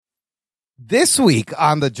This week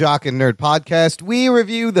on the Jock and Nerd podcast, we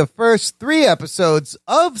review the first 3 episodes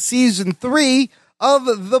of season 3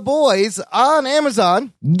 of The Boys on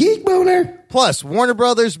Amazon. Geek Boner. Plus, Warner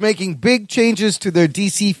Brothers making big changes to their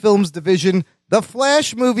DC Films division. The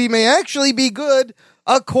Flash movie may actually be good,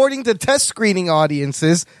 according to test screening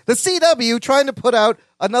audiences. The CW trying to put out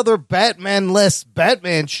another Batman-less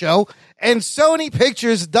Batman show. And Sony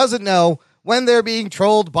Pictures doesn't know when they're being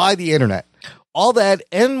trolled by the internet. All that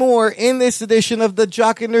and more in this edition of the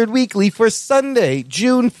Jock and Nerd Weekly for Sunday,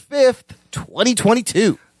 June 5th,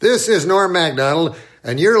 2022. This is Norm MacDonald,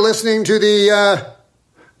 and you're listening to the,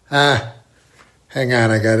 hang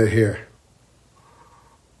on, I got it here.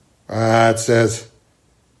 It says,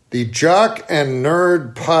 the Jock and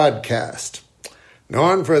Nerd Podcast,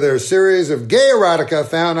 known for their series of gay erotica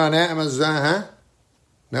found on Amazon,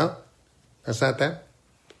 No? That's not that?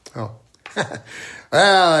 Oh.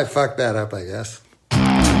 Well, I fucked that up, I guess.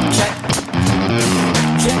 Check 1.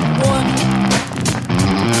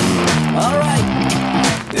 All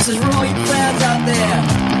right. This is for all you fans out there.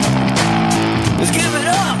 Let's give it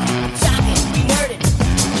up. Shock it, we nerd it.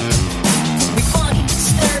 We funny,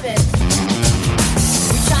 disturb it.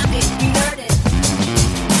 We shock it, we nerd it.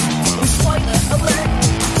 We spoiler alert.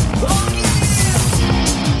 Oh yeah!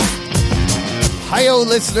 Hi-yo,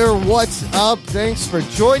 listener, what's up? Thanks for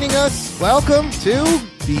joining us. Welcome to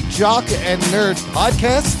the Jock and Nerd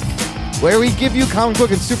Podcast, where we give you comic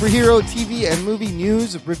book and superhero TV and movie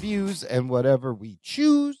news, reviews, and whatever we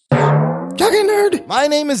choose. Jock and Nerd. My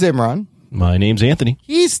name is Imran. My name's Anthony.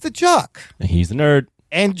 He's the Jock. And he's the nerd.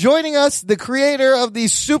 And joining us, the creator of the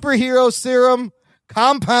superhero serum,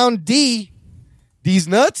 Compound D. These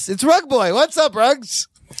nuts? It's Rug Boy. What's up, Rugs?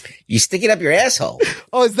 You stick it up your asshole.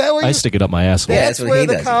 Oh, is that where I stick it up my asshole. Yeah, That's that's what where he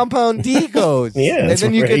the does. Compound D goes. Yeah, and that's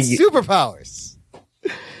then you where get he- superpowers.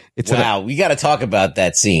 It's Wow, we got to talk about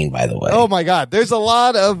that scene, by the way. Oh my God! There's a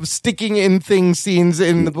lot of sticking in things scenes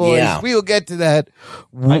in The Boys. Yeah. We will get to that.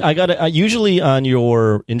 I got it. Usually on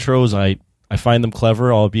your intros, I find them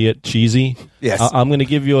clever, albeit cheesy. Yes. I'm going to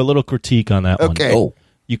give you a little critique on that one. Okay. Oh,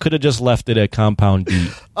 You could have just left it at Compound D.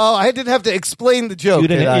 Oh, I didn't have to explain the joke. You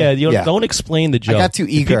didn't, did I? yeah, you don't explain the joke. got too If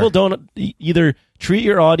eager. people don't either treat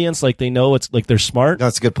your audience like they know it's like they're smart,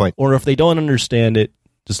 That's a good point. or if they don't understand it,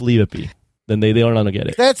 just leave it be. Then they don't get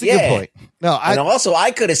it. That's a Yeah. good point. No, and I also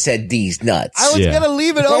I could have said these nuts. was Yeah. gonna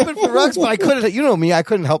leave it open for Rugs, but I couldn't. You know me, I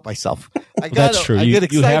couldn't help myself. That's true. I You get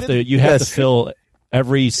have excited. to have to Yes. fill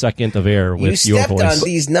every second of air you with your stepped voice. on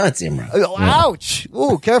these nuts, Imran. Oh, ouch!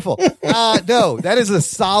 Ooh, careful. No, that is a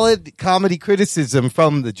solid comedy criticism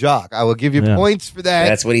from the Jock. I will give you Yeah. points for that.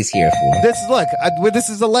 That's what he's here for. This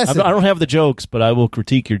is a lesson. I don't have the jokes, but I will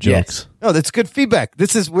critique your jokes. No, that's good feedback.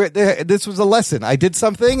 This is where this was a lesson. I did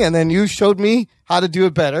something, and then you showed me how to do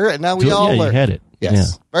it better, and now we all Yeah, you learned. had it. Yes, Yeah.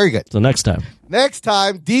 very good. So next time, Next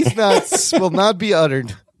time, these nuts will not be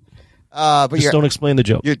uttered. But just don't explain the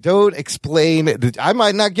joke. you don't explain. I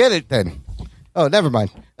might not get it then. Oh, never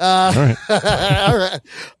mind. All right. All right.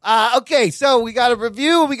 Okay, so we got a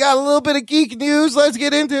review. We got a little bit of geek news. Let's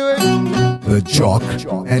get into it. The Jock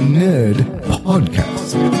and Nerd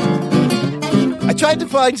Podcast. I tried to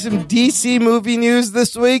find some DC movie news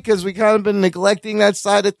this week because we kind of been neglecting that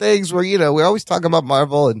side of things where, we're always talking about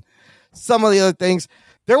Marvel and some of the other things.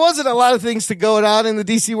 There wasn't a lot of things to going on in the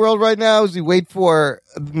DC world right now as we wait for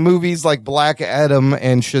movies like Black Adam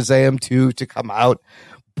and Shazam 2 to come out.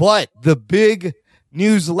 But the big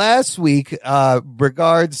news last week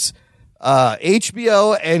regards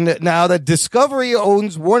HBO, and now that Discovery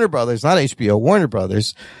owns Warner Brothers, not HBO, Warner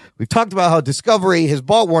Brothers. We've talked about how Discovery has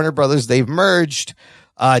bought Warner Brothers. They've merged.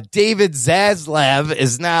 David Zaslav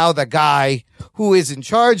is now the guy who is in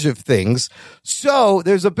charge of things. So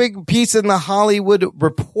there's a big piece in the Hollywood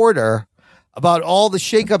Reporter about all the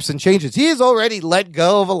shakeups and changes. He has already let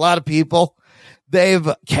go of a lot of people. They've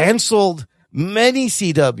canceled many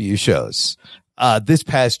CW shows this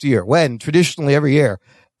past year, when traditionally every year,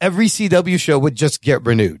 every CW show would just get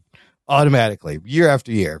renewed automatically year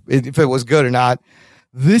after year, if it was good or not.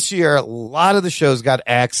 This year, a lot of the shows got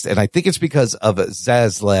axed, and I think it's because of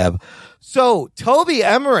Zaslav. So Toby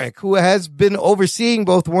Emmerich, who has been overseeing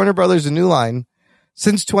both Warner Brothers and New Line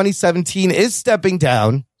since 2017, is stepping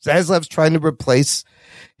down. Zaslav's trying to replace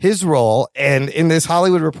his role. And in this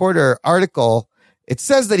Hollywood Reporter article, it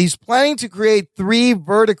says that he's planning to create 3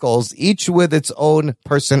 verticals, each with its own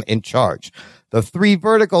person in charge. The 3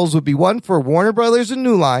 verticals would be one for Warner Brothers and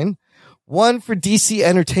New Line, one for DC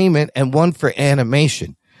Entertainment, and one for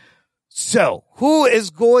animation. So who is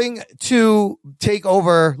going to take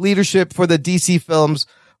over leadership for the DC Films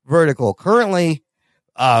vertical? Currently,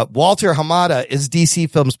 Walter Hamada is DC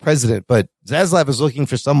Films president, but Zaslav is looking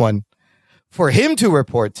for someone for him to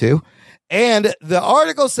report to. And the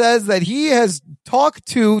article says that he has talked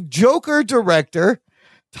to Joker director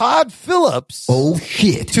Todd Phillips. Oh,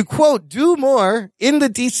 shit. To quote, do more in the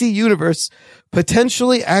DC universe,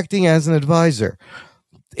 potentially acting as an advisor.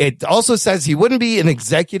 It also says he wouldn't be an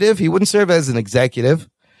executive. He wouldn't serve as an executive.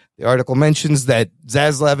 The article mentions that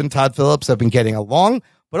Zaslav and Todd Phillips have been getting along,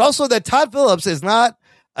 but also that Todd Phillips is not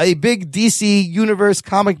a big DC universe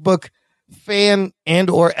comic book fan and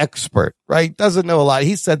or expert, right? Doesn't know a lot.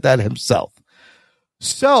 He said that himself.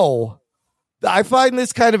 So I find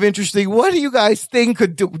this kind of interesting. What do you guys think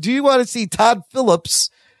could do? Do you want to see Todd Phillips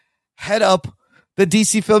head up the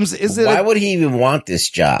DC films? Is it? Why would he even want this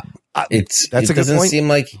job? It doesn't seem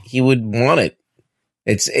like he would want it.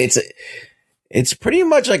 It's pretty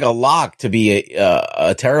much like a lock to be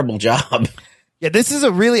a terrible job. Yeah, this is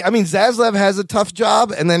Zaslav has a tough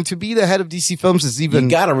job, and then to be the head of DC Films is even you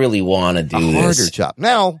gotta really want to do a harder job.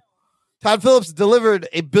 Now, Todd Phillips delivered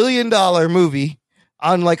a $1 billion movie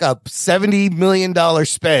on like a $70 million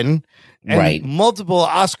spend and multiple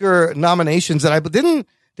Oscar nominations. And didn't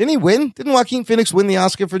he win? Didn't Joaquin Phoenix win the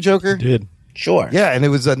Oscar for Joker? He did. Sure. Yeah, and it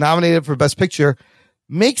was nominated for Best Picture.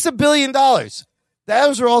 Makes $1 billion.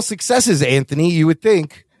 Those are all successes, Anthony. You would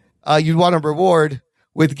think you'd want to reward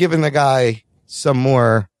with giving the guy some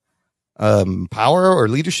more power or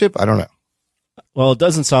leadership. I don't know. Well, it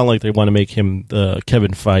doesn't sound like they want to make him the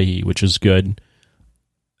Kevin Feige, which is good.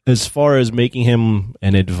 As far as making him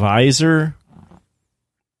an advisor,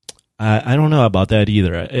 I don't know about that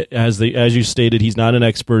either. As you stated, he's not an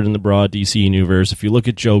expert in the broad DC universe. If you look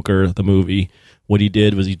at Joker, the movie, what he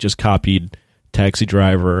did was he just copied Taxi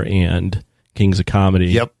Driver and Kings of Comedy.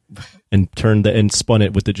 Yep. And spun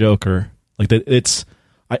it with the Joker. Like that,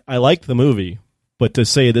 I liked the movie, but to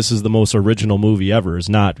say this is the most original movie ever is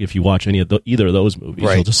not. If you watch either of those movies,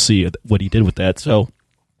 you'll just see what he did with that. So,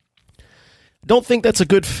 don't think that's a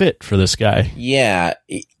good fit for this guy. Yeah,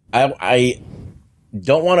 I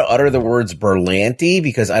don't want to utter the words Berlanti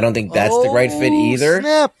because I don't think that's the right fit either.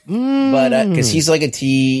 Snap. But because he's like a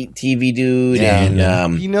TV dude,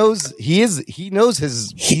 and he knows his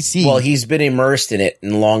DC. Well, he's been immersed in it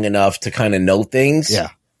long enough to kind of know things.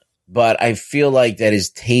 Yeah. But I feel like that his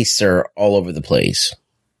tastes are all over the place.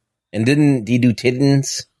 And didn't he do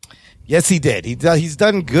Titans? Yes, he did. He's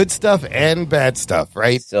done good stuff and bad stuff,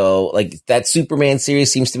 right? So, like, that Superman series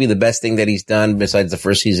seems to be the best thing that he's done besides the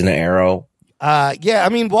first season of Arrow. Yeah, I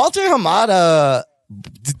mean, Walter Hamada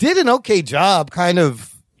did an okay job kind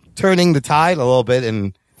of turning the tide a little bit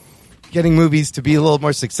and getting movies to be a little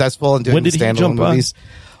more successful and doing standalone movies.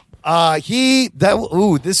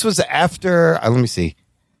 This was after, let me see.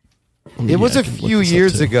 It was a few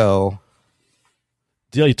years ago.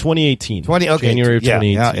 2018. January of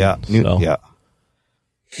 2018. Yeah,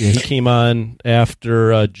 he came on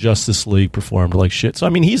after Justice League performed like shit. So, I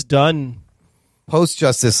mean, he's done... Post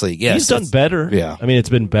Justice League, yes. He's done better. Yeah. I mean, it's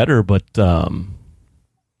been better, but... I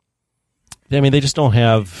mean, they just don't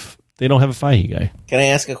have... They don't have a Feige guy. Can I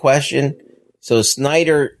ask a question? So,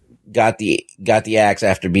 Snyder got the axe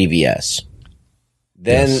after BVS.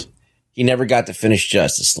 Then he never got to finish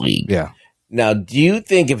Justice League. Yeah. Now, do you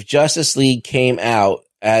think if Justice League came out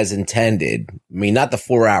as intended, I mean, not the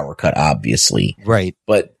 4-hour cut, obviously. Right.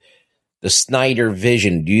 But the Snyder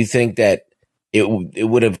vision, do you think that it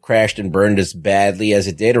would have crashed and burned as badly as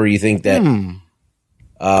it did? Or you think that...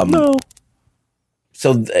 no.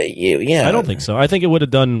 So, yeah. I don't think so. I think it would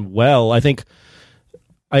have done well. I think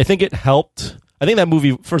it helped. I think that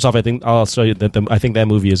movie, first off, I'll show you that I think that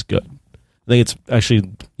movie is good. I think it's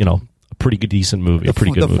actually, a pretty good, decent movie. A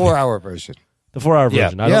pretty good movie. The 4-hour version. The 4-hour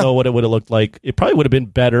version. I don't know what it would have looked like. It probably would have been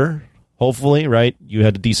better, hopefully, right? You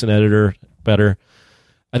had a decent editor, better.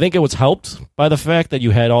 I think it was helped by the fact that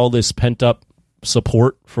you had all this pent-up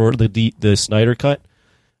support for the Snyder Cut.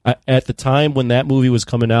 At the time when that movie was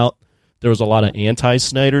coming out, there was a lot of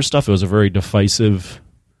anti-Snyder stuff. It was a very divisive...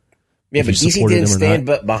 Yeah, but DC didn't stand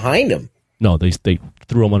behind him. No, they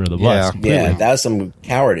threw him under the bus. Yeah, that was some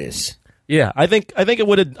cowardice. Yeah, I think it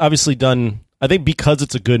would have obviously done... I think because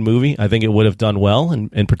it's a good movie, I think it would have done well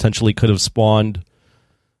and potentially could have spawned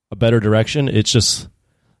a better direction. It's just...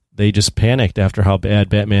 They just panicked after how bad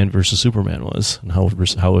Batman versus Superman was and how it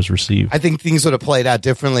was received. I think things would have played out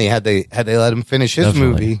differently had they let him finish his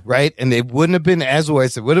movie, right? And it wouldn't have been as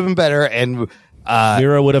worse. It would have been better. And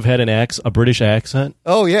Mira would have had a British accent.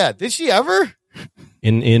 Oh yeah, did she ever?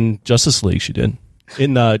 In Justice League, she did.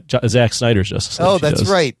 In Zack Snyder's Justice League. Oh, that's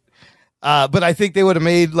right. But I think they would have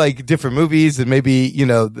made like different movies, and maybe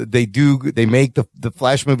they make the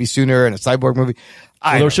Flash movie sooner and a Cyborg movie.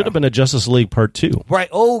 There should have been a Justice League Part 2. Right.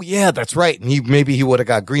 Oh, yeah, that's right. And he would have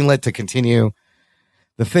got greenlit to continue.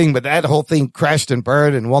 the thing, but that whole thing crashed and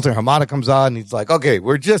burned, and Walter Hamada comes on and he's like, okay,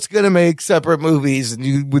 we're just going to make separate movies and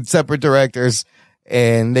you with separate directors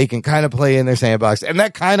and they can kind of play in their sandbox. And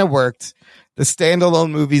that kind of worked. The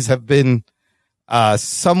standalone movies have been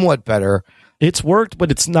somewhat better. It's worked,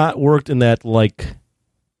 but it's not worked in that, like,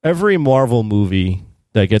 every Marvel movie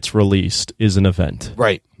that gets released is an event.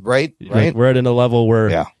 Right. Like, we're at a level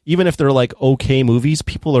where even if they're like okay movies,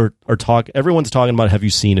 people are everyone's talking about have you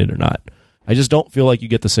seen it or not. I just don't feel like you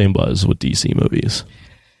get the same buzz with DC movies.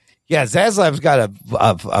 Yeah, Zaslav's got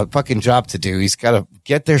a fucking job to do. He's got to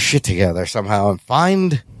get their shit together somehow and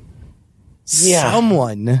find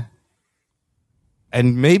someone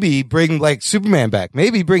and maybe bring like Superman back.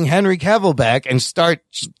 Maybe bring Henry Cavill back and start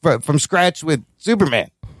from scratch with Superman.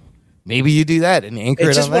 Maybe you do that and anchor it on that.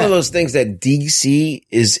 It's just one of those things that DC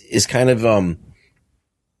is kind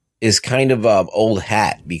of old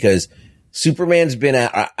hat, because Superman's been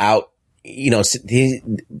out, you know,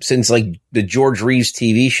 since like the George Reeves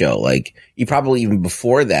TV show, like probably even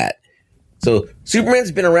before that. So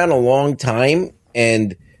Superman's been around a long time,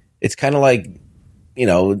 and it's kind of like, you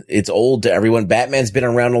know, it's old to everyone. Batman's been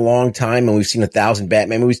around a long time, and we've seen 1,000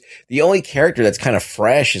 Batman movies. The only character that's kind of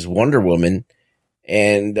fresh is Wonder Woman,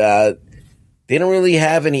 and they don't really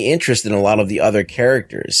have any interest in a lot of the other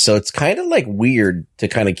characters. So it's kind of like weird to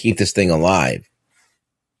kind of keep this thing alive.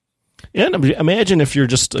 Yeah, and imagine if you're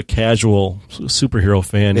just a casual superhero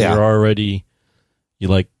fan, you're already,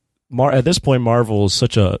 at this point, Marvel is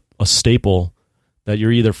such a staple that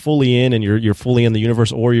you're either fully in and you're fully in the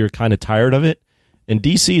universe, or you're kind of tired of it. And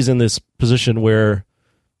DC is in this position where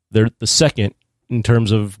they're the second in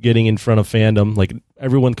terms of getting in front of fandom. Like,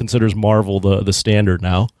 everyone considers Marvel the standard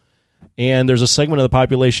now. And there's a segment of the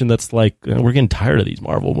population that's like, we're getting tired of these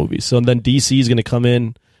Marvel movies. So then DC is going to come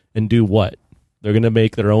in and do what? They're going to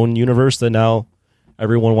make their own universe that now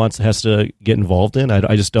everyone has to get involved in.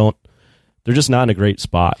 I just don't. They're just not in a great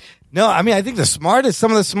spot. No, I mean, I think some of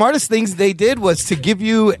the smartest things they did was to give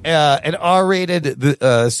you an R-rated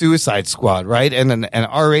Suicide Squad, right, and an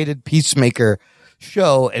R-rated Peacemaker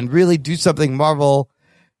show, and really do something Marvel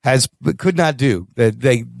could not do. That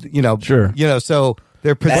they, so.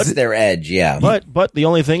 That's their edge, yeah. But the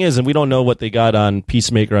only thing is, and we don't know what they got on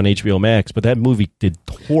Peacemaker on HBO Max, but that movie did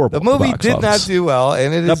horrible. The movie did not do well,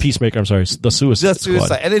 and it is not Peacemaker. I'm sorry, the Suicide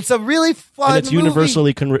Squad, and it's a really fun. And it's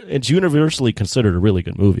universally considered a really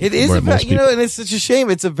good movie. It is, and it's such a shame.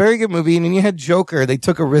 It's a very good movie, and then you had Joker. They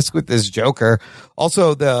took a risk with this Joker.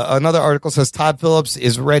 Also, another article says Todd Phillips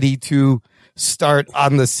is ready to start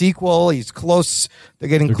on the sequel. He's close.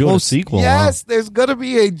 They're close. Doing a sequel. Yes, there's going to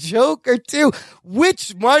be a Joker too.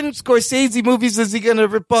 Which Martin Scorsese movies is he going to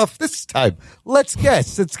rip off this time? Let's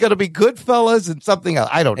guess. It's going to be Goodfellas and something else.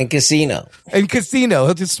 I don't know. And Casino.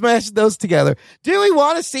 He'll just smash those together. Do we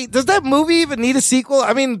want to see? Does that movie even need a sequel?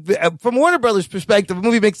 I mean, from Warner Brothers' perspective, a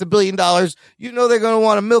movie makes $1 billion. You know they're going to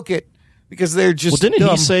want to milk it. Because they're just. Well, didn't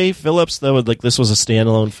he say, Phillips, that this was a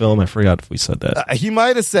standalone film? I forgot if we said that. He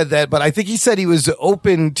might have said that, but I think he said he was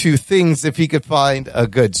open to things if he could find a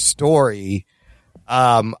good story.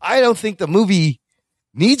 I don't think the movie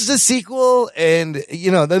needs a sequel, and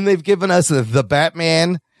then they've given us the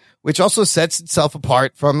Batman, which also sets itself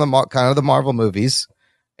apart from the Marvel movies,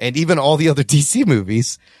 and even all the other DC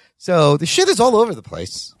movies. So the shit is all over the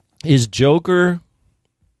place. Is Joker?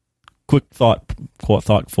 Quick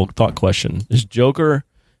thought question. Is Joker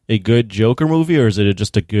a good Joker movie, or is it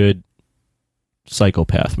just a good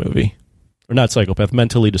psychopath movie? Or not psychopath,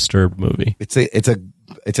 mentally disturbed movie? It's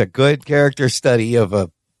a good character study of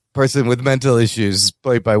a person with mental issues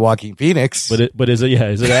played by Joaquin Phoenix. But is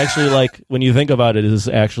it actually like, when you think about it, is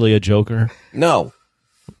it actually a Joker? No.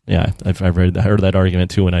 Yeah, I've heard that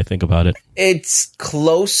argument too when I think about it. It's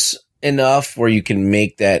close enough where you can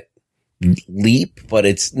make that leap, but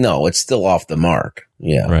it's still off the mark.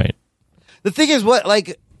 Yeah, right. The thing is,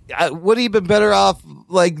 would he been better off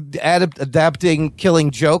like adapting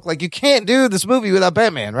Killing Joke? Like, you can't do this movie without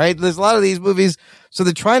Batman, right? There's a lot of these movies, so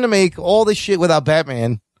they're trying to make all this shit without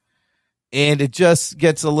Batman, and it just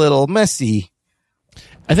gets a little messy.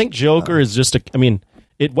 I think Joker is just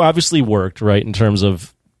it obviously worked, right, in terms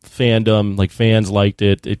of fandom. Like, fans liked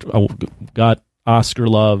it. It got Oscar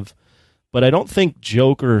love, but I don't think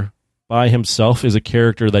Joker by himself is a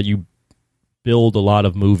character that you build a lot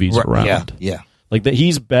of movies around. Yeah. Like, that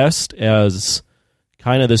he's best as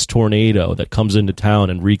kind of this tornado that comes into town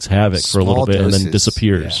and wreaks havoc for a little bit and then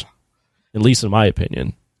disappears. Yeah. At least in my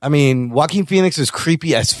opinion. I mean, Joaquin Phoenix is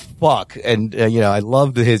creepy as fuck, and I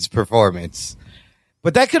loved his performance.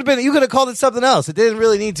 But that could have been, you could have called it something else. It didn't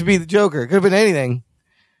really need to be the Joker. It could have been anything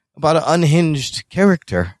about an unhinged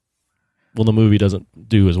character. well, the movie doesn't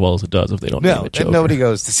do as well as it does if they don't name No, it Joker. and nobody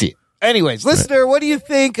goes to see it. Anyways, listener, what do you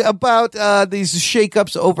think about these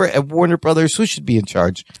shakeups over at Warner Brothers? Who should be in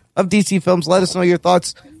charge of DC films? Let us know your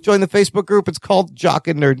thoughts. Join the Facebook group. It's called Jock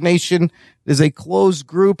and Nerd Nation. It is a closed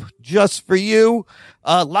group just for you.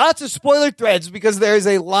 Lots of spoiler threads because there's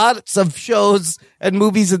a lot of shows and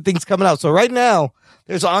movies and things coming out. So right now,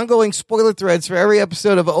 there's ongoing spoiler threads for every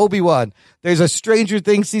episode of Obi-Wan. There's a Stranger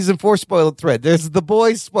Things season 4 spoiler thread. There's The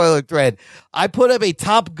Boys spoiler thread. I put up a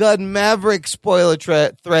Top Gun Maverick spoiler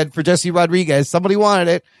thread for Jesse Rodriguez. Somebody wanted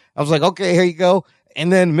it. I was like, okay, here you go.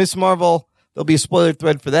 And then Miss Marvel, there'll be a spoiler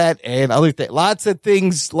thread for that and other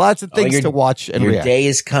things. Lots of things to watch and your react. day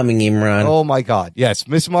is coming, Imran. Oh my God. Yes.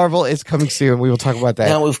 Miss Marvel is coming soon. We will talk about that.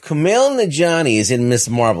 Now, if Kumail Nanjiani is in Miss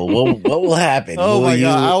Marvel, what will happen? Oh Will my you-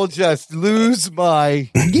 God. I will just lose my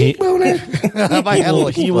He, my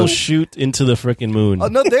head. he will shoot into the frickin' moon. Oh,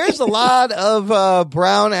 no, there's a lot of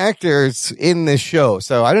brown actors in this show,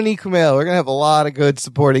 so I don't need Kumail. We're gonna have a lot of good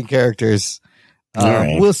supporting characters. All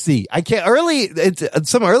right. We'll see. I can't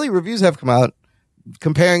some early reviews have come out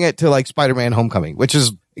comparing it to like Spider-Man: Homecoming, which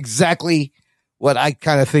is exactly what I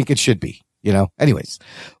kind of think it should be. You know. Anyways,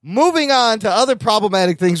 moving on to other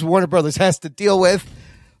problematic things Warner Brothers has to deal with.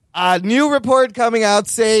 A new report coming out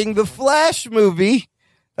saying the Flash movie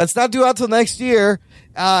that's not due out till next year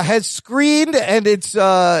has screened and it's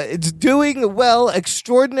doing well,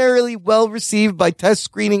 extraordinarily well received by test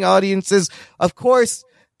screening audiences. Of course,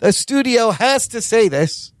 the studio has to say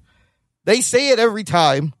this. They say it every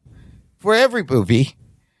time for every movie.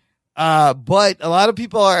 But a lot of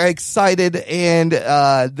people are excited, and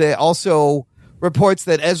they also reports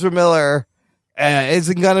that Ezra Miller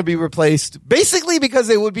isn't going to be replaced, basically because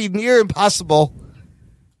it would be near impossible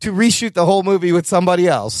to reshoot the whole movie with somebody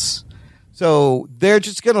else. So they're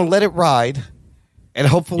just going to let it ride, and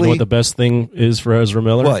hopefully, You know what the best thing is for Ezra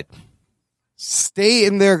Miller? what? Stay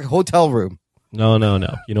in their hotel room. No.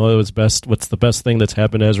 You know what's best? What's the best thing that's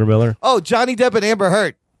happened to Ezra Miller? Oh, Johnny Depp and Amber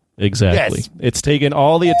Heard. Exactly. Yes. It's taken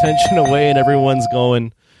all the attention away, and everyone's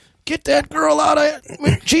going, "Get that girl out of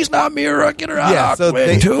it! She's not Mira. Get her out Yeah, of so quick,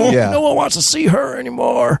 they- too. yeah. No one wants to see her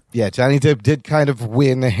anymore." Yeah, Johnny Depp did kind of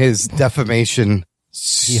win his defamation.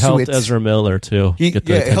 He helped Ezra Miller too. Get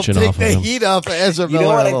the he'll attention take off of the him. heat off of Ezra You Miller. know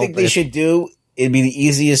what a I little think they bit. should do? It'd be the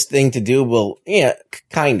easiest thing to do. Well, yeah,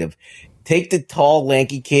 kind of. Take the tall,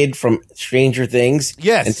 lanky kid from Stranger Things,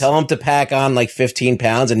 Yes. and tell him to pack on like 15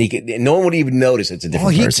 pounds, and no one would even notice it's a Oh,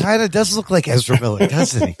 different he person. kind of does look like Ezra Miller,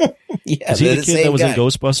 doesn't he? Yeah, Is he they're the the kid same that was guy. in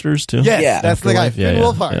Ghostbusters too? Yes, Yeah. that's the guy, Afterlife? Finn Yeah,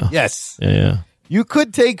 Wolfhard. yeah. Yes. Yeah. You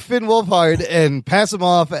could take Finn Wolfhard and pass him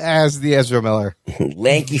off as the Ezra Miller.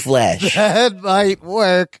 Lanky Flash. That might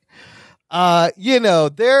work.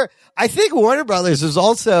 I think Warner Brothers is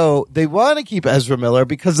also, they want to keep Ezra Miller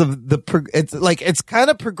because of it's kind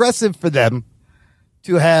of progressive for them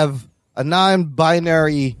to have a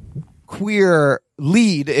non-binary queer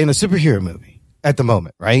lead in a superhero movie at the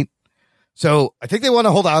moment, right? So I think they want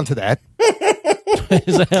to hold on to that.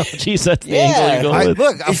 Is that how, geez, that's the Yeah. angle you're going with.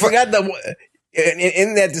 Look, You forgot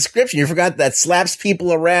in that description, you forgot that slaps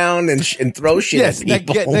people around and throws shit yes, at that,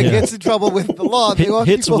 people. that gets in trouble with the law. They want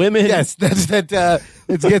Hits people, women. Yes,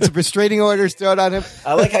 it gets restraining orders thrown on him.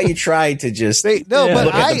 I like how you tried to just But look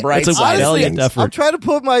at I, the bright It's a side. valiant effort. I'm trying to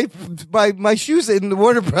put my shoes in the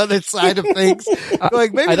Warner Brothers side of things.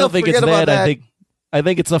 Like maybe I they'll don't think forget it's about that. that. I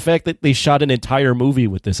think it's the fact that they shot an entire movie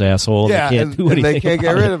with this asshole. yeah, and they can't do and anything. they can't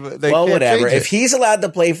get about rid it. of it. They Well, can't whatever. change If it. he's allowed to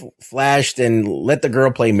play Flash, then let the girl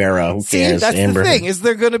play Mara. Who See, cares? that's Amber. the thing. Is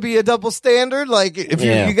there going to be a double standard? Like, if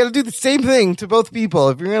Yeah. you got to do the same thing to both people.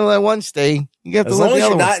 If you're going to let one stay, you got to As let long the as other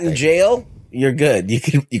you're one not stay. in jail, you're good.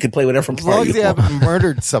 You can play whatever As long part as you you want. haven't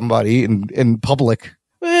murdered somebody in public,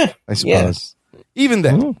 Eh, I suppose. Even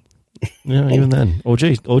then, Yeah, even then,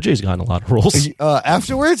 OJ's gotten a lot of roles.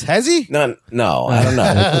 afterwards, has he? no, I don't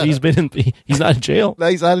know. He's not in jail. No,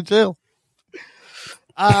 he's out of jail.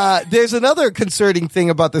 There's another concerning thing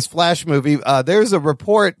about this Flash movie. There's a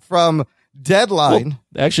report from Deadline.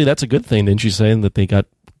 Well, actually, that's a good thing. Didn't you say that they got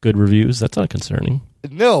good reviews? That's not concerning.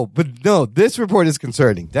 No, this report is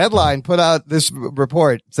concerning. Deadline put out this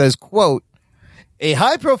report. It says, quote, a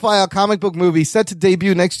high-profile comic book movie set to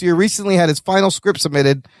debut next year recently had its final script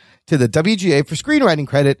submitted to the WGA for screenwriting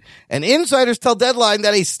credit, and insiders tell Deadline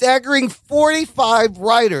that a staggering 45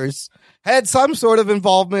 writers had some sort of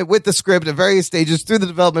involvement with the script at various stages through the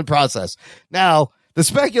development process. Now, the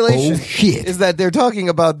speculation is that they're talking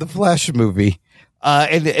about the Flash movie,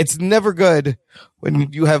 and it's never good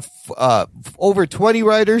when you have over 20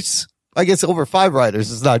 writers. I guess over 5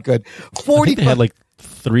 writers is not good. I think they had like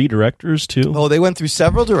 3 directors too. Oh, they went through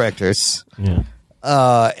several directors. Yeah.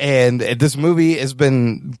 And this movie has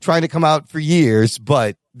been trying to come out for years,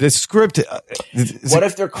 but the script. What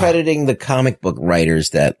if they're crediting the comic book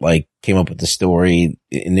writers that like came up with the story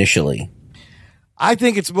initially? I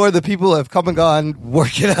think it's more the people who have come and gone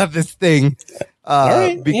working on this thing,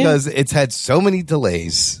 right, because it's had so many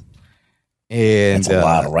delays. And That's a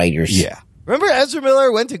lot of writers. Yeah. Remember Ezra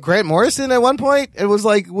Miller went to Grant Morrison at one point and was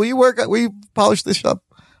like, will you polish up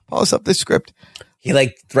this script? He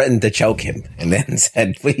like threatened to choke him and then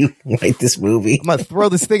said, will you write this movie? I'm going to throw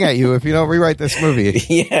this thing at you if you don't rewrite this movie.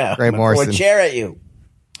 Yeah. Grant Throw Morrison. a chair at you.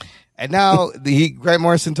 And now Grant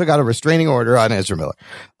Morrison took out a restraining order on Ezra Miller.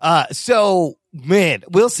 So man,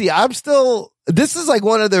 we'll see. This is like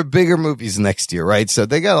one of their bigger movies next year, right? So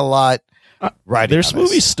they got a lot riding Their on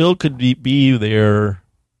movie this. still could be their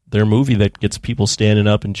movie that gets people standing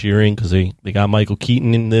up and cheering because they got Michael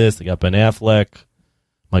Keaton in this. They got Ben Affleck.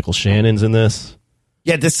 Michael Shannon's in this.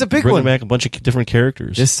 Yeah, this is a big Bringing one. back a bunch of different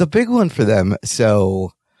characters. This is a big one for them.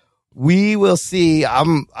 So we will see.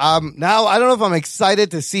 Now I don't know if I'm excited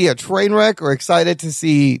to see a train wreck or excited to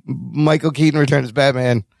see Michael Keaton return as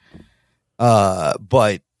Batman.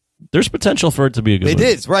 But There's potential for it to be a good it movie.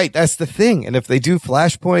 is, right. That's the thing. And if they do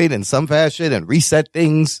Flashpoint in some fashion and reset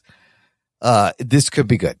things, this could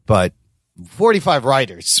be good. But 45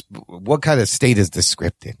 writers, what kind of state is this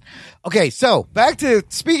script in? Okay, so back to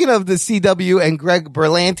speaking of the CW and Greg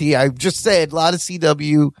Berlanti. I just said a lot of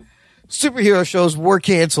CW superhero shows were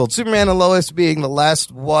canceled. Superman and Lois being the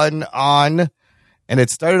last one on, and it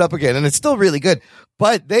started up again, and it's still really good.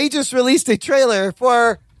 But they just released a trailer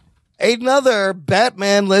for another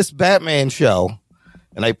Batman-less Batman show.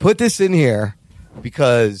 And I put this in here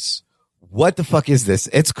because what the fuck is this?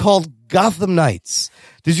 It's called Gotham Knights.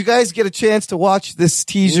 Did you guys get a chance to watch this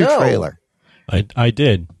teaser No. trailer? I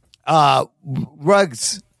did.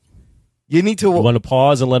 Ruggs, you need to You want to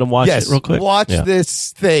pause and let him watch yes, it real quick? watch Yeah.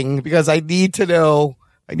 this thing because I need to know.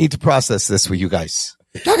 I need to process this with you guys.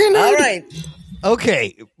 All right.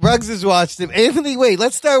 Okay, Ruggs has watched it. Anthony, wait,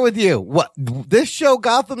 let's start with you. What this show,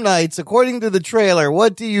 Gotham Knights, according to the trailer,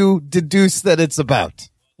 what do you deduce that it's about?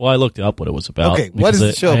 Well, I looked up what it was about. Okay, what is the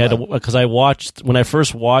because show I had about? Because I watched, when I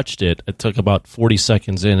first watched it, it took about 40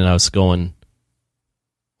 seconds in, and I was going,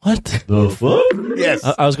 what the fuck? Yes.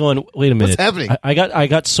 I was going, wait a minute. What's happening? I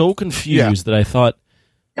got so confused that I thought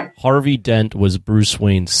Harvey Dent was Bruce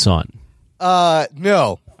Wayne's son.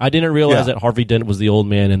 No. I didn't realize Yeah. that Harvey Dent was the old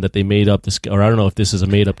man and that they made up this, or I don't know if this is a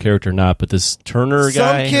made up character or not, but this Turner Some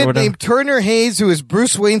guy. or kid whatever. named Turner Hayes, who is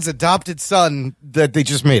Bruce Wayne's adopted son, that they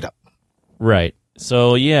just made up. Right.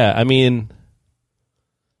 So, yeah, I mean,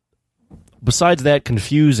 besides that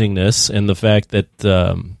confusingness and the fact that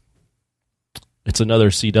it's another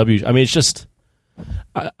CW, I mean, it's just,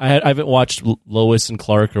 I haven't watched Lois and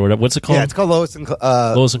Clark or whatever. What's it called? Yeah, it's called Lois and Clark.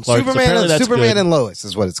 Superman. So apparently that's Superman good. and Lois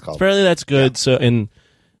is what it's called. Apparently that's good. So, and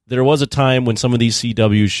there was a time when some of these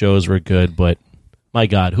CW shows were good, but my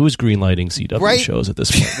God, who's greenlighting CW Right. shows at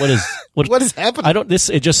this point? What is happening? I don't.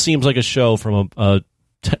 It just seems like a show from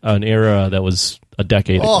an era that was a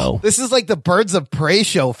decade ago. This is like the Birds of Prey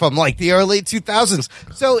show from like the early 2000s.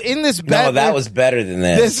 So in this Batman, No, that was better than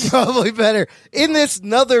this this. is probably better. In this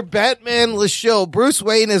another Batman-less show, Bruce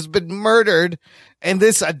Wayne has been murdered, and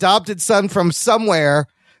this adopted son from somewhere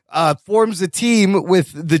forms a team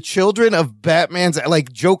with the children of Batman's,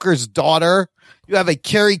 like Joker's daughter. You have a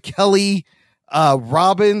Carrie Kelly,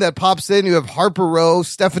 Robin that pops in. You have Harper Row,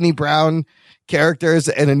 Stephanie Brown characters,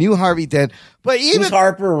 and a new Harvey Dent. But even Who's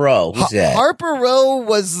Harper Row? Who's that? Harper Row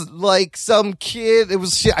was like some kid.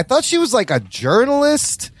 I thought she was like a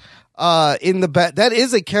journalist in the that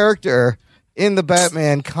is a character in the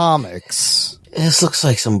Batman comics. This looks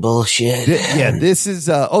like some bullshit. Yeah, this is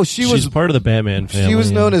she She's was part of the Batman family. she was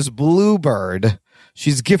yeah. known as Bluebird.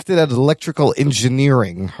 She's gifted at electrical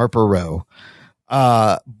engineering, Harper Row.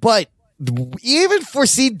 But even for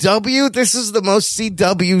CW, this is the most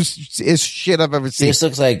CW shit I've ever seen. This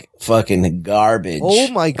looks like fucking garbage. Oh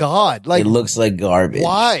my God. Like, it looks like garbage.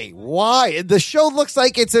 why? Why? The show looks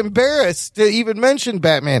like it's embarrassed to even mention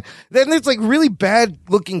Batman. Then there's like really bad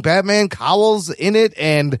looking Batman cowls in it.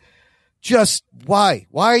 And just why?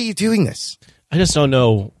 Why are you doing this? I just don't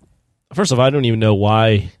know. First of all, I don't even know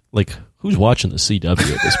why. Like, who's watching the CW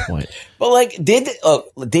at this point? But like,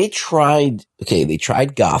 they tried? Okay, they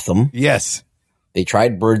tried Gotham. Yes. They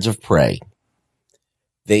tried Birds of Prey.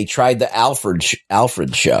 They tried the Alfred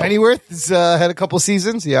show, Pennyworth has had a couple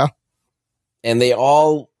seasons. Yeah. and they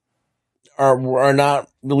all are not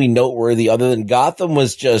really noteworthy. Other than Gotham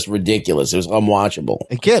was just ridiculous. It was unwatchable.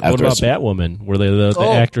 Again, What After about a- Batwoman, where the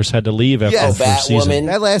actress had to leave after Yes. the first season? Batwoman.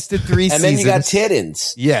 that lasted 3 And seasons. then you got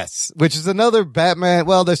Tiddens. Yes, which is another Batman.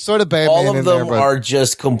 Well, there's sort of Batman All in of there, them but are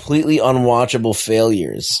just completely unwatchable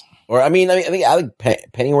failures. Or I think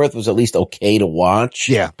Pennyworth was at least okay to watch.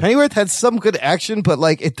 yeah, Pennyworth had some good action, but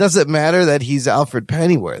like it doesn't matter that he's Alfred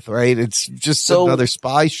Pennyworth, right? It's just So, another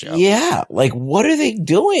spy show. Yeah, like what are they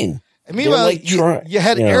doing? I mean, well, like you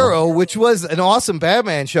had you know. Arrow, which was an awesome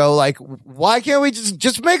Batman show. Like, why can't we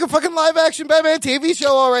just make a fucking live action Batman TV show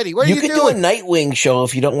already? What are You you could do doing? a Nightwing show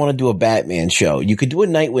if you don't want to do a Batman show. You could do a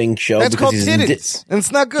Nightwing show. That's because called he's in Tiddens, and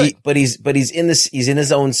it's not good. but he's in this. He's in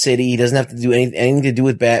his own city. He doesn't have to do anything to do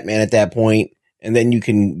with Batman at that point, and then you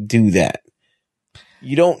can do that.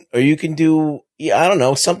 You don't, or you can do. Yeah, I don't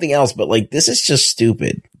know, something else. But like this is just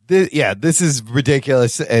stupid. This is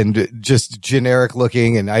ridiculous and just generic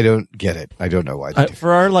looking, and I don't get it. I don't know why. They do.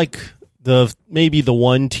 For our maybe the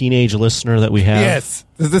one teenage listener that we have. Yes,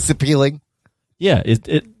 is this appealing? Yeah. Is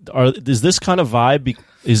this kind of vibe?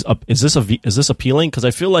 Is this appealing? Because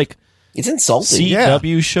I feel like It's insulting.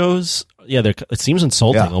 CW shows. Yeah, it seems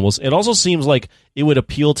insulting Yeah. almost. It also seems like it would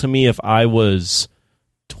appeal to me if I was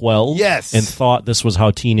 12, Yes. and thought this was how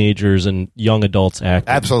teenagers and young adults act.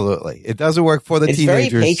 Absolutely, it doesn't work for the It's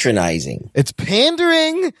teenagers. very patronizing. It's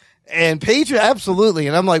pandering and absolutely.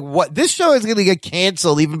 And I'm like, what? This show is going to get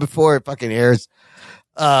canceled even before it fucking airs.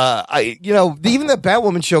 Even the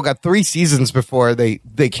Batwoman show got 3 seasons before they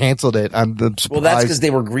canceled it. I'm surprised. Well, that's because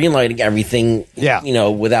they were greenlighting everything. Yeah.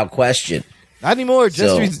 Without question. Not anymore.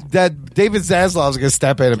 So- That David Zaslav's going to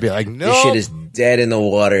step in and be like, no. This shit is dead in the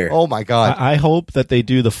water. Oh my God. I hope that they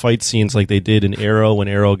do the fight scenes like they did in Arrow when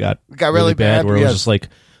Arrow got really bad, where it yes. was just like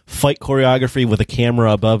fight choreography with a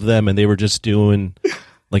camera above them, and they were just doing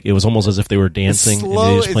like it was almost as if they were dancing and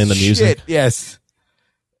Slow they just playing the as music. shit. Yes.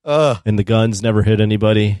 And the guns never hit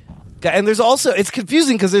anybody. And there's also, it's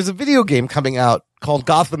confusing because there's a video game coming out called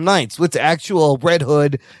Gotham Knights with actual Red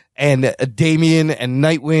Hood and Damian and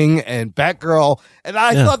Nightwing and Batgirl. And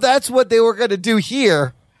I thought that's what they were going to do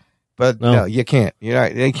here. But no, you can't.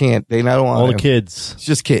 They can't. They don't want All the him. kids. It's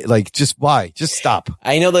just kid. Like, just why? Just stop.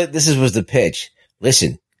 I know that this was the pitch.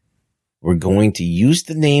 Listen, we're going to use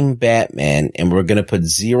the name Batman and we're going to put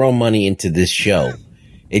zero money into this show.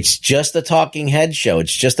 It's just a talking head show.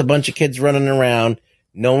 It's just a bunch of kids running around.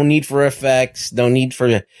 No need for effects. No need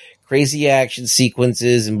for crazy action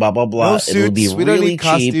sequences and blah, blah, blah. No suits. It'll be We really don't need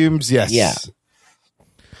cheap. costumes. Yes. Yeah.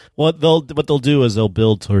 What they'll do is they'll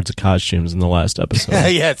build towards the costumes in the last episode.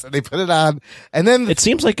 Yes. And they put it on. And then It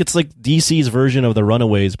seems like it's like DC's version of the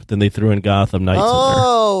Runaways, but then they threw in Gotham Knights in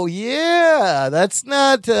oh, yeah. That's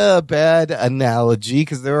not a bad analogy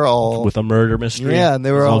because they're all. there with a murder mystery. Yeah, and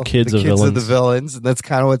they were It's all kids the of kids villains. of the villains, and that's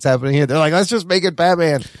kind of what's happening here. They're like, let's just make it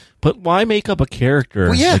Batman. But why make up a character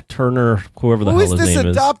Well, yeah. like Turner, whoever the Who hell is his this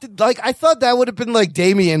name adopted? Like, I thought that would have been like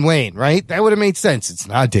Damian Wayne, right? That would have made sense. It's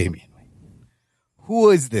not Damian Wayne.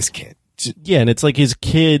 Who is this kid? is? Yeah, and it's like his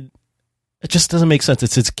kid. It just doesn't make sense.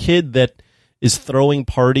 It's his kid that is throwing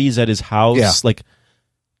parties at his house. Yeah. Like,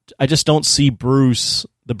 I just don't see Bruce,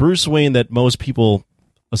 the Bruce Wayne that most people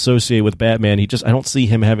associate with Batman. I don't see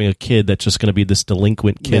him having a kid that's just going to be this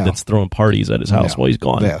delinquent kid No. that's throwing parties at his house No. while he's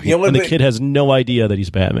gone. No. You know what, And the but- kid has no idea that he's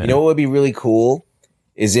Batman. You know what would be really cool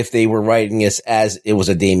is if they were writing this as it was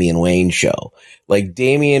a Damian Wayne show. Like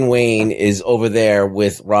Damian Wayne is over there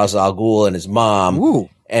with Ra's al Ghul and his mom, Ooh.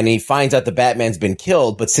 and he finds out the Batman's been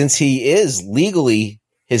killed. But since he is legally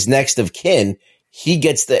his next of kin, he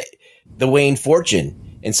gets the Wayne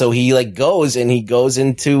fortune, and so he goes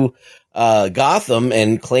into Gotham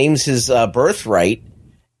and claims his birthright,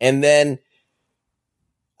 and then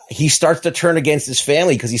he starts to turn against his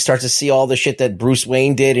family because he starts to see all the shit that Bruce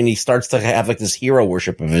Wayne did, and he starts to have this hero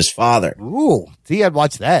worship of his father. Ooh, see, I'd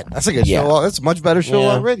watch that. That's a good Yeah. show. That's a much better show Yeah.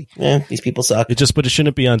 already. Yeah, these people suck. But it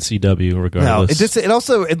shouldn't be on CW No, regardless.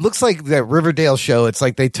 it looks like that Riverdale show. It's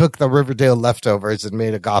like they took the Riverdale leftovers and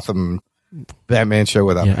made a Gotham Batman show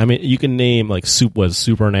without. Yeah, I mean, you can name like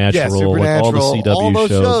Supernatural, Yeah, like all Supernatural, the CW all those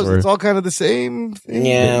shows. where It's all kind of the same thing.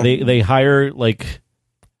 Yeah. they hire like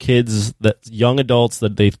kids, that young adults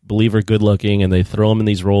that they believe are good looking, and they throw them in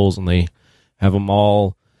these roles, and they have them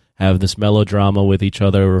all have this melodrama with each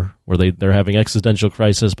other, where they're having existential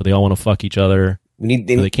crisis, but they all want to fuck each other.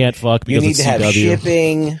 They can't fuck You because need it's to have CW.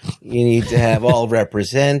 shipping. You need to have all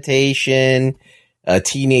representation,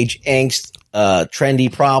 teenage angst,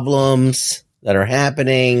 trendy problems that are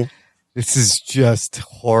happening. This is just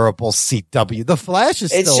horrible CW. The Flash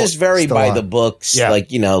is It's still, just very still by on. the books, Yeah.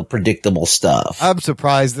 predictable stuff. I'm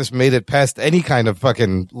surprised this made it past any kind of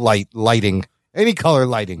fucking lighting, any color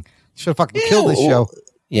lighting. Should have fucking killed this show.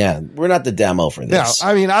 Yeah, we're not the demo for Yeah, this.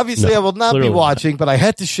 I mean, obviously, I will not clearly be watching, but I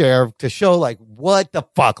had to share to show, like, what the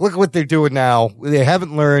fuck? Look at what they're doing now. They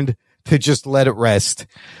haven't learned to just let it rest.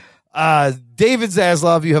 David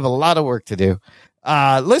Zaslav, you have a lot of work to do.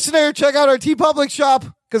 Listener, check out our TeePublic shop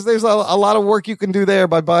because there's a lot of work you can do there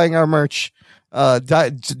by buying our merch.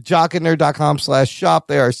 jockandnerd.com/shop.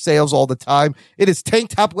 There are sales all the time. It is tank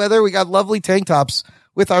top weather. We got lovely tank tops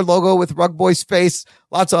with our logo with Rug Boy's face.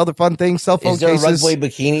 Lots of other fun things. Cell phone Is there cases. a Rug Boy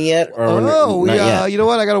bikini yet? Or Oh, not yet? you know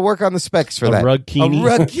what? I got to work on the specs for that. rugkini? A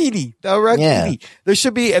rugkini. A rugkini. Yeah. There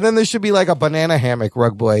should be, and then there should be like a banana hammock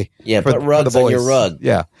Rug Boy. Yeah, for put rugs the on boys. your rug.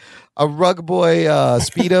 Yeah. A Rug Boy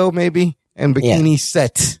Speedo maybe and bikini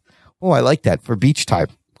set. Oh, I like that for beach time.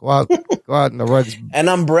 Go out in the rugs. An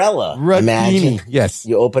umbrella. Rugkini. Imagine Yes.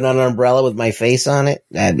 you open an umbrella with my face on it.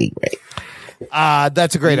 That'd be great.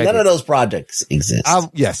 That's a great idea. None of those projects exist.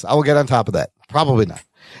 Yes, I will get on top of that. Probably not.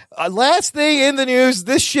 Last thing in the news,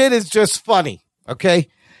 this shit is just funny. Okay.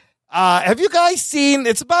 Have you guys seen,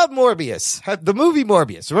 it's about Morbius, the movie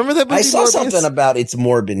Morbius. Remember that movie I saw Morbius? something about it's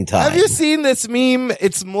Morbin time. Have you seen this meme?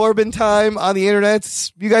 It's Morbin time on the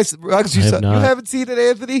internet. You guys, Ruggs, you not. haven't seen it,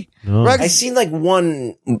 Anthony? No. Ruggs, I seen like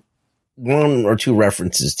one or two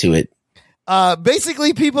references to it.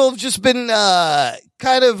 basically people have just been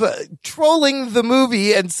kind of trolling the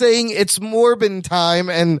movie and saying it's Morbin time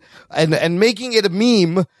and making it a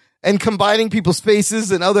meme and combining people's faces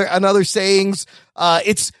and other sayings.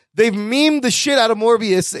 They've memed the shit out of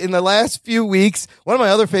Morbius in the last few weeks. One of my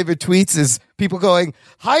other favorite tweets is people going,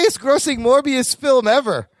 highest grossing Morbius film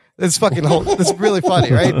ever. That's that's really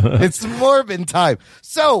funny, right? It's Morbin time.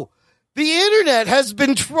 So the internet has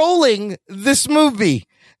been trolling this movie.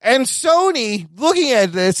 And Sony, looking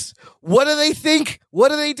at this, what do they think? What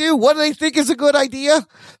do they do? What do they think is a good idea?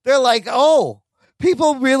 They're like, oh,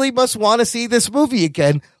 people really must want to see this movie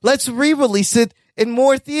again. Let's re-release it in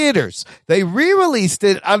more theaters. They re-released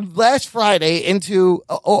it on last Friday into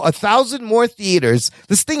 1,000 more theaters.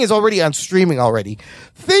 This thing is already on streaming already.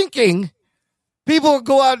 Thinking people will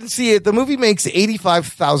go out and see it. The movie makes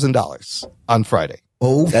 $85,000 on Friday.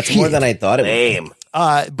 Oh, That's more than I thought it would.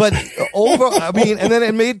 But and then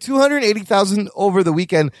it made 280,000 over the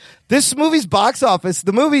weekend. This movie's box office,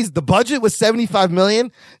 the budget was 75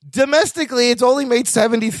 million. Domestically, it's only made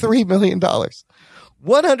 $73 million.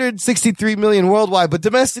 163 million worldwide, but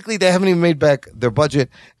domestically, they haven't even made back their budget.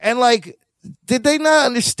 And like, did they not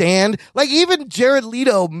understand? Like, even Jared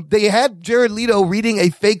Leto, they had Jared Leto reading a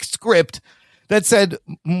fake script that said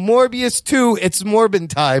Morbius 2, it's Morbin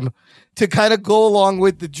time, to kind of go along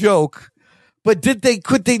with the joke. But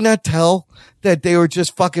could they not tell that they were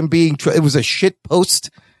just fucking it was a shit post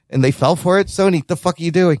and they fell for it? Sony, the fuck are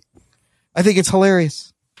you doing? I think it's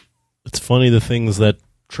hilarious. It's funny the things that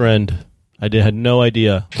trend. I had no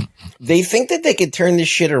idea. They think that they could turn this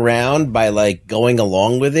shit around by like going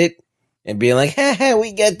along with it and being like, ha,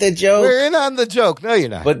 we get the joke. We're in on the joke. No, you're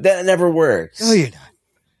not. But that never works. No, you're not.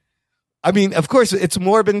 I mean, of course, it's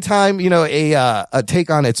Morbin time, a take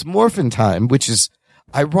on It's Morphin time, which is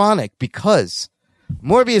ironic because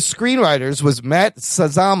Morbius screenwriters was Matt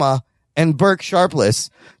Sazama and Burke Sharpless.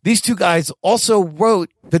 These two guys also wrote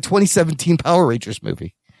the 2017 Power Rangers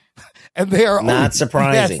movie. And they are Not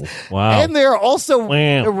surprising. Yes. Wow. And they're also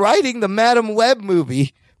Wow. writing the Madam Web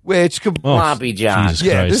movie, which could Floppy John. Jesus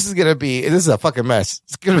yeah, Christ. this is a fucking mess.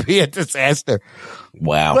 It's going to be a disaster.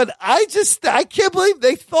 Wow. But I can't believe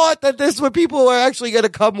they thought that this when people were actually going to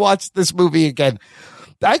come watch this movie again.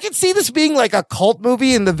 I could see this being like a cult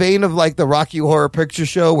movie in the vein of like the Rocky Horror Picture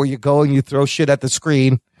Show where you go and you throw shit at the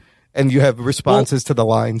screen and you have responses to the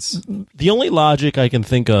lines. The only logic I can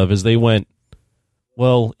think of is they went,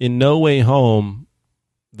 well, in No Way Home,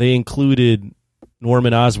 they included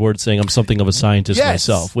Norman Osborn saying, I'm something of a scientist Yes.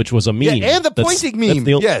 myself, which was a meme. Yeah, and the That's- pointing that's meme.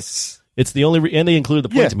 the- Yes. It's the only, and they included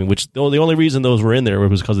the pointing meme, which the only reason those were in there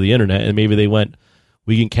was because of the internet, and maybe they went,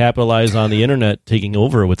 we can capitalize on the internet taking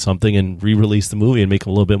over with something and re-release the movie and make a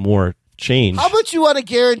little bit more change. How much you want to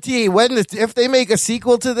guarantee if they make a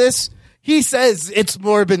sequel to this, he says it's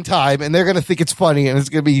Morbin time and they're going to think it's funny and it's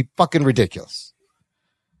going to be fucking ridiculous.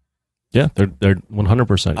 Yeah, they're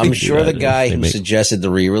 100%. I'm sure the guy They who make- suggested the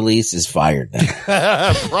re-release is fired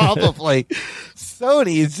now. Probably.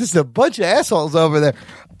 Sony is just a bunch of assholes over there.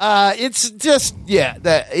 It's just,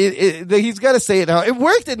 he's got to say it now. It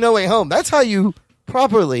worked at No Way Home. That's how you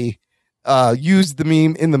properly use the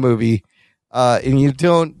meme in the movie, and you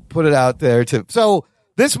don't put it out there so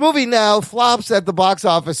this movie now flops at the box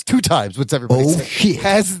office 2 times. What's everybody saying? shit.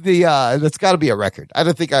 Has that's got to be a record. I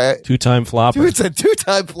don't think two-time flopper. it's a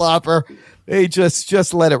 2-time flopper. They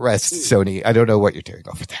just let it rest, Sony. I don't know what you're doing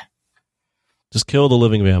over there. Just kill the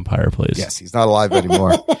living vampire, please. Yes, he's not alive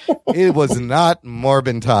anymore. It was not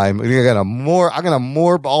morbin time. I'm gonna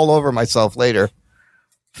morb all over myself later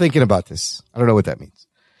thinking about this. I don't know what that means.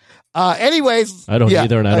 Anyways, I don't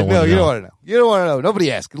either, and I don't want to know. You don't want to know. You don't want to know. Nobody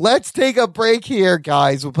asked. Let's take a break here,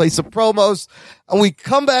 guys. We'll play some promos, and we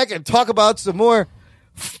come back and talk about some more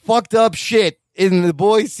fucked up shit in The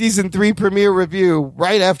Boys Season 3 premiere review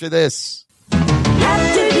right after this.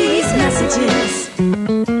 After these messages,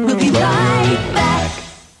 we'll be right back.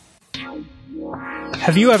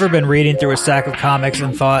 Have you ever been reading through a stack of comics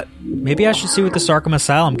and thought, maybe I should see what this Arkham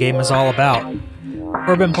Asylum game is all about?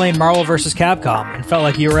 Or been playing Marvel vs. Capcom and felt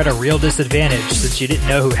like you were at a real disadvantage since you didn't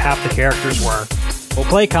know who half the characters were? Well,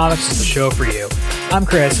 Play Comics is the show for you. I'm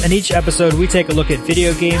Chris, and each episode we take a look at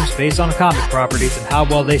video games based on comic properties and how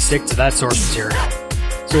well they stick to that source material.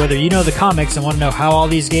 So whether you know the comics and want to know how all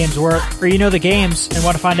these games work, or you know the games and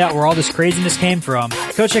want to find out where all this craziness came from,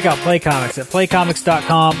 go check out Play Comics at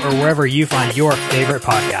playcomics.com or wherever you find your favorite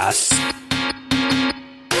podcasts.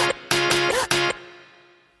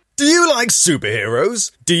 Do you like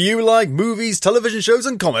superheroes? Do you like movies, television shows,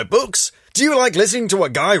 and comic books? Do you like listening to a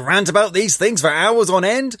guy rant about these things for hours on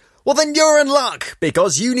end? Well, then you're in luck,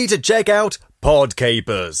 because you need to check out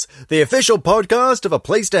Podcapers, the official podcast of A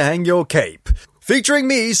Place to Hang Your Cape. Featuring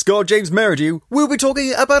me, Scott James Meridew, we'll be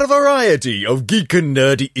talking about a variety of geek and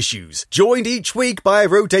nerdy issues, joined each week by a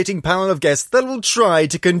rotating panel of guests that will try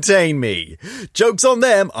to contain me. Jokes on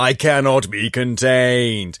them, I cannot be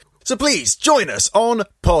contained. So please join us on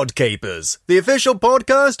Podcapers, the official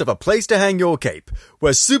podcast of A Place to Hang Your Cape,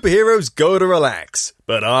 where superheroes go to relax,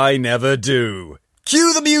 but I never do.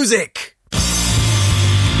 Cue the music!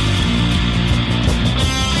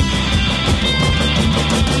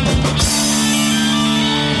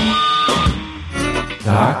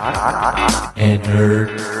 Jock and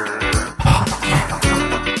Nerd.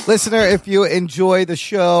 Listener, if you enjoy the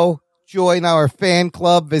show, join our fan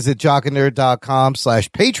club. Visit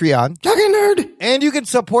jockandnerd.com/Patreon. Jock and Nerd. And you can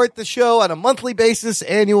support the show on a monthly basis,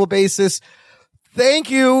 annual basis. Thank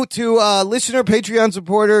you to listener Patreon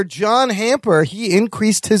supporter John Hamper. He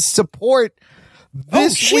increased his support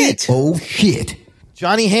this week. Oh, shit.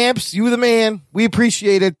 Johnny Hamps, you the man. We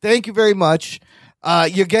appreciate it. Thank you very much.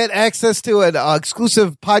 You get access to an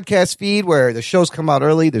exclusive podcast feed where the shows come out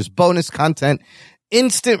early. There's bonus content,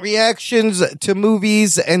 instant reactions to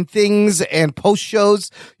movies and things, and post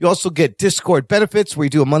shows. You also get Discord benefits. We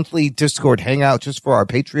do a monthly Discord hangout just for our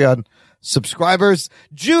Patreon subscribers.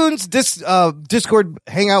 June's Discord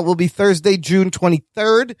hangout will be Thursday, June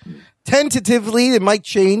 23rd. Tentatively, it might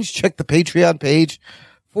change. Check the Patreon page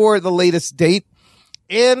for the latest date.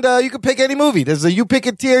 And you can pick any movie. There's a You Pick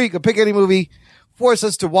It tier. You can pick any movie. Force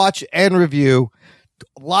us to watch and review.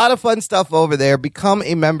 A lot of fun stuff over there. Become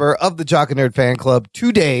a member of the Jock and Nerd fan club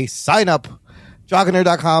today. Sign up.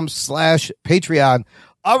 jockandnerd.com/Patreon.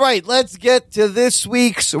 All right, let's get to this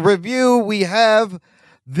week's review. We have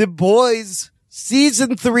The Boys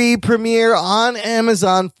Season 3 premiere on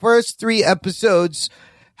Amazon. First 3 episodes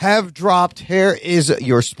have dropped. Here is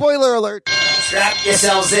your spoiler alert. Strap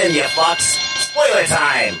yourselves in, you fucks. Spoiler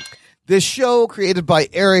time. This show, created by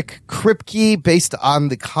Eric Kripke, based on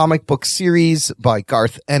the comic book series by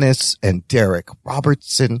Garth Ennis and Derek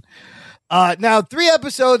Robertson. Now, 3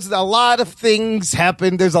 episodes, a lot of things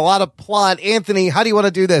happened. There's a lot of plot. Anthony, how do you want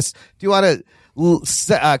to do this? Do you want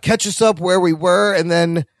to catch us up where we were and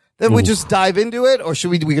then we just dive into it? Or should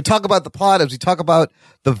we could talk about the plot as we talk about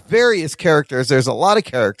the various characters? There's a lot of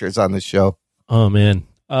characters on this show. Oh, man.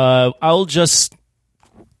 I'll just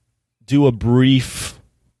do a brief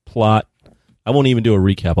plot. I won't even do a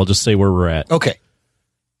recap. I'll just say where we're at. Okay.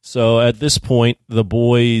 So at this point, the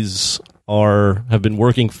boys have been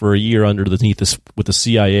working for a year underneath this with the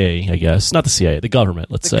CIA, I guess. Not the CIA, the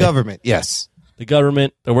government, let's say. The government, yes. The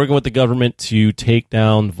government, they're working with the government to take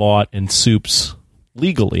down Vought and Supes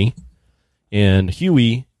legally. And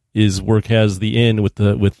Huey has the in with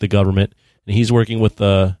the government, and he's working with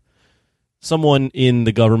someone in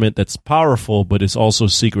the government that's powerful, but is also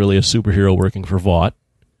secretly a superhero working for Vought.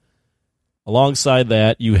 Alongside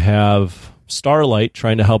that, you have Starlight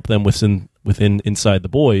trying to help them inside the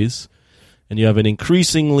boys, and you have an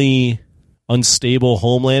increasingly unstable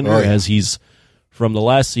Homelander as he's from the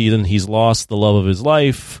last season. He's lost the love of his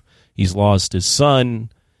life, he's lost his son,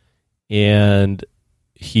 and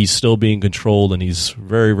he's still being controlled, and he's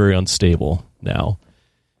very, very unstable now.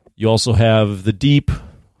 You also have the Deep,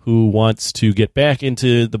 who wants to get back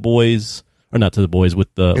into the boys, or not to the boys,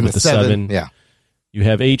 with the seven. Yeah. You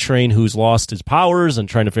have A-Train, who's lost his powers and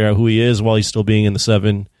trying to figure out who he is while he's still being in the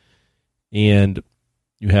 7. And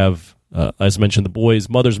you have, as mentioned, the boys.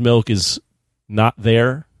 Mother's Milk is not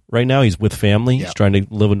there right now. He's with family. Yeah. He's trying to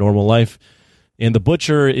live a normal life. And the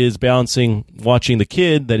Butcher is balancing watching the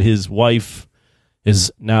kid that his wife,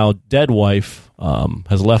 his now dead wife,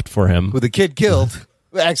 has left for him. Who the kid killed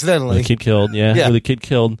accidentally. The kid killed, Yeah. Who the kid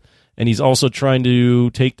killed. And he's also trying to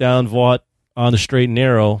take down Vought on the straight and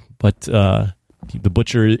narrow, but the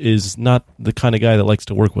Butcher is not the kind of guy that likes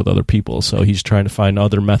to work with other people, so he's trying to find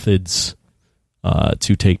other methods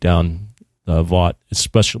to take down Vought,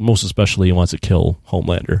 most especially he wants to kill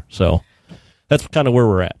Homelander. So that's kind of where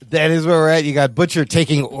we're at. That is where we're at. You got Butcher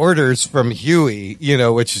taking orders from Huey,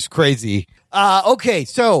 which is crazy. Okay,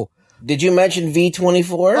 so... Did you mention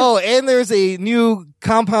V24? Oh, and there's a new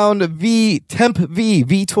compound Temp V,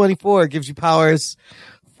 V24. Gives you powers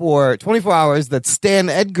for 24 hours that Stan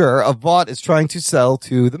Edgar of Vought is trying to sell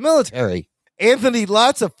to the military. Anthony,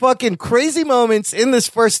 lots of fucking crazy moments in this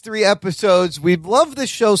first 3 episodes. We've loved this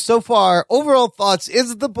show so far. Overall thoughts,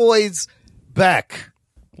 is The Boys back?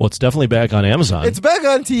 Well, it's definitely back on Amazon. It's back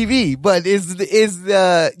on TV, but is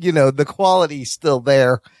the quality still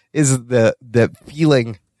there? Is the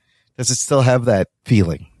feeling... Does it still have that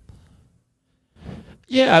feeling?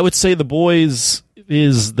 Yeah, I would say The Boys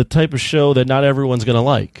is the type of show that not everyone's going to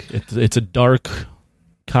like. It's a dark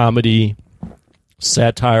comedy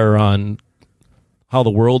satire on how the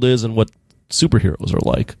world is and what superheroes are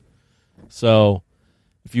like. So,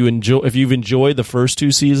 if you've enjoyed the first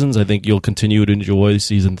 2 seasons, I think you'll continue to enjoy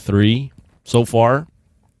season 3. So far,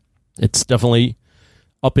 it's definitely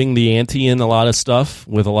upping the ante in a lot of stuff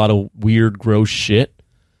with a lot of weird, gross shit.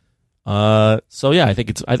 So yeah, I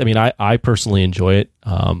think I personally enjoy it.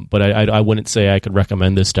 But I wouldn't say I could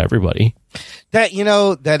recommend this to everybody. That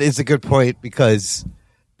is a good point, because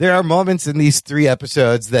there are moments in these 3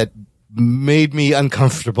 episodes that made me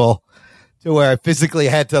uncomfortable to where I physically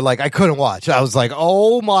had to, I couldn't watch. I was like,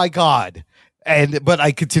 oh my God. But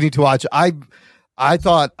I continued to watch. I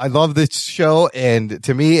thought I love this show, and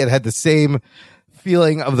to me, it had the same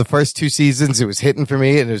feeling of the first 2 seasons. It was hitting for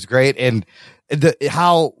me, and it was great. And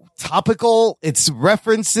how topical its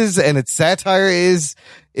references and its satire is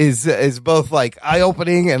both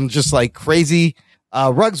eye-opening and just crazy.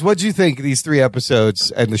 Ruggs, what'd you think of these 3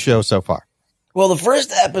 episodes and the show so far? Well, the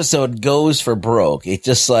first episode goes for broke. It's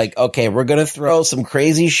just okay, we're going to throw some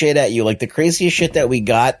crazy shit at you, the craziest shit that we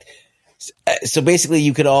got. So basically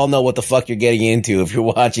you could all know what the fuck you're getting into if you're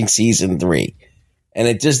watching season 3. And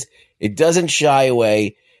it doesn't shy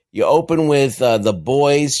away. You open with the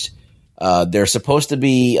boys. They're supposed to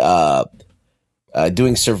be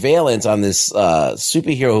doing surveillance on this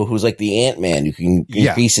superhero who's like the Ant-Man, who can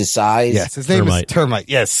increase his size. Yes, his name is Termite.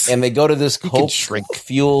 Yes. And they go to this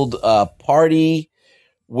coke-fueled party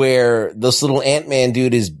where this little Ant-Man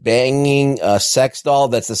dude is banging a sex doll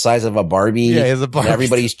that's the size of a Barbie. Yeah, he has a Barbie. And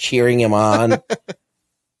everybody's cheering him on.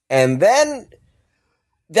 And then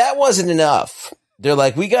that wasn't enough. They're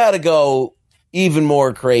like, we got to go even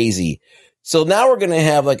more crazy. So now we're going to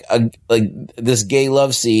have this gay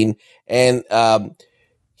love scene, and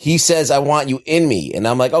he says, I want you in me. And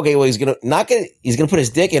I'm like, okay, well, he's going to put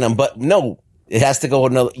his dick in him, but no, it has to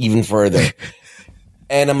go even further.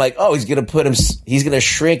 And I'm like, oh, he's going to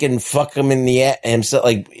shrink and fuck him in the himself,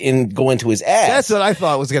 go into his ass. That's what I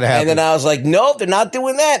thought was going to happen. And then I was like, nope, they're not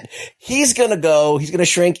doing that. He's going to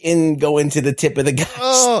shrink and go into the tip of the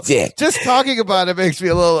guy's dick. Just talking about it makes me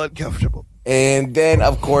a little uncomfortable. And then,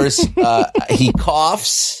 of course, he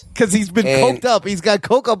coughs. Because he's been coked up. He's got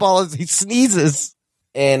coke up all he sneezes.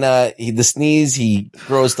 And he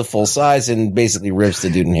grows to full size and basically rips the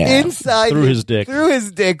dude in half. Inside. Through his dick.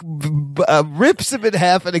 Rips him in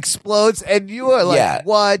half and explodes. And you are like,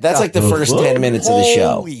 what? That's the first 10 minutes of the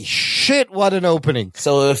show. Holy shit, what an opening.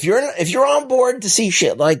 So if you're on board to see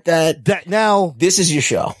shit like that now, this is your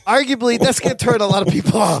show. Arguably, that's going to turn a lot of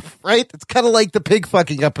people off, right? It's kind of like the pig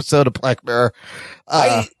fucking episode of Black Mirror.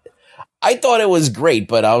 I thought it was great,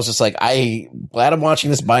 but I was just glad I'm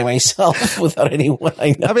watching this by myself without anyone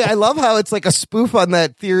I know. I mean, I love how it's a spoof on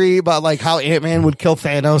that theory about how Ant-Man would kill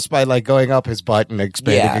Thanos by going up his butt and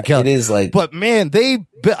expanding and killing. It is but man,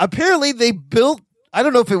 apparently they built, I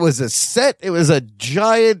don't know if it was a set, it was a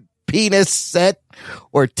giant penis set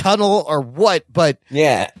or tunnel or what, but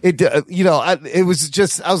it was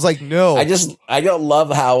just, I was like, no. I don't love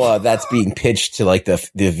how that's being pitched to the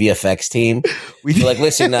VFX team.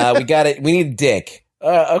 Listen, we got it. We need a dick.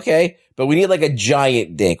 Okay. But we need like a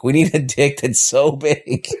giant dick. We need a dick that's so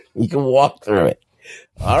big you can walk through it.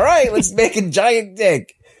 All right, let's make a giant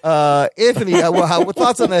dick. Anthony, what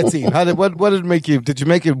thoughts on that scene? What did it make you? Did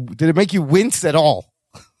it make you wince at all?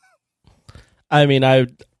 I mean,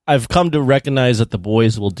 I've come to recognize that the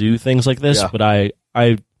boys will do things like this, but I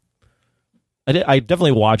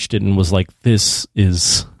definitely watched it and was like, this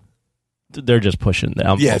is they're just pushing the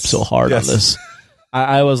envelope Yes. so hard Yes. on this.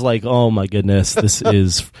 I was like, oh my goodness, this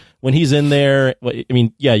is when he's in there. I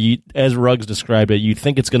mean, yeah, as Ruggs described it, you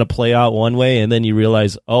think it's going to play out one way, and then you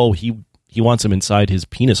realize, oh, he wants him inside his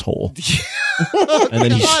penis hole, and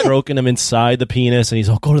then he's stroking him inside the penis, and he's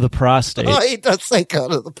go to the prostate. Oh, he does say go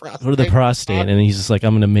to the prostate. Go to the prostate, and he's just like,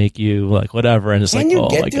 I'm going to make you like whatever, and it's Can like, you oh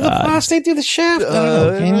get my to the god, prostate through the shaft? I don't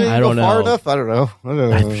know. Can you? I don't Go far know. enough? I don't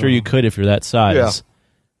know. I'm sure you could if you're that size.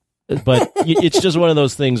 But it's just one of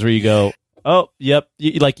those things where you go, oh, yep.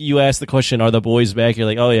 You ask the question, are the boys back? You're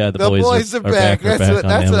like, oh yeah, the boys are back. Are That's back what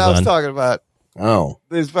on I was Amazon. talking about. Oh.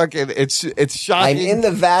 This fucking it's I'm shocking. in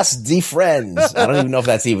the vast friends. I don't even know if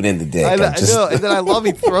that's even in the dick. I I'm just- know, and then I love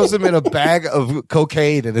he throws him in a bag of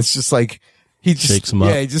cocaine, and it's just like he just Shakes him up.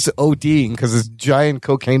 Yeah, he's just ODing because it's giant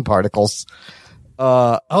cocaine particles.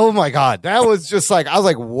 Oh my god, that was just like I was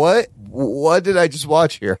like, what did I just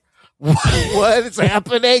watch here? What is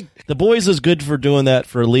happening? The boys is good for doing that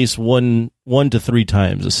for at least one to three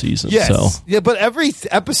times a season. Yes, So yeah, but every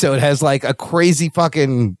episode has like a crazy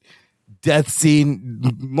fucking death scene,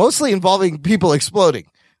 mostly involving people exploding,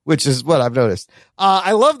 which is what I've noticed.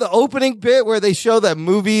 I love the opening bit where they show that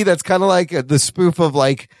movie that's kind of like the spoof of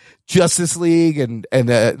like Justice League and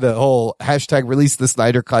the whole hashtag release the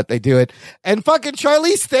Snyder cut. They do it. And fucking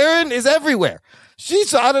Charlize Theron is everywhere.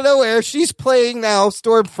 She's out of nowhere. She's playing now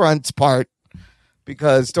Stormfront's part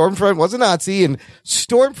because Stormfront was a Nazi and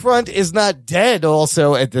Stormfront is not dead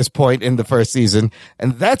also at this point in the first season.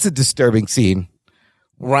 And that's a disturbing scene.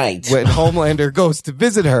 Right. When Homelander goes to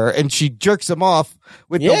visit her and she jerks him off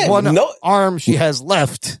with the one arm she has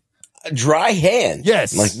left. A dry hand.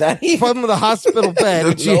 Yes. Like not even from the hospital bed.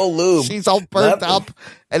 And no lube. She's all burnt up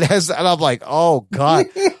and I'm like, oh God.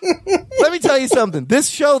 Let me tell you something. This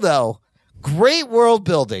show though, great world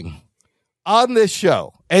building on this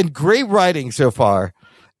show and great writing so far.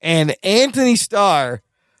 And Anthony Starr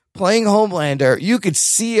playing Homelander, you could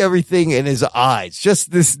see everything in his eyes. Just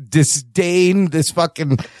this disdain, this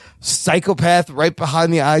fucking psychopath right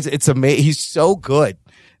behind the eyes. It's amazing. He's so good.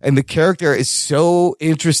 And the character is so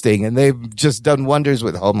interesting. And they've just done wonders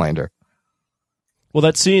with Homelander. well,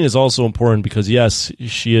 that scene is also important because yes,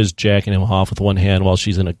 she is jacking him off with one hand while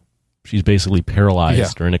she's basically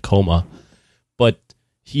paralyzed or in a coma. But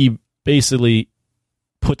he basically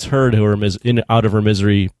puts her to her out of her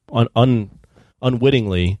misery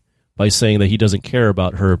unwittingly by saying that he doesn't care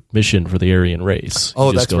about her mission for the Aryan race.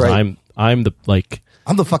 Oh, he just that's goes, right. I'm the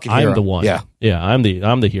fucking hero. I'm the one. Yeah. I'm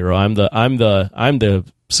the hero. I'm the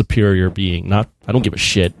superior being. I don't give a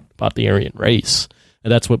shit about the Aryan race.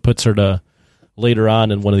 And that's what puts her to later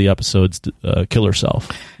on in one of the episodes kill herself.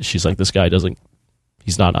 She's like, this guy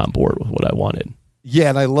he's not on board with what I wanted. Yeah,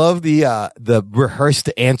 and I love the rehearsed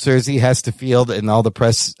answers he has to field in all the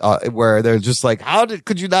press where they're just like,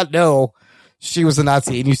 could you not know she was a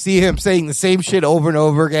Nazi? And you see him saying the same shit over and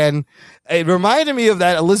over again. It reminded me of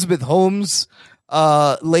that Elizabeth Holmes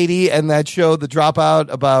lady and that show, The Dropout,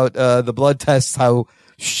 about the blood tests, how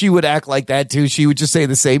she would act like that too. She would just say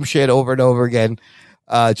the same shit over and over again.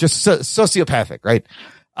 Just sociopathic, right?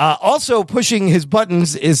 Also pushing his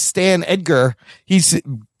buttons is Stan Edgar. He's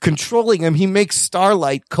controlling him. He makes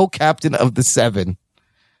Starlight co-captain of the Seven,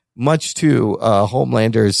 much to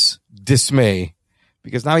Homelander's dismay,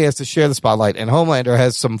 because now he has to share the spotlight, and Homelander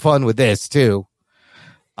has some fun with this too.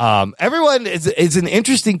 Everyone is in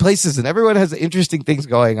interesting places, and everyone has interesting things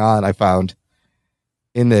going on, I found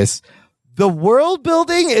in this. The world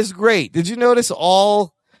building is great. Did you notice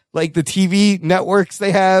all like the TV networks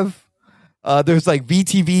they have? There's like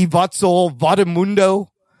VTV, Voxel, Vodamundo.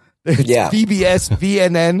 There's VBS,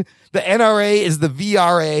 VNN. The NRA is the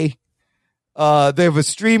VRA. They have a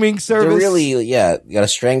streaming service. They're really, got a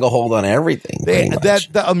stranglehold on everything.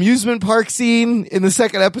 The amusement park scene in the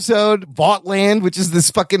second episode, Vaughtland, which is this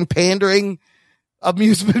fucking pandering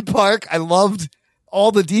amusement park. I loved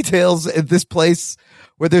all the details at this place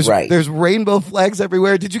where there's rainbow flags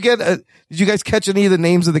everywhere. Did you guys catch any of the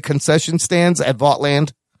names of the concession stands at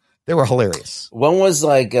Vaughtland? They were hilarious. One was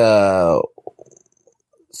like, I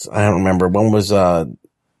don't remember. One was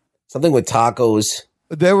something with tacos.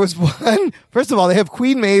 There was one. First of all, they have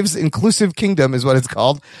Queen Maeve's Inclusive Kingdom is what it's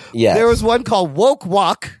called. Yeah. There was one called Woke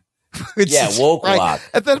Walk. Woke Walk.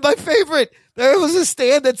 And then my favorite, there was a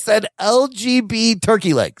stand that said LGB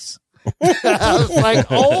turkey legs. I was like,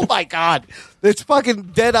 oh my God. It's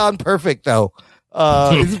fucking dead on perfect though.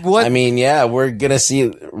 I mean, yeah, we're gonna see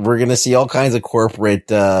all kinds of corporate,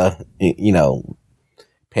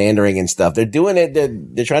 pandering and stuff. They're doing it.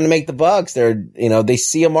 They're trying to make the bucks. They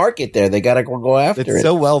see a market there. They gotta go after it. It's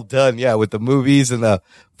so well done, with the movies and the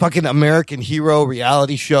fucking American Hero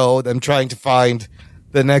reality show. Them trying to find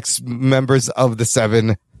the next members of the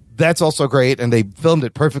Seven. That's also great, and they filmed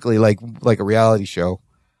it perfectly, like a reality show.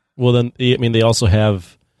 Well, then I mean, they also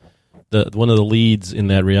have one of the leads in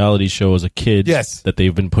that reality show is a kid. Yes. That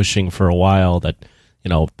they've been pushing for a while. That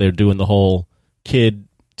they're doing the whole kid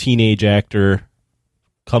teenage actor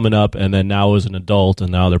coming up, and then now as an adult,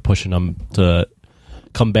 and now they're pushing them to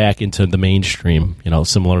come back into the mainstream.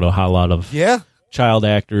 Similar to how a lot of child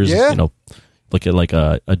actors, look at like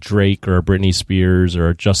a Drake or a Britney Spears or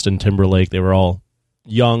a Justin Timberlake. They were all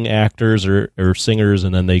young actors or singers,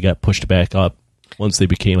 and then they got pushed back up once they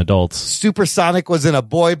became adults. Supersonic was in a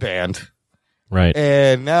boy band. Right.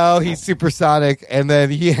 And now he's Supersonic, and then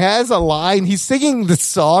he has a line. He's singing this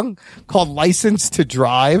song called License to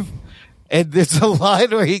Drive, and there's a line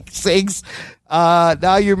where he sings,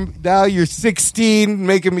 now you're 16,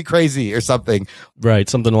 making me crazy, or something. Right,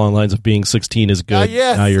 something along the lines of being 16 is good.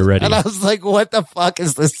 Yes. Now you're ready. And I was like, what the fuck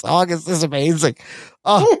is this song? Is this amazing?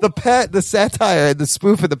 Oh, the satire and the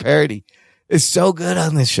spoof and the parody is so good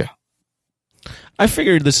on this show. I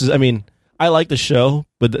figured I like the show,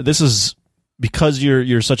 but this is because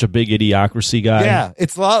you're such a big Idiocracy guy. Yeah,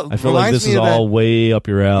 it's a lot. I feel like this is all way up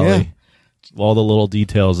your alley. Yeah. All the little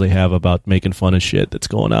details they have about making fun of shit that's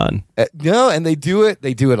going on. And they do it.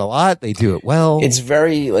 They do it a lot. They do it well. It's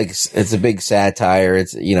very it's a big satire.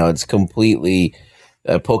 It's it's completely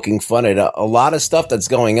poking fun at a lot of stuff that's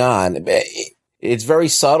going on. It's very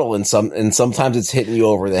subtle, and sometimes it's hitting you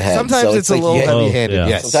over the head. Sometimes it's a little heavy-handed.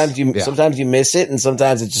 Yes. Sometimes you miss it, and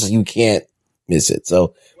sometimes it's just you can't miss it.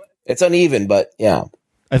 So it's uneven, but yeah.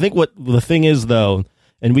 I think what the thing is though,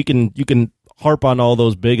 and you can harp on all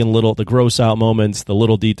those big and little, the gross out moments, the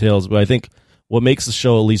little details, but I think what makes the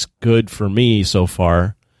show at least good for me so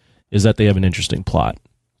far is that they have an interesting plot,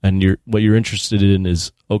 and what you're interested in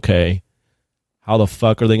is, okay, how the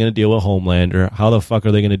fuck are they going to deal with Homelander? How the fuck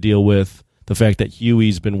are they going to deal with the fact that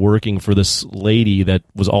Huey's been working for this lady that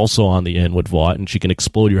was also on the Inwood Vought, and she can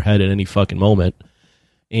explode your head at any fucking moment,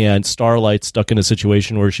 and Starlight's stuck in a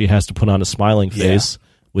situation where she has to put on a smiling face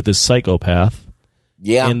with this psychopath.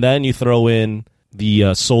 Yeah. And then you throw in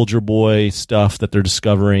the Soldier Boy stuff that they're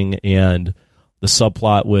discovering, and the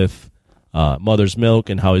subplot with Mother's Milk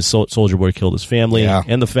and how his Soldier Boy killed his family,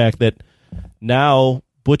 and the fact that now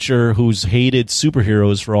Butcher, who's hated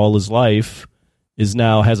superheroes for all his life, has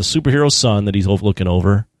a superhero son that he's looking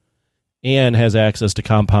over, and has access to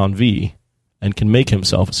Compound V, and can make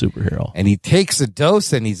himself a superhero. And he takes a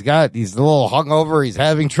dose, and he's a little hungover. He's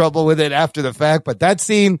having trouble with it after the fact. But that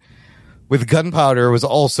scene with Gunpowder was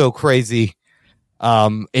also crazy.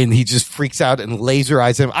 And he just freaks out and laser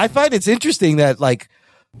eyes him. I find it's interesting that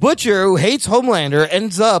Butcher, who hates Homelander,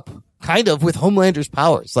 ends up kind of with Homelander's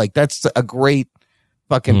powers. That's a great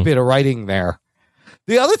fucking bit of writing there.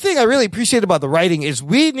 The other thing I really appreciate about the writing is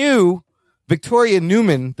we knew Victoria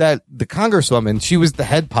Newman, that the Congresswoman, she was the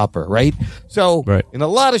head popper, right? So in a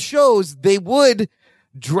lot of shows, they would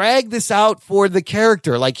drag this out for the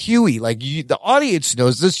character, like Huey. The audience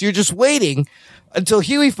knows this. You're just waiting until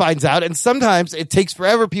Huey finds out, and sometimes it takes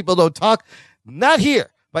forever. People don't talk. Not here.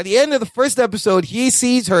 By the end of the first episode, he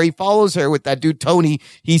sees her. He follows her with that dude, Tony.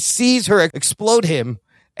 He sees her explode him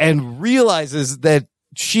and realizes that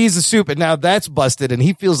she's a soup, and now that's busted, and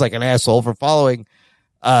he feels like an asshole for following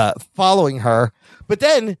her. But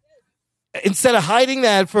then, instead of hiding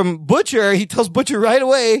that from Butcher, he tells Butcher right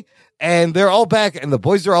away, and they're all back, and the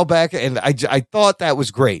boys are all back, and I thought that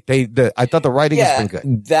was great. I thought the writing has been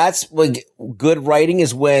good. That's good writing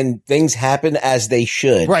is when things happen as they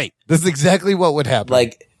should. Right. This is exactly what would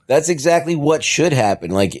happen. That's exactly what should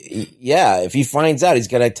happen. If he finds out, he's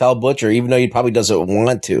going to tell Butcher, even though he probably doesn't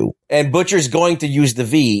want to. And Butcher's going to use the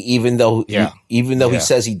V, even though he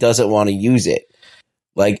says he doesn't want to use it.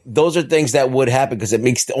 Those are things that would happen because it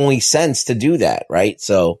makes the only sense to do that, right?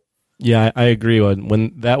 So, yeah, I agree.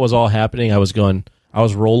 When that was all happening, I was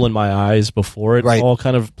rolling my eyes before it all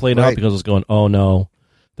kind of played out, because I was going, oh no,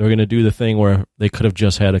 they're going to do the thing where they could have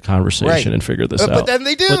just had a conversation and figured this out. But then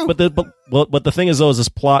they do. But the thing is, though, is this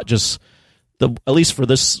plot at least for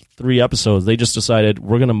this 3 episodes, they just decided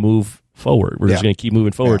we're going to move forward. We're just going to keep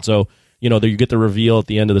moving forward. So, you get the reveal at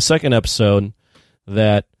the end of the second episode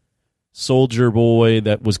that Soldier Boy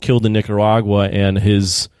that was killed in Nicaragua, and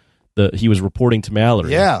he was reporting to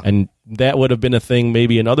Mallory. Yeah. And that would have been a thing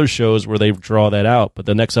maybe in other shows where they draw that out. But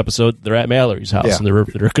the next episode, they're at Mallory's house, and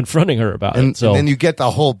they're confronting her about it. So, and then you get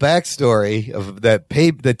the whole backstory of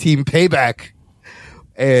the team Payback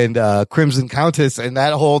and Crimson Countess and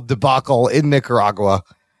that whole debacle in Nicaragua.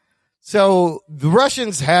 So the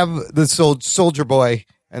Russians have the Soldier Boy,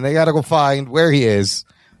 and they got to go find where he is.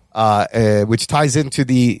 which ties into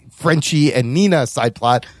the Frenchie and Nina side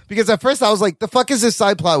plot. Because at first I was like, the fuck is this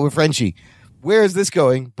side plot with Frenchie? Where is this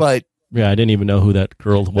going? But Yeah, I didn't even know who that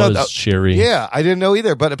girl was, Sherry. yeah, I didn't know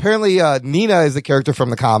either. But apparently Nina is the character from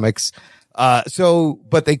the comics.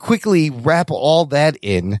 But they quickly wrap all that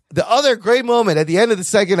in. The other great moment at the end of the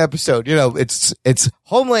second episode, it's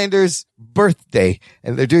Homelander's birthday,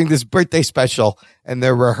 and they're doing this birthday special, and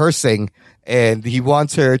they're rehearsing, and he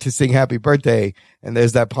wants her to sing happy birthday. And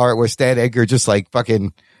there's that part where Stan Edgar just like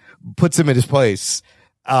fucking puts him in his place.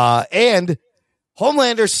 And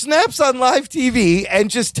Homelander snaps on live TV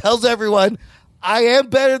and just tells everyone, I am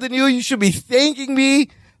better than you. You should be thanking me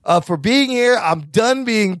for being here. I'm done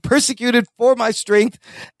being persecuted for my strength.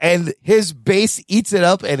 And his base eats it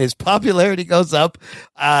up and his popularity goes up.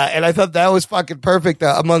 And I thought that was fucking perfect.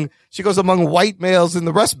 Among white males in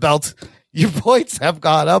the Rust Belt, your points have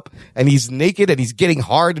gone up, and he's naked and he's getting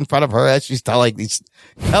hard in front of her as she's telling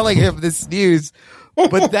him this news.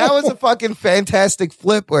 But that was a fucking fantastic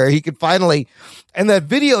flip where he could finally, and that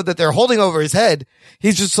video that they're holding over his head,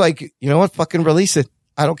 he's just like, you know what? Fucking release it.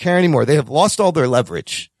 I don't care anymore. They have lost all their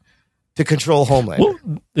leverage to control Homelander.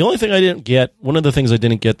 Well, the only thing I didn't get, one of the things I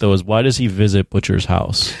didn't get though, is why does he visit Butcher's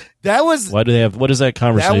house? What is that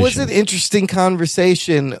conversation? That was an interesting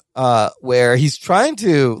conversation, where he's trying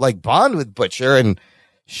to like bond with Butcher and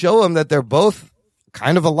show him that they're both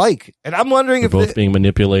kind of alike. And I'm wondering if they're both being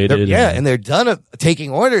manipulated. And they're done at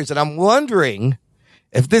taking orders. And I'm wondering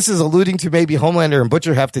if this is alluding to maybe Homelander and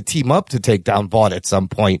Butcher have to team up to take down Vaughn at some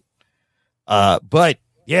point. But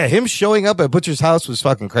yeah, him showing up at Butcher's house was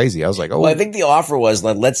fucking crazy. I was like, oh. Well, I think the offer was,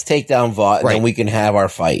 let's take down Vaught, and then we can have our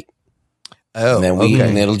fight. Oh, and then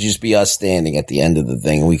and it'll just be us standing at the end of the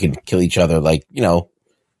thing, and we can kill each other like,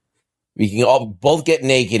 we can all both get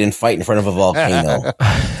naked and fight in front of a volcano.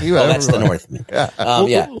 That's the Northman.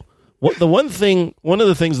 One of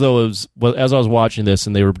the things though is, as I was watching this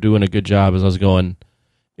and they were doing a good job, as I was going,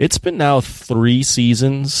 it's been now 3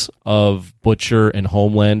 seasons of Butcher and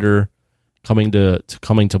Homelander coming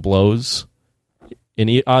to blows,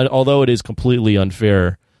 and although it is completely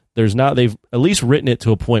unfair, they've at least written it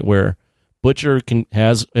to a point where Butcher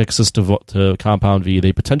has access to Compound V.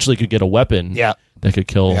 They potentially could get a weapon that could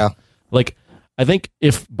kill. Yeah. Like, I think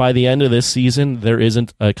if by the end of this season there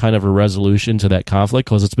isn't a kind of a resolution to that conflict,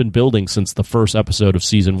 because it's been building since the first episode of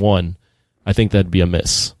season 1, I think that'd be a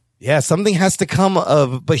miss. Yeah, something has to come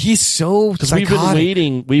of, but he's so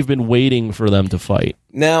psychotic. We've been waiting for them to fight.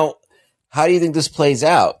 Now, how do you think this plays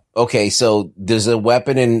out? Okay, so there's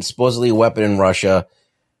supposedly a weapon in Russia.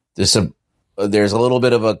 There's a little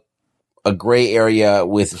bit of a gray area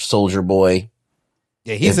with Soldier Boy.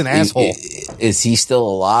 Yeah, he's an asshole. Is he still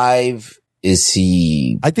alive? Is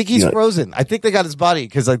he? I think he's frozen. I think they got his body,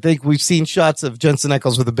 because I think we've seen shots of Jensen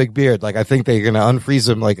Ackles with a big beard. Like, I think they're going to unfreeze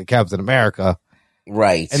him like a Captain America.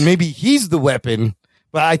 Right. And maybe he's the weapon,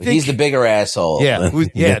 but I think he's the bigger asshole. Yeah.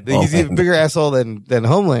 He's even bigger asshole than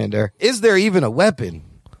Homelander. Is there even a weapon?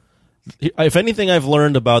 If anything I've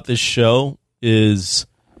learned about this show is,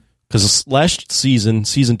 because last season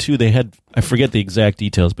 2, they had, I forget the exact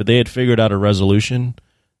details, but they had figured out a resolution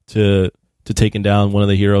to taking down one of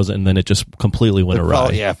the heroes, and then it just completely went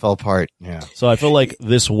awry. Fell apart. Yeah. So I feel like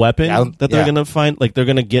this weapon that they're going to find, like they're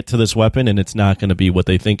going to get to this weapon, and it's not going to be what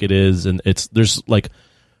they think it is, and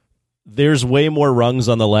there's way more rungs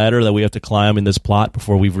on the ladder that we have to climb in this plot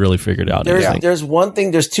before we've really figured out anything.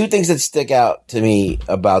 There's 2 things that stick out to me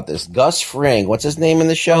about this. Gus Fring, what's his name in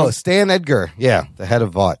the show? Oh, Stan Edgar. Yeah, the head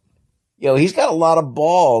of Vought. He's got a lot of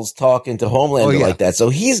balls talking to Homelander like that. So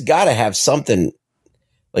he's got to have something,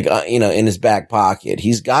 like, in his back pocket.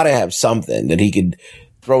 He's got to have something that he could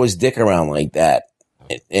throw his dick around like that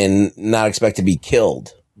and not expect to be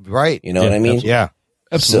killed. Right. You know what I mean? Yeah.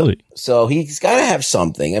 Absolutely. So he's got to have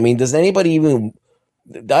something. I mean, does anybody even...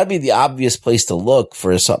 That'd be the obvious place to look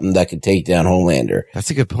for something that could take down Homelander.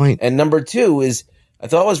 That's a good point. And number 2 is, I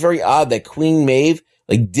thought it was very odd that Queen Maeve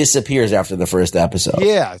disappears after the first episode.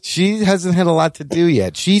 Yeah, she hasn't had a lot to do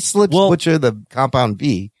yet. She slips Butcher the Compound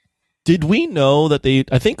V. Did we know that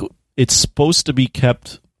I think it's supposed to be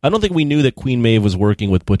kept... I don't think we knew that Queen Maeve was working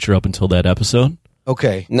with Butcher up until that episode.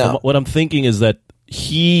 Okay. No. What I'm thinking is that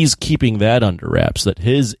he's keeping that under wraps, that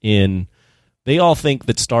his in... They all think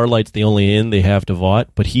that Starlight's the only in they have to Vought,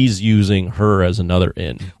 but he's using her as another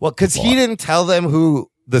in. Well, because he didn't tell them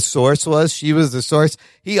who the source was. She was the source.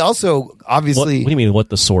 He also obviously... What do you mean, what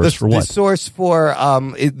the source for what? The source for...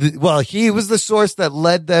 he was the source that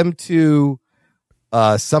led them to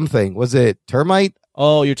something. Was it Termite?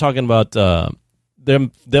 Oh, you're talking about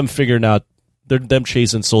them figuring out... them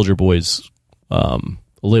chasing Soldier Boy's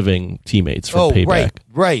living teammates from Payback.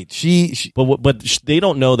 Right. She But they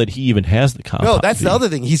don't know that he even has the compound. No, that's V. the other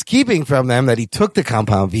thing. He's keeping from them that he took the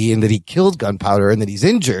compound V and that he killed Gunpowder and that he's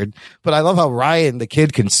injured. But I love how Ryan, the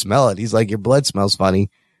kid, can smell it. He's like, your blood smells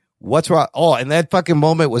funny. What's wrong? Oh, and that fucking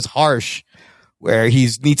moment was harsh where he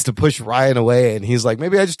needs to push Ryan away and he's like,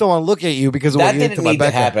 maybe I just don't want to look at you because of That what you did didn't to my need to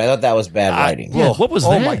Becca. happen. I thought that was bad writing. Yeah, what was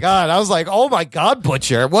Oh that? my God. I was like, oh my God,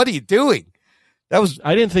 Butcher, what are you doing?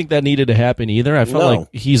 I didn't think that needed to happen either. I felt like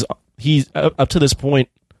he's up to this point,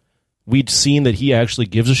 we'd seen that he actually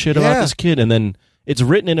gives a shit about this kid, and then it's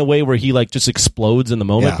written in a way where he like just explodes in the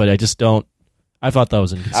moment. Yeah. But I just don't. I thought that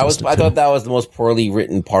was inconsistent. I thought that was the most poorly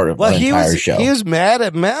written part of the entire show. He was mad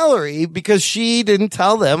at Mallory because she didn't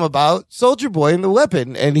tell them about Soldier Boy and the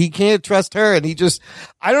weapon, and he can't trust her. And he just,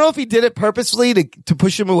 I don't know if he did it purposely to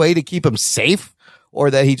push him away to keep him safe, or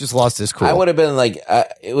that he just lost his cool. I would have been like,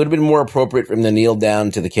 it would have been more appropriate for him to kneel down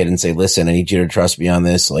to the kid and say, "Listen, I need you to trust me on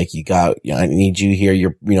this. Like, I need you here.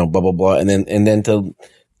 You're, blah blah blah." And then to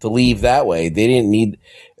leave that way. They didn't need.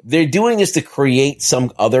 They're doing this to create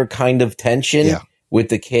some other kind of tension with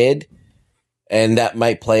the kid, and that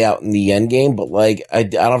might play out in the end game. But like, I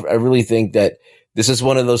really think that this is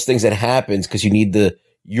one of those things that happens because you need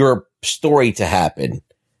your story to happen.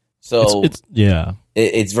 So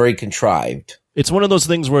it's very contrived. It's one of those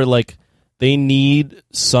things where like they need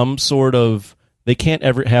some sort of, they can't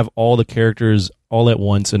ever have all the characters all at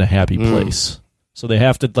once in a happy place. So they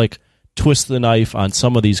have to like twist the knife on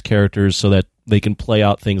some of these characters so that they can play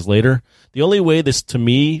out things later. The only way this to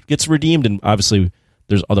me gets redeemed, and obviously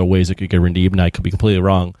there's other ways it could get redeemed and I could be completely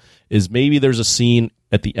wrong, is maybe there's a scene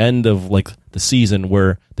at the end of like the season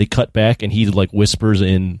where they cut back and he like whispers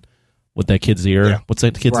in what that kid's ear. Yeah. What's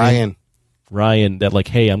that kid's name? Ryan, that like,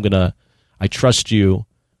 hey, I trust you.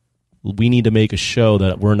 We need to make a show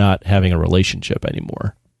that we're not having a relationship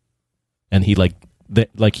anymore. And he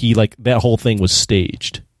that whole thing was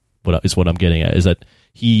staged. Is what I'm getting at is that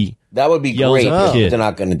that would be great. They're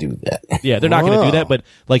not going to do that. Yeah, they're not going to do that. But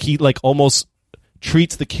like he like almost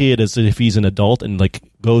treats the kid as if he's an adult and like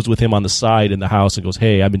goes with him on the side in the house and goes,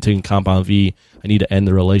 "Hey, I've been taking Compound V. I need to end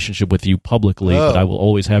the relationship with you publicly, but I will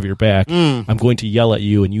always have your back. I'm going to yell at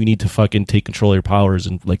you, and you need to fucking take control of your powers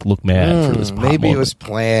and like look mad for this." Maybe moment. it was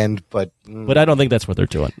planned, but I don't think that's what they're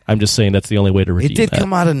doing. I'm just saying that's the only way to redeem it did that.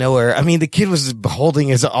 come out of nowhere. I mean, the kid was holding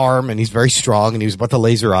his arm, and he's very strong, and he was about to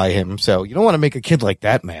laser eye him. So you don't want to make a kid like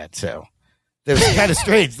that mad. So it was kind of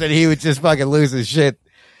strange that he would just fucking lose his shit.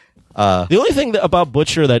 The only thing about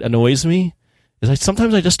Butcher that annoys me is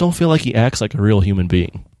sometimes I just don't feel like he acts like a real human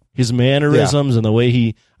being. His mannerisms and the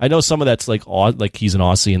way I know some of that's like he's an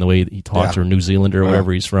Aussie in the way that he talks or New Zealander or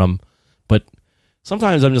wherever he's from. But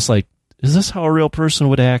sometimes I'm just like, is this how a real person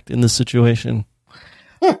would act in this situation?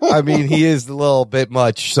 I mean, he is a little bit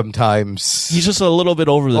much sometimes. He's just a little bit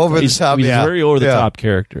over the top. He's a very over the top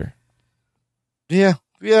character. Yeah,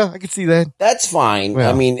 I can see that. That's fine. Yeah.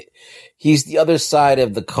 I mean, he's the other side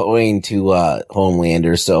of the coin to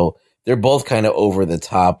Homelander, so they're both kind of over the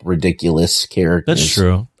top, ridiculous characters. That's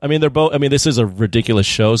true. I mean, they're both. I mean, this is a ridiculous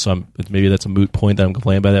show, so maybe that's a moot point that I'm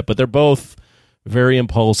complaining about that. But they're both very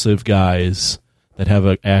impulsive guys that have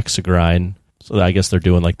an axe to grind. So I guess they're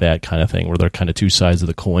doing like that kind of thing where they're kind of two sides of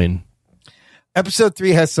the coin. Episode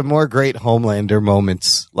 3 has some more great Homelander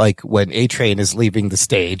moments, like when A-Train is leaving the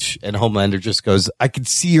stage and Homelander just goes, "I can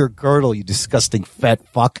see your girdle, you disgusting fat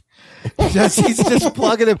fuck." He's just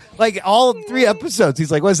plugging him. Like all 3 episodes,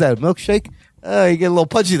 he's like, "What's that, a milkshake? Oh, you get a little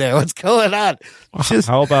punchy there. What's going on?" Just,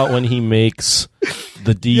 how about when he makes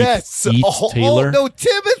the deep eats Taylor? Oh, no,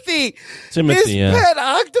 Timothy. His pet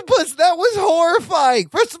octopus. That was horrifying.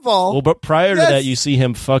 First of all. Well, but prior to that, you see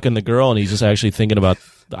him fucking the girl and he's just actually thinking about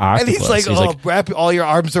the octopus. And he's like, wrap all your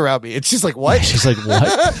arms around me. It's just like, what? She's like,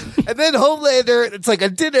 what? And then Homelander, it's like a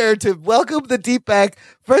dinner to welcome the deep back.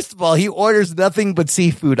 First of all, he orders nothing but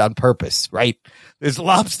seafood on purpose, right? There's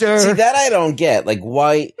lobster. See, that I don't get. Like,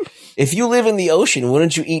 why? If you live in the ocean,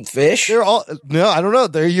 wouldn't you eat fish? No, I don't know.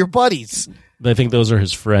 They're your buddies. I think those are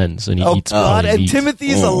his friends, and he eats. God! And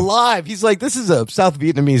Timothy's alive. He's like, this is a South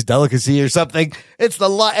Vietnamese delicacy or something. It's the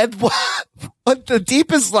and what the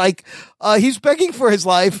deep is like. He's begging for his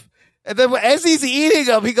life, and then as he's eating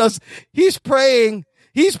them, he goes, he's praying,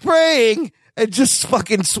 and just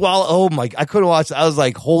fucking swallow. Oh my! I couldn't watch it. I was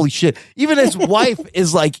like, holy shit! Even his wife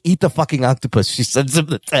is like, eat the fucking octopus. She sends him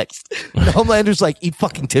the text. And Homelander's like, eat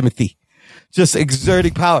fucking Timothy, just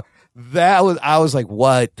exerting power. I was like,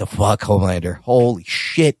 what the fuck, Homelander? Holy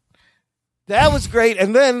shit. That was great.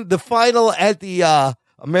 And then the final at the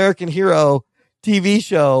American Hero TV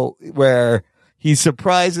show where he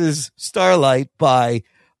surprises Starlight by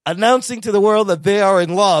announcing to the world that they are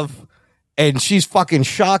in love. And she's fucking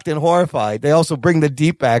shocked and horrified. They also bring the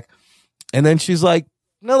Deep back. And then she's like,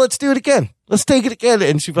 no, let's do it again. Let's take it again.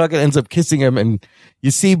 And she fucking ends up kissing him. And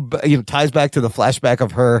you see, ties back to the flashback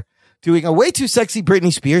of her doing a way too sexy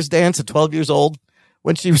Britney Spears dance at 12 years old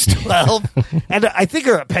when she was 12. And I think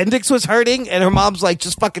her appendix was hurting. And her mom's like,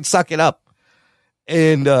 just fucking suck it up.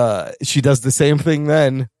 And she does the same thing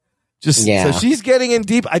then. So she's getting in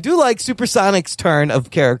deep. I do like Supersonic's turn of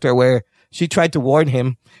character where she tried to warn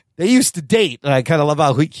him. They used to date, and I kind of love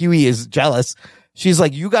how Huey is jealous. She's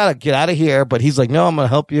like, you got to get out of here. But he's like, no, I'm going to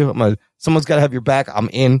help you. Someone's got to have your back. I'm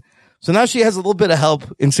in. So now she has a little bit of help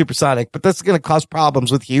in Supersonic, but that's going to cause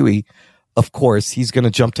problems with Huey. Of course, he's going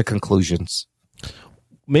to jump to conclusions.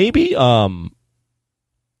 Maybe the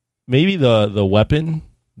weapon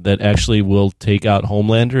that actually will take out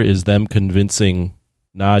Homelander is them convincing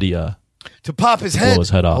Nadia to pop his head, blow his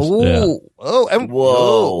head off.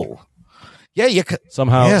 Whoa. Yeah, you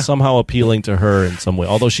somehow appealing to her in some way.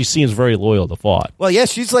 Although she seems very loyal to Vought. Well, yeah,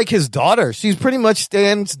 she's like his daughter. She's pretty much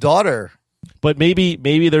Stan's daughter. But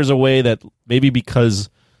maybe there's a way that because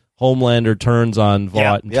Homelander turns on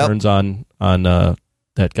Vought and turns on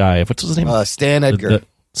that guy. What's his name? Stan Edgar.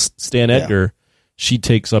 Stan Edgar. She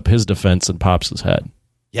takes up his defense and pops his head.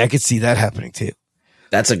 Yeah, I could see that happening too.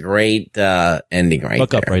 That's a great ending right fuck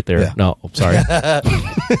there. Up right there. Yeah. No, I'm sorry.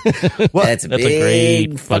 That's a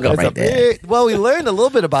great fuck up right there. Well, we learned a little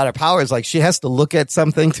bit about her powers. Like, she has to look at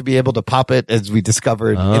something to be able to pop it, as we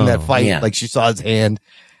discovered in that fight. Yeah. Like, she saw his hand.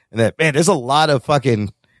 And that, man, there's a lot of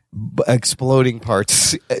fucking exploding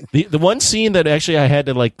parts. The one scene that actually I had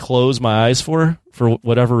to like close my eyes for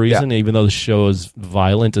whatever reason, even though the show is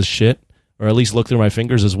violent as shit, or at least look through my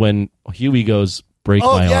fingers, is when Huey goes, break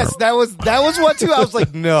my arm. That was one too. I was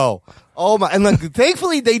like, no. Oh my! And like,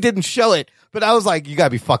 thankfully they didn't show it, but I was like, you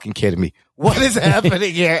gotta be fucking kidding me. What is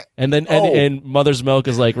happening here? And then and Mother's Milk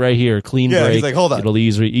is like right here, clean break. He's like, hold on, it'll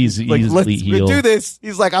easily heal. Do this.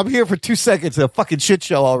 He's like, I'm here for 2 seconds. A fucking shit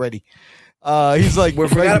show already. He's like, we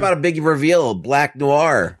forgot about a big reveal. Black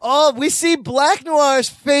Noir. Oh, we see Black Noir's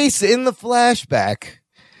face in the flashback.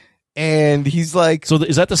 And he's like, so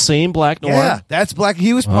is that the same Black Noir? Yeah, that's Black.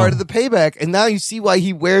 He was part of the payback. And now you see why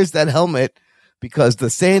he wears that helmet, because the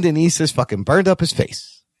Sandinistas fucking burned up his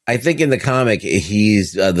face. I think in the comic,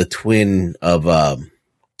 he's the twin of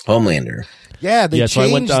Homelander. Yeah, they changed so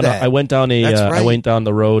I went down. that. I went down I went down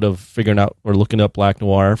the road of figuring out or looking up Black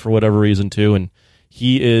Noir for whatever reason too, and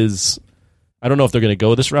he is. I don't know if they're going to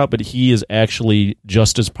go this route, but he is actually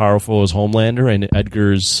just as powerful as Homelander and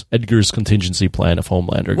Edgar's contingency plan if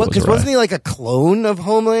Homelander goes because wasn't he like a clone of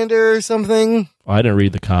Homelander or something? I didn't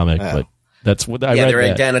read the comic, but that's what I read. Yeah, they're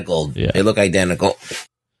identical. Yeah. They look identical.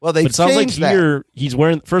 Well, it sounds like here he's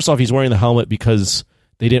wearing. First off, he's wearing the helmet because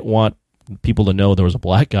they didn't want people to know there was a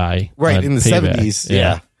black guy, right, in the Payback. 70s.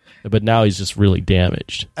 Yeah. But now he's just really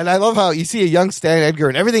damaged. And I love how you see a young Stan Edgar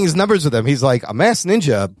and everything is numbers with him. He's like, a masked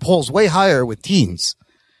ninja pulls way higher with teens,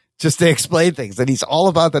 just to explain things. And he's all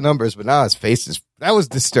about the numbers, but now his face that was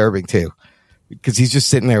disturbing too. Because he's just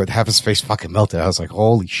sitting there with half his face fucking melted. I was like,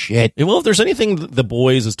 holy shit. Well, if there's anything The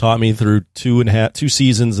Boys has taught me through 2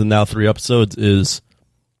 seasons and now 3 episodes is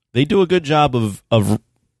they do a good job of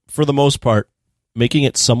for the most part, making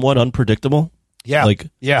it somewhat unpredictable. Yeah.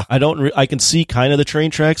 I can see kind of the train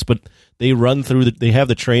tracks, but they have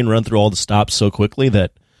the train run through all the stops so quickly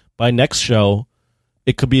that by next show,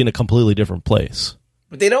 it could be in a completely different place.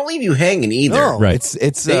 But they don't leave you hanging either. No, right.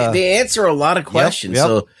 They answer a lot of questions. Yep.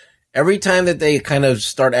 So every time that they kind of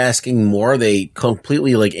start asking more, they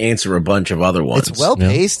completely like answer a bunch of other ones. It's well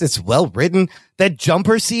paced. It's well written. That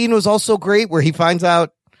jumper scene was also great where he finds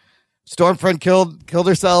out Stormfront killed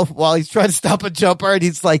herself while he's trying to stop a jumper. And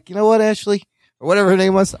he's like, you know what, Ashley? Or whatever her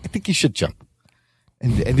name was, I think you should jump.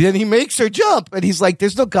 And then he makes her jump, and he's like,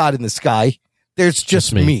 there's no God in the sky. There's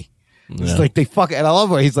just me. It's like, and I love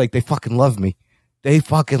where he's like, they fucking love me. They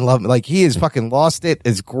fucking love me. Like, he has fucking lost it.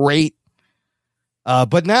 It's great.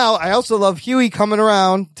 But now, I also love Huey coming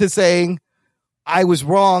around to saying, I was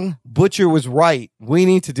wrong. Butcher was right. We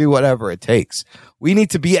need to do whatever it takes. We need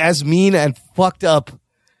to be as mean and fucked up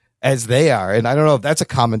as they are. And I don't know if that's a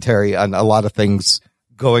commentary on a lot of things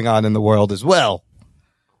going on in the world as well.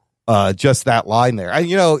 Just that line there. And,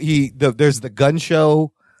 there's the gun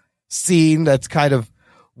show scene that's kind of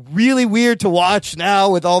really weird to watch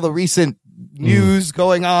now with all the recent news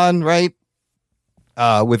going on, right?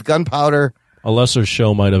 With gunpowder. A lesser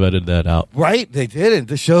show might have edited that out. Right? They didn't.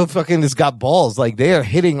 The show fucking has got balls. Like, they are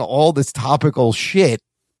hitting all this topical shit,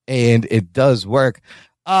 and it does work.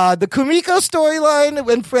 The Kumiko storyline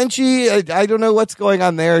when Frenchie, I don't know what's going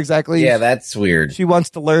on there exactly. Yeah, that's weird. She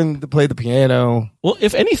wants to learn to play the piano. Well,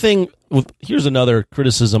 if anything, here's another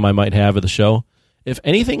criticism I might have of the show. If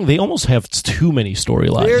anything, they almost have too many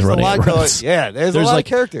storylines. There's a running lot at going. once. Yeah, there's a lot like of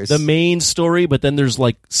characters. the main story, but then there's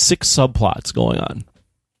like 6 subplots going on.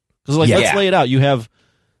 Because let's lay it out. You have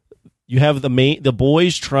the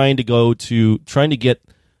boys trying to get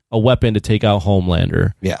a weapon to take out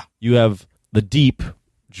Homelander. Yeah. You have the Deep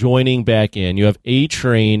joining back in. You have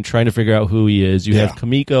A-Train trying to figure out who he is. You have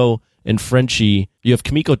Kamiko and Frenchie. You have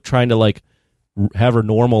Kamiko trying to like have her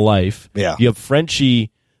normal life. Yeah. You have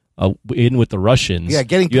Frenchie in with the Russians. Yeah,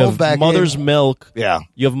 getting you pulled have back Mother's in. Milk. Yeah.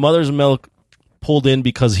 You have Mother's Milk pulled in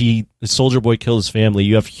because Soldier Boy killed his family.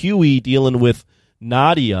 You have Huey dealing with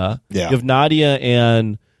Nadia. Yeah. You have Nadia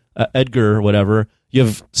and Edgar or whatever. You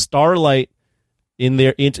have Starlight in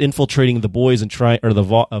there infiltrating the boys and the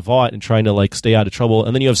Vought and trying to like stay out of trouble.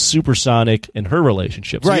 And then you have Supersonic and her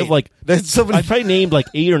relationship. So Right. you have like I probably named like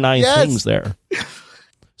 8 or 9 Yes. things there.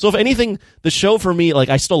 So if anything, the show for me, like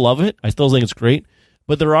I still love it. I still think it's great.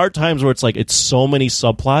 But there are times where it's like it's so many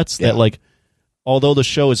subplots that like, although the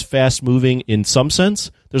show is fast moving in some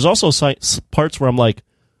sense, there's also parts where I'm like,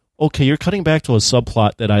 okay, you're cutting back to a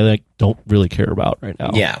subplot that I like don't really care about right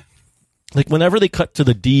now. Yeah. Like whenever they cut to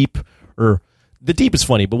the Deep, or the Deep is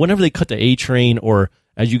funny, but whenever they cut to A-Train or,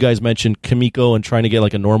 as you guys mentioned, Kamiko and trying to get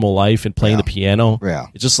like a normal life and playing the piano,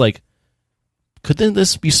 it's just like, couldn't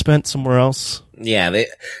this be spent somewhere else? Yeah, they'd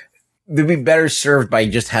be better served by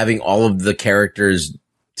just having all of the characters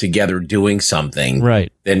together doing something,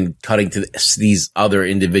 right? Than cutting to these other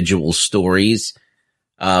individual stories.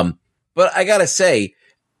 But I gotta say,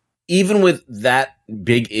 even with that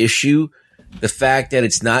big issue, the fact that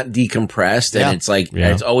it's not decompressed and it's like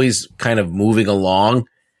it's always kind of moving along.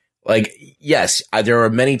 Like, yes, there are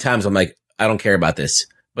many times I'm like, I don't care about this.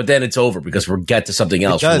 But then it's over because we'll get to something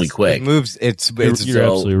else really quick. It moves. You're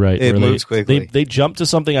absolutely right. It moves quickly. They jump to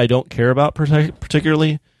something I don't care about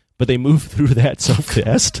particularly, but they move through that so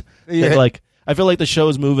fast. That, like, I feel like the show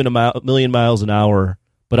is moving a million miles an hour,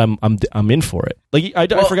 but I'm in for it. Like I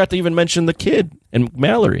forgot to even mention the kid and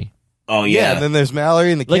Mallory. Oh yeah. And then there's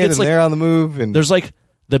Mallory and the kid, and they're on the move. And there's like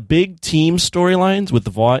the big team storylines with the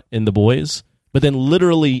Vought and the boys. But then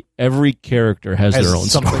literally every character has their own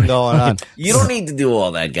something story going on. You don't need to do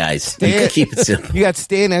all that, guys. You can keep it simple. You got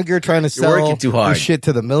Stan Edgar trying to sell working too hard. his shit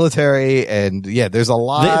to the military, and there's a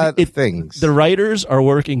lot of things. The writers are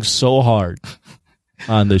working so hard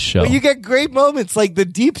on this show. But you get great moments. Like the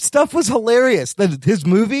Deep stuff was hilarious. His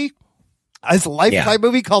movie, his Lifetime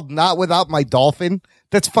movie called Not Without My Dolphin,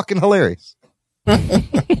 that's fucking hilarious.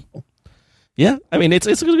 Yeah, I mean it's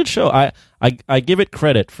a good show. I give it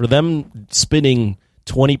credit for them spinning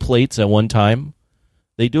 20 plates at one time.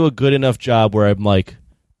 They do a good enough job where I'm like,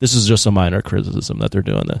 this is just a minor criticism that they're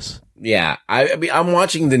doing this. Yeah, I mean, I'm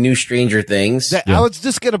watching the new Stranger Things. I was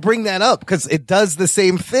just gonna bring that up because it does the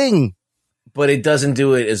same thing, but it doesn't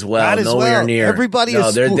do it as well. Not as Nowhere well. near. Everybody no,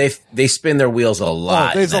 is they spin their wheels a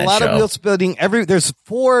lot. There's in a that lot show. of wheel spinning. There's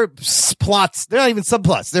 4 plots. They're not even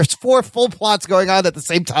subplots. There's 4 full plots going on at the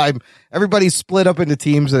same time. Everybody's split up into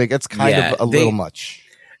teams, and it gets kind of a little much.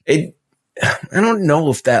 I don't know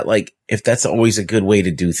if that's always a good way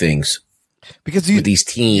to do things. Because with these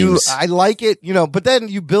teams, I like it, but then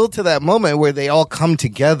you build to that moment where they all come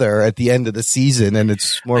together at the end of the season, and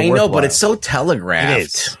it's more. I know, worthwhile. but it's so telegraphed. It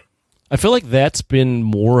is. I feel like that's been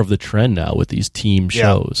more of the trend now with these team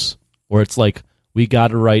shows, where it's like we got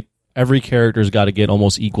to write every character's got to get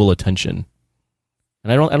almost equal attention,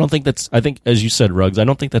 and I don't think that's. I think, as you said, Ruggs, I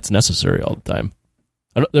don't think that's necessary all the time.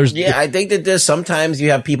 I think that there's sometimes you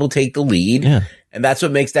have people take the lead, and that's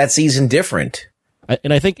what makes that season different.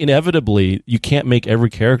 And I think inevitably you can't make every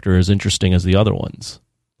character as interesting as the other ones.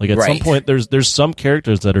 Like at some point, there's some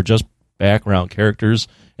characters that are just background characters,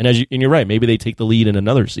 and you're right, maybe they take the lead in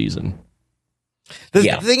another season. The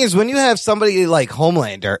thing is, when you have somebody like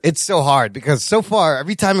Homelander, it's so hard because so far,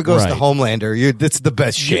 every time it goes to Homelander, it's the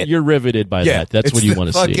best shit. You're riveted by that. That's what you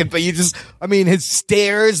want to see. But his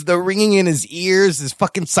stares, the ringing in his ears, his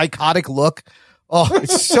fucking psychotic look. Oh,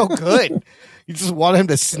 it's so good. You just want him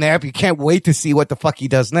to snap. You can't wait to see what the fuck he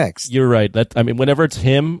does next. You're right. Whenever it's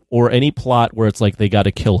him or any plot where it's like they got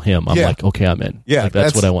to kill him, I'm like, okay, I'm in. Yeah,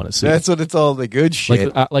 that's what I want to see. That's what it's all the good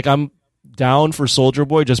shit. Like I'm down for Soldier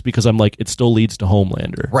Boy just because I'm like, it still leads to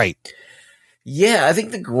Homelander. Right. Yeah, I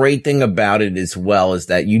think the great thing about it as well is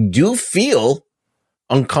that you do feel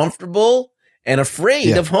uncomfortable and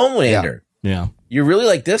afraid of Homelander. Yeah. You're really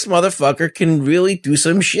like, this motherfucker can really do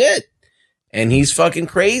some shit. And he's fucking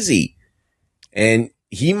crazy. And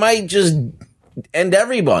he might just end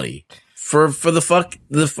everybody. for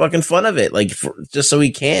the fucking fun of it, like just so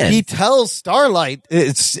he can. He tells Starlight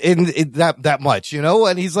it's in that much, you know,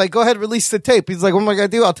 and he's like, "Go ahead, release the tape." He's like, "What am I gonna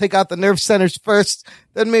do? I'll take out the nerve centers first,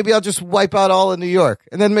 then maybe I'll just wipe out all of New York,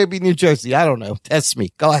 and then maybe New Jersey. I don't know. Test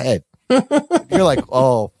me. Go ahead." You're like,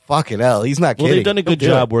 "Oh, fucking hell, he's not kidding." Well, they've done a good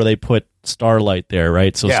job where they put Starlight there,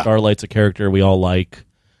 right? So Yeah. Starlight's a character we all like.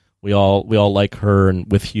 We all like her and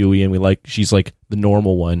with Huey, and she's like the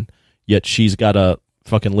normal one. Yet she's got to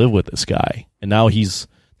fucking live with this guy, and now he's,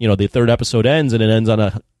 the third episode ends, and it ends on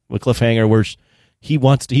a cliffhanger where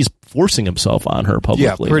he's forcing himself on her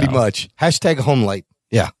publicly. Yeah, pretty now. much. Hashtag homelight.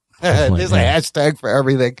 Yeah, Homelight, there's yeah. a hashtag for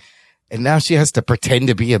everything, and now she has to pretend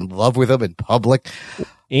to be in love with him in public.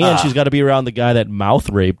 And she's got to be around the guy that mouth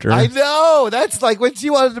raped her. I know. That's like when she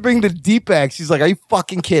wanted to bring the deep back. She's like, "Are you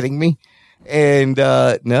fucking kidding me?" And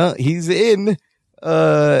no, he's in.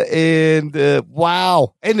 Wow.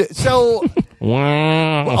 And so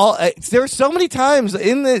there were so many times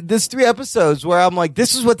in this 3 episodes where I'm like,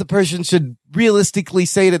 this is what the person should realistically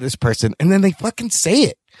say to this person. And then they fucking say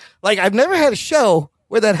it. Like, I've never had a show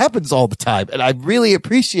where that happens all the time. And I really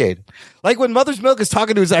appreciate it. Like when Mother's Milk is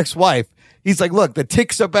talking to his ex-wife, he's like, "Look, the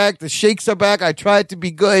ticks are back. The shakes are back. I tried to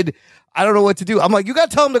be good. I don't know what to do." I'm like, "You got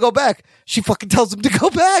to tell him to go back." She fucking tells him to go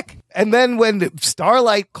back. And then when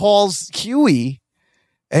Starlight calls Huey,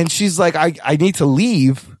 and she's like, I need to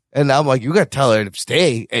leave. And I'm like, "You got to tell her to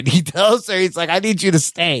stay." And he tells her, he's like, "I need you to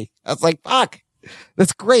stay." I was like, fuck.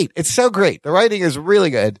 That's great. It's so great. The writing is really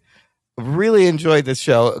good. Really enjoyed this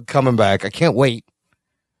show coming back. I can't wait.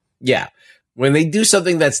 Yeah. When they do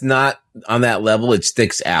something that's not on that level, it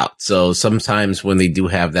sticks out. So sometimes when they do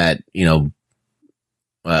have that,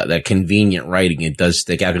 that convenient writing, it does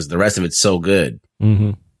stick out because the rest of it's so good.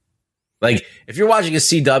 Mm-hmm. Like if you're watching a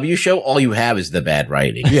CW show, all you have is the bad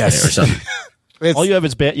writing. Yes. Or something. All you have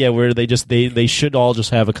is bad. Yeah, where they should all just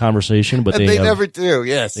have a conversation, but And they have- never do.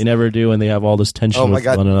 Yes. They never do, and they have all this tension Oh my with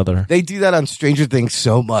God. one another. They do that on Stranger Things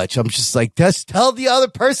so much. I'm just like, just tell the other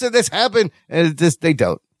person this happened. And they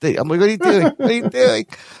don't. I'm like, "What are you doing? What are you doing?"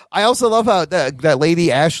 I also love how that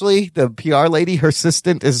lady, Ashley, the PR lady, her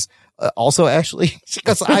assistant is also Ashley. She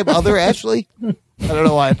goes, "I'm other Ashley." I don't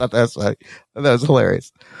know why I thought that was funny. That was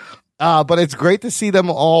hilarious. But it's great to see them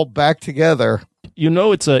all back together.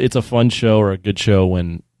 It's a fun show or a good show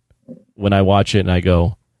when I watch it and I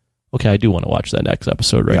go, okay, I do want to watch that next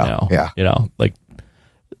episode right now. Yeah. Like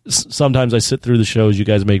sometimes I sit through the shows you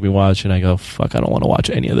guys make me watch and I go, fuck, I don't want to watch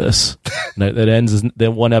any of this. And that ends.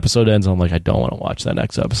 Then one episode ends. And I'm like, I don't want to watch that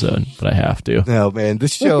next episode, but I have to. No, man,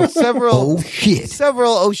 this show several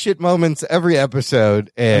several oh shit moments every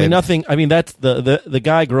episode. And That's the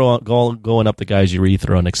guy going up the guy's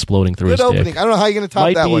urethra and exploding through good his opening. dick. I don't know how you're going to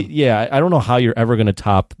top that one. Yeah, I don't know how you're ever going to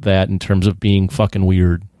top that in terms of being fucking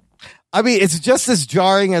weird. I mean, it's just as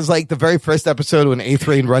jarring as like the very first episode when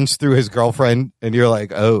A-Train runs through his girlfriend, and you're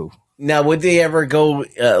like, "Oh." Now, would they ever go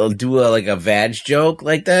do a vag joke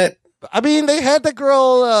like that? I mean, they had the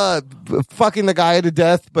girl fucking the guy to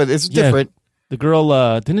death, but it's different. The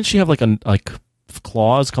girl didn't she have like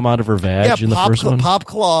claws come out of her vag in the first one? Pop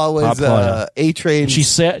Claw was Pop Claw. A-Train. She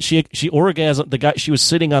orgasmed the guy. She was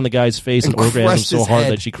sitting on the guy's face and orgasmed crushed so his hard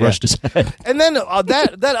head. that she crushed his head. And then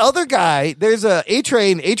that other guy, there's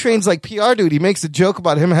A-Train. A-Train's like PR dude. He makes a joke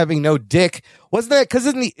about him having no dick. Wasn't that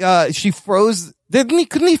because she froze?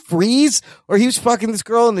 Couldn't he freeze? Or he was fucking this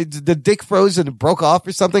girl and the dick froze and it broke off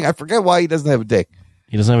or something? I forget why he doesn't have a dick.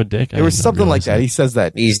 He doesn't have a dick? There was something like that. He says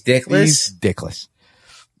that. He's dickless? He's dickless.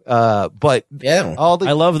 But yeah,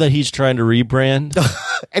 I love that he's trying to rebrand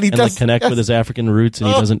and he does like connect with his African roots, and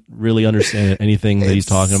he doesn't really understand anything that he's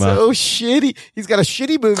talking about. So shitty. He's got a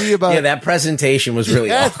shitty movie about. Yeah, that presentation was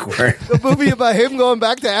really awkward. The movie about him going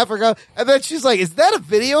back to Africa, and then she's like, "Is that a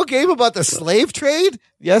video game about the slave trade?"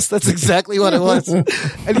 Yes, that's exactly what it was.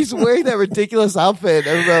 And he's wearing that ridiculous outfit.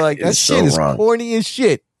 Everybody like, that It's shit so is wrong. corny as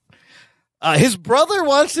shit. His brother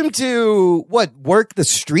wants him to work the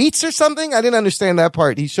streets or something. I didn't understand that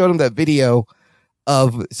part. He showed him that video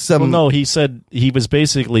of some. Well, no, he said he was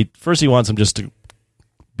basically first he wants him just to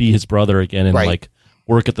be his brother again and like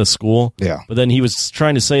work at the school. Yeah, but then he was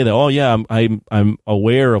trying to say that, oh yeah, I'm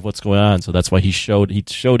aware of what's going on, so that's why he showed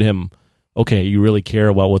him. Okay, you really care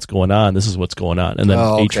about what's going on. This is what's going on, and then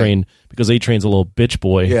A-Train, because A-Train's a little bitch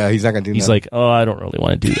boy. Yeah, he's not gonna do. He's that. like, oh, I don't really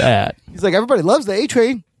want to do that. He's like, everybody loves the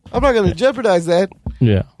A-Train. I'm not going to jeopardize that.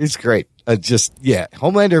 Yeah. It's great.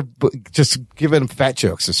 Homelander just giving him fat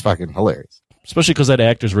jokes is fucking hilarious. Especially because that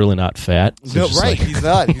actor's really not fat. So No, just right. like- He's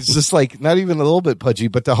not. He's just like not even a little bit pudgy,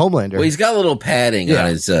 but the Homelander. Well, he's got a little padding on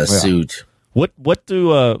his suit. What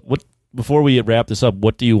before we wrap this up,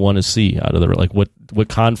 what do you want to see out of the like? What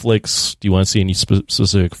conflicts do you want to see? Any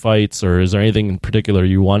specific fights, or is there anything in particular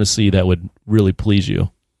you want to see that would really please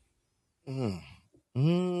you?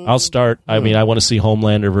 I'll start. I mean, I want to see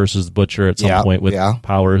Homelander versus Butcher at some point with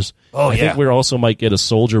powers. I think we also might get a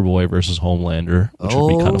Soldier Boy versus Homelander, which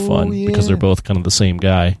would be kind of fun because they're both kind of the same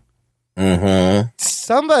guy.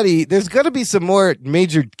 There's going to be some more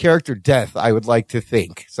major character death, I would like to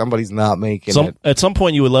think. Somebody's not making it. At some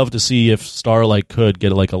point, you would love to see if Starlight could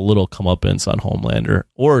get like a little comeuppance on Homelander,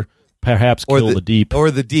 or perhaps kill the Deep.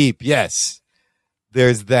 Or the Deep, yes.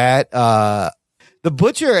 There's that. The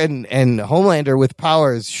Butcher and Homelander with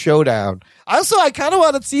powers showdown. Also, I kind of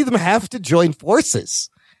want to see them have to join forces,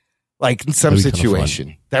 like in some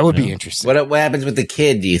situation. That would be interesting. What happens with the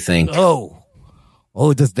kid, do you think? Oh,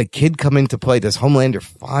 does the kid come into play? Does Homelander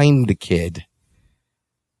find the kid?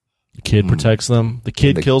 The kid protects them. The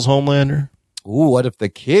kid kills Homelander. Ooh, what if the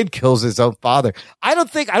kid kills his own father? I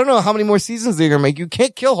don't know how many more seasons they're going to make. You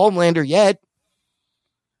can't kill Homelander yet.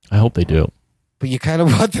 I hope they do. But you kind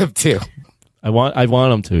of want them to. I want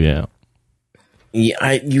them to, yeah.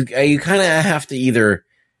 Yeah, you kind of have to either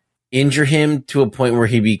injure him to a point where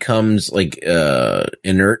he becomes like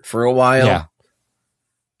inert for a while.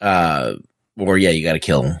 Yeah. Or you got to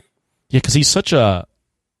kill him. Yeah, because he's such a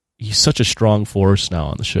strong force now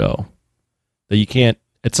on the show that you can't.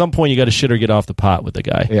 At some point, you got to shit or get off the pot with the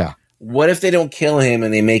guy. Yeah. What if they don't kill him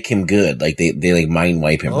and they make him good? Like they like mind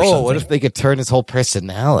wipe him or something? What if they could turn his whole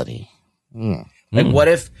personality? Like what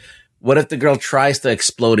if the girl tries to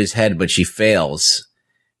explode his head but she fails,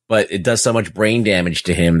 but it does so much brain damage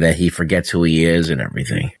to him that he forgets who he is and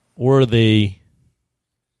everything? Or they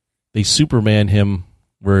Superman him,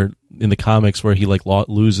 where in the comics where he like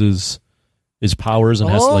loses his powers and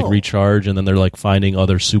has to like recharge, and then they're like finding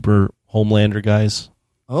other super Homelander guys.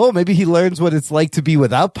 Oh, maybe he learns what it's like to be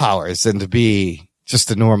without powers and to be just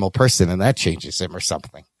a normal person, and that changes him or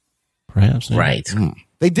something. Perhaps. Yeah. Right.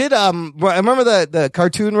 They did. I remember the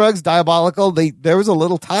cartoon rugs, Diabolical. There was a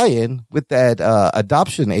little tie-in with that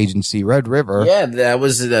adoption agency, Red River. Yeah, that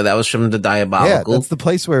was from the Diabolical. Yeah, that's the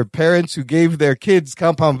place where parents who gave their kids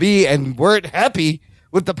Compound V and weren't happy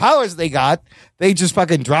with the powers they got, they just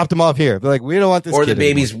fucking dropped them off here. They're like, we don't want this. Or kid the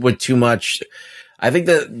babies anymore. with too much. I think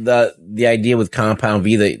the idea with Compound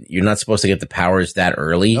V that you're not supposed to get the powers that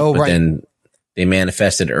early, but then they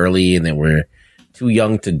manifested early and they were too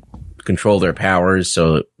young to control their powers.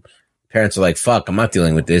 So parents are like, fuck, I'm not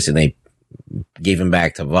dealing with this. And they gave him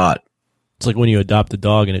back to Vought. It's like when you adopt a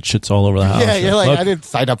dog and it shits all over the house. Yeah, you're like, I didn't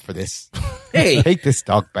sign up for this. Hey, take this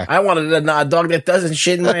dog back. I wanted a dog that doesn't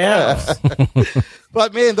shit in my house.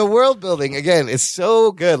 But man, the world building again is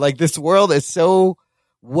so good. Like this world is so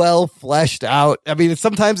well fleshed out. I mean,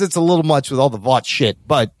 sometimes it's a little much with all the Vought shit,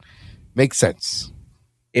 but makes sense.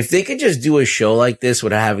 If they could just do a show like this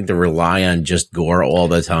without having to rely on just gore all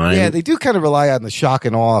the time. Yeah, they do kind of rely on the shock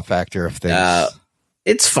and awe factor of things.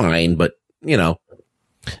 It's fine, but you know.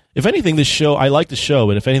 If anything, I like the show,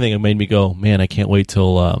 but if anything, it made me go, man, I can't wait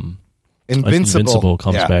till Invincible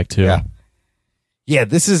comes back too. Yeah,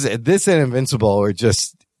 this and Invincible are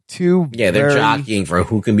just two. Yeah, they're jockeying for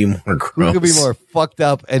who can be more gross. Who can be more fucked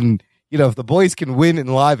up. And, if the boys can win in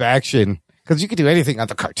live action, because you can do anything on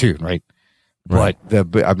the cartoon, right? Right.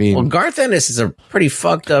 Well, Garth Ennis is a pretty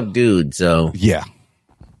fucked up dude, so. Yeah.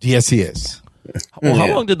 Yes, he is. Well, how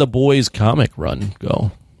long did the boys comic run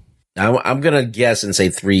go? I'm going to guess and say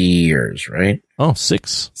 3 years, right? Oh,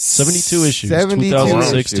 72 issues. 72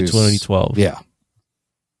 2006 issues. to 2012. Yeah.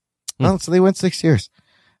 Oh, so they went 6 years.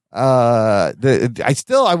 I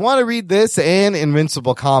want to read this and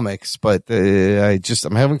Invincible comics, but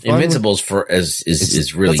I'm having fun. Invincible's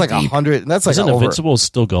is really that's like deep. 100. That's like Isn't Invincible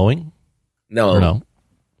still going? No.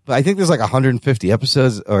 But I think there's like 150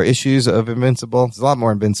 episodes or issues of Invincible. It's a lot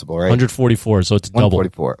more Invincible, right? 144, so it's double.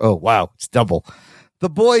 144. Oh, wow. It's double. The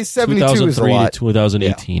Boys 72 is a 2003 lot. to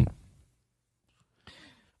 2018. Yeah.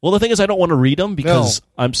 Well, the thing is, I don't want to read them because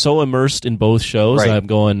I'm so immersed in both shows. Right. I'm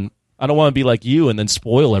going, I don't want to be like you and then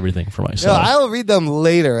spoil everything for myself. No, I'll read them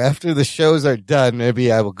later after the shows are done.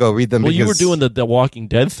 Maybe I will go read them. Well, you were doing the Walking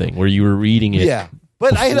Dead thing where you were reading it. Yeah,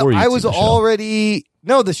 but I was already.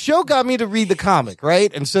 No, the show got me to read the comic,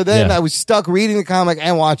 right? And so then I was stuck reading the comic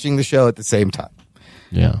and watching the show at the same time.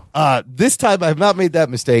 Yeah. This time I've not made that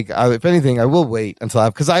mistake. If anything, I will wait until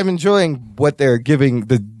because I'm enjoying what they're giving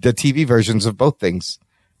the TV versions of both things,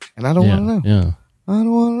 and I don't want to know. Yeah. I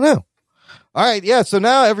don't want to know. All right, yeah. So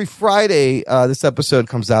now every Friday, this episode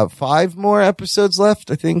comes out. 5 more episodes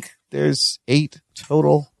left. I think there's 8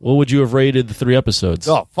 total. What would you have rated the 3 episodes?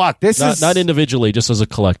 Oh fuck! This is not individually, just as a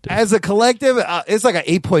collective. As a collective, it's like an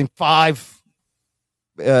 8.5.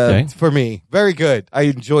 for me. Very good. I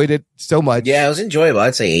enjoyed it so much. Yeah, it was enjoyable.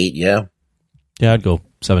 I'd say 8. Yeah. Yeah, I'd go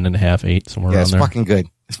 7.5, 8, somewhere Yeah, around it's there. fucking good.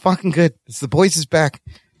 It's fucking good. It's The Boys is back.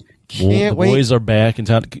 Can't The wait. boys are back in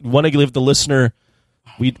town. Want to give the listener?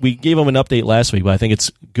 We gave them an update last week, but I think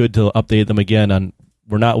it's good to update them again on.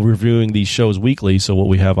 We're not reviewing these shows weekly, so what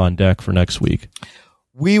we have on deck for next week.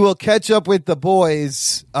 We will catch up with The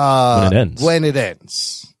Boys when it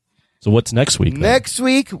ends. So what's next week? Then? Next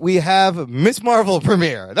week, we have Miss Marvel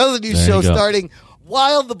premiere. Another new There show you go. starting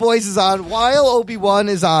while The Boys is on, while Obi-Wan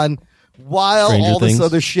is on, while Stranger all this Things.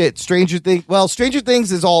 other shit. Stranger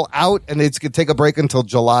Things is all out, and it's going to take a break until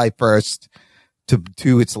July 1st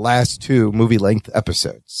to its last 2 movie-length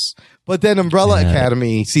episodes. But then Umbrella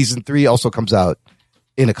Academy Season 3 also comes out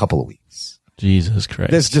in a couple of weeks. Jesus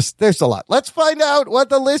Christ. There's a lot. Let's find out what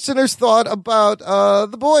the listeners thought about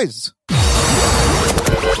The Boys.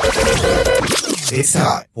 It's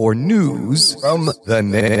time for news from the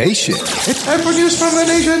nation. It's time for news from the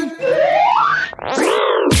nation.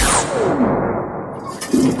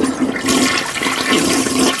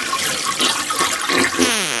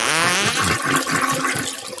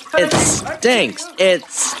 It stinks. It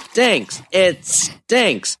stinks. It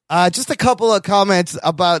stinks. Just a couple of comments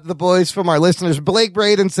about The Boys from our listeners. Blake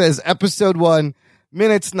Braden says, episode 1,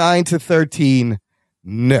 minutes 9 to 13.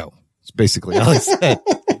 No. It's basically all he said.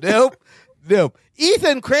 Nope.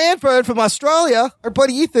 Ethan Cranford from Australia, our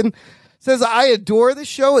buddy Ethan, says, I adore the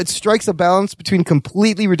show. It strikes a balance between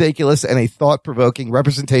completely ridiculous and a thought-provoking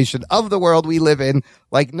representation of the world we live in,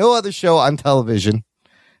 like no other show on television.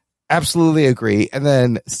 Absolutely agree. And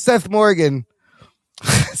then Seth Morgan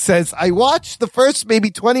says, I watched the first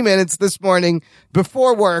maybe 20 minutes this morning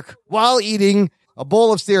before work while eating a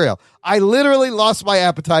bowl of cereal. I literally lost my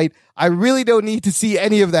appetite. I really don't need to see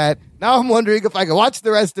any of that. Now I'm wondering if I can watch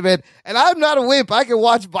the rest of it. And I'm not a wimp. I can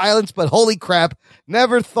watch violence, but holy crap,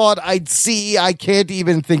 never thought I'd see. I can't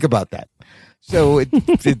even think about that. So it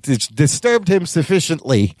disturbed him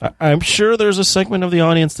sufficiently. I'm sure there's a segment of the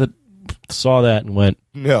audience that saw that and went,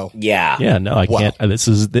 no. Yeah. No, I can't. This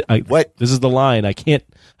is the line. I can't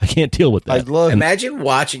deal with that. Imagine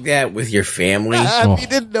watching that with your family. You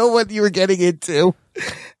didn't know what you were getting into.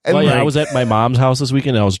 And I was at my mom's house this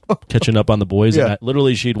weekend and I was catching up on The Boys. Yeah. And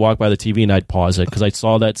literally, she'd walk by the TV and I'd pause it because I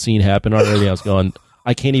saw that scene happen already. I was going,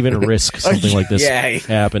 I can't even risk something like this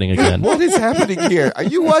happening again. What is happening here? Are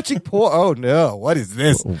you watching porn? Oh, no. What is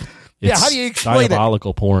this? How do you explain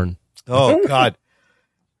diabolical porn. Oh, God.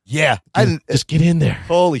 Yeah. Just get in there.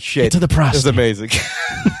 Holy shit. Get to the prostate. It's amazing.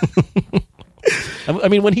 I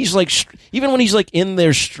mean, when he's like, even when he's like in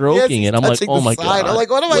there stroking it, I'm like, oh my God. I'm like,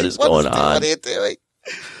 what is going on? What are you doing?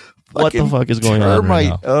 What the fuck is going on right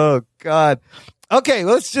now? Oh, God. Okay,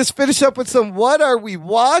 let's just finish up with some what are we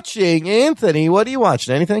watching? Anthony, what are you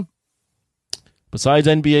watching? Anything? Besides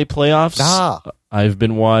NBA playoffs, I've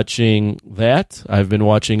been watching that. I've been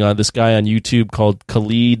watching this guy on YouTube called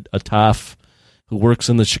Khalid Ataf, who works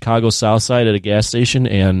in the Chicago South Side at a gas station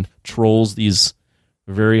and trolls these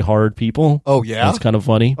very hard people. Oh, yeah? That's kind of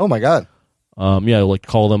funny. Oh, my God. Like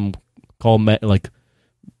call like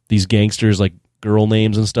these gangsters like girl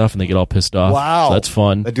names and stuff, and they get all pissed off. Wow. So that's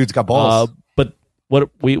fun. That dude's got balls. But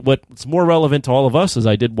what's more relevant to all of us is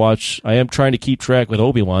I am trying to keep track with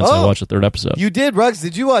Obi-Wan, so I watched the 3rd episode. You did, Ruggs.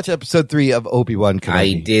 Did you watch episode 3 of Obi-Wan Kenobi?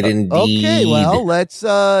 I did indeed. Okay, well, let's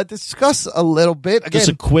discuss a little bit. Again, Just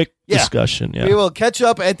a quick discussion. Yeah. We will catch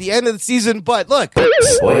up at the end of the season, but look.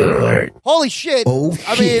 Spoiler alert. Holy shit.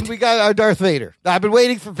 I mean, we got our Darth Vader. I've been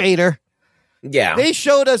waiting for Vader. Yeah. They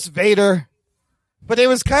showed us Vader, but it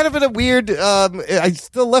was kind of in a weird, it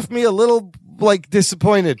still left me a little, like,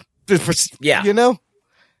 disappointed. Yeah. You know?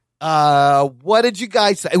 What did you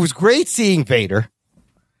guys say? It was great seeing Vader.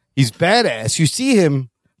 He's badass. You see him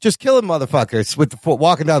just killing motherfuckers with the foot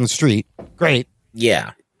walking down the street. Great.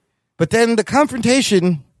 Yeah. But then the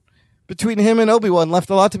confrontation between him and Obi-Wan left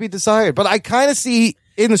a lot to be desired. But I kind of see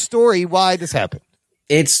in the story why this happened.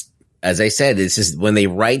 It's, as I said, it's just when they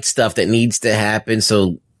write stuff that needs to happen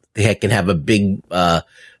so they can have a big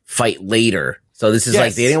fight later. So this is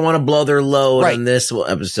like they didn't want to blow their load on this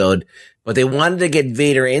episode, but they wanted to get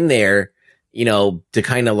Vader in there, you know, to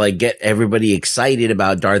kind of like get everybody excited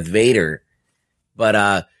about Darth Vader.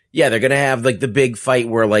 But yeah, they're going to have like the big fight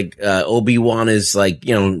where like Obi-Wan is like,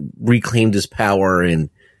 you know, reclaimed his power and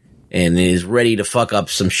is ready to fuck up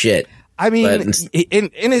some shit. I mean,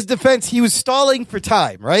 in his defense, he was stalling for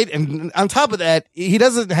time, right? And on top of that, he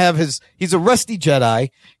doesn't have he's a rusty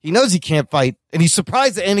Jedi. He knows he can't fight, and he's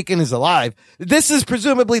surprised that Anakin is alive. This is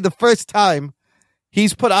presumably the first time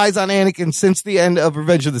he's put eyes on Anakin since the end of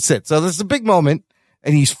Revenge of the Sith. So this is a big moment,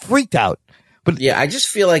 and he's freaked out. But yeah, I just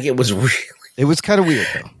feel like it was It was kind of weird,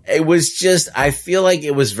 though. It was just, I feel like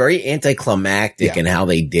it was very anticlimactic in how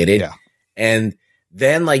they did it. Yeah. And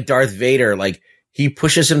then like Darth Vader, like he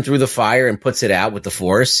pushes him through the fire and puts it out with the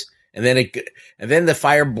Force. And then the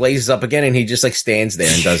fire blazes up again and he just like stands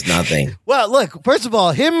there and does nothing. Well, look, first of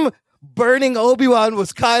all, him burning Obi-Wan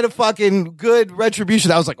was kind of fucking good retribution.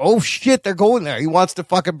 I was like, oh shit, they're going there. He wants to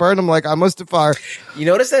fucking burn him like on Mustafar. You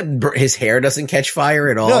notice that his hair doesn't catch fire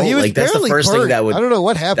at all? No, he was like that's the barely first burned. thing that would, I don't know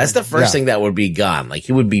what happened. That's the first thing that would be gone. Like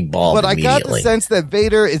he would be bald But I got the immediately. sense that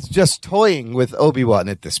Vader is just toying with Obi-Wan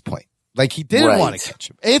at this point. Like he didn't want to catch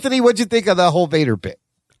him. Anthony, what'd you think of the whole Vader bit?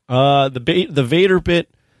 The Vader bit,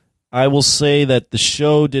 I will say that the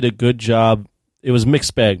show did a good job. It was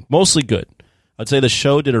mixed bag, mostly good. I'd say the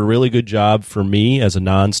show did a really good job for me as a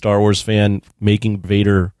non-Star Wars fan, making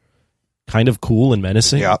Vader kind of cool and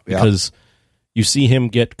menacing. Because you see him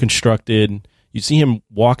get constructed. You see him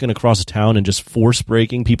walking across a town and just force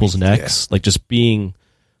breaking people's necks, like just being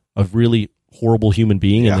a really horrible human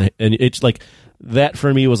being. And it's like that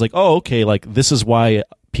for me was like, oh, okay, like this is why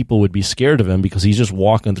people would be scared of him, because he's just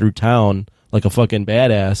walking through town like a fucking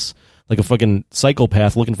badass, like a fucking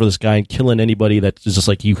psychopath looking for this guy and killing anybody that's just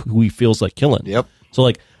like who he feels like killing. Yep. So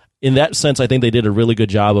like in that sense, I think they did a really good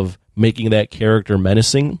job of making that character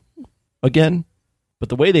menacing again. But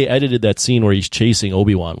the way they edited that scene where he's chasing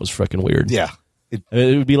Obi-Wan was freaking weird. Yeah. It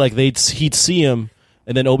would be like he'd see him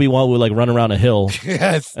and then Obi-Wan would like run around a hill.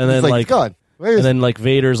 Yes. And then like gone. And then like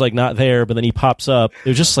Vader's like not there, but then he pops up. It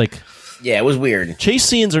was just like, yeah, it was weird. Chase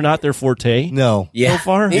scenes are not their forte. No. So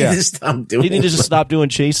far. They need to stop doing They need to just stop doing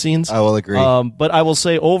chase scenes. I will agree. But I will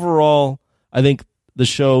say overall, I think the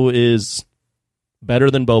show is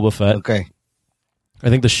better than Boba Fett. Okay. I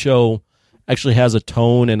think the show actually has a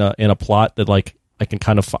tone and a plot that like I can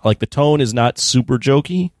kind of like. The tone is not super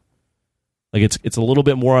jokey. Like it's a little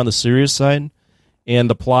bit more on the serious side, and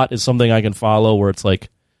the plot is something I can follow where it's like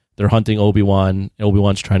they're hunting Obi-Wan.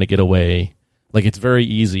 Obi-Wan's trying to get away. Like it's very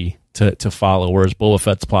easy to follow, whereas Boba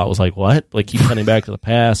Fett's plot was like, what? Like keep running back to the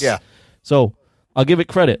past. Yeah. So I'll give it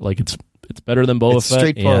credit. Like it's better than Boba It's Fett,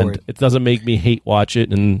 straightforward. and it doesn't make me hate watch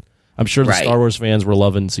it. And I'm sure the Right. Star Wars fans were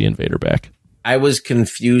loving seeing Vader back. I was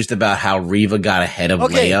confused about how Reva got ahead of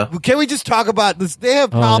Okay, Leia. can we just talk about this? They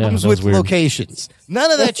have problems that was with weird. locations.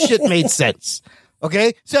 None of that shit made sense.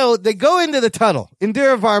 Okay, so they go into the tunnel.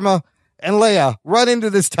 Indira Varma and Leia run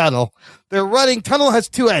into this tunnel. They're running. Tunnel has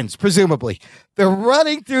two ends, presumably. They're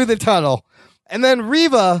running through the tunnel, and then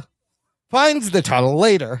Reva finds the tunnel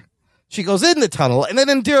later. She goes in the tunnel, and then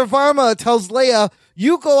Indira Varma tells Leia,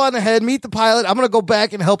 you go on ahead, meet the pilot. I'm going to go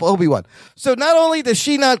back and help Obi-Wan. So not only does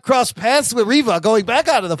she not cross paths with Reva going back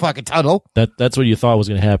out of the fucking tunnel, That's what you thought was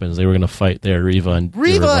going to happen. Is they were going to fight there, Reva and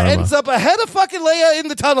Reva Dira Varma. ends up ahead of fucking Leia in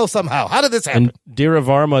the tunnel somehow. How did this happen? And Dira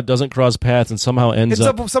Varma doesn't cross paths and somehow ends It's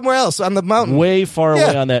up up somewhere else on the mountain. way far Yeah.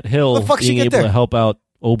 away on that hill, The fuck she being get able there? to help out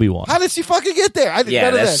Obi-Wan. How did she fucking get there?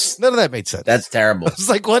 Yeah, None of that made sense. That's terrible. I was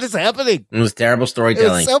like, what is happening? It was terrible It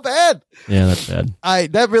storytelling. was so bad. Yeah, that's bad.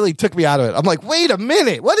 That really took me out of it. I'm like, wait a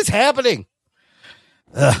minute, what is happening?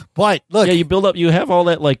 But look, Yeah, you build up. You have all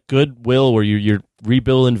that like goodwill where you're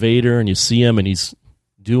rebuilding Vader, and you see him, and he's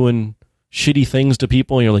doing shitty things to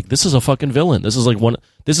people, and you're like, this is a fucking villain. This is like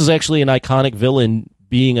This is actually an iconic villain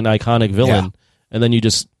being an iconic villain, Yeah. and then you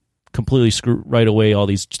just completely screw right away all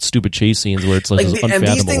these stupid chase scenes where it's like, Like, and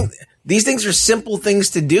unfathomable. these things are simple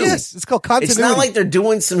things to do. yes, it's called continuity. It's not like they're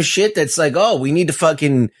doing some shit that's like, oh, we need to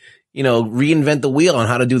fucking, reinvent the wheel on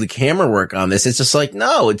how to do the camera work on this. It's just like,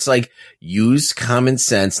 no, it's like use common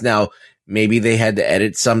sense. Now, maybe they had to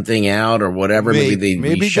edit something out or whatever. Maybe they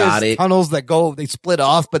reshot there's it. tunnels that they split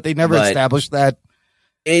off, but they never But- established that.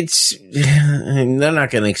 It's, they're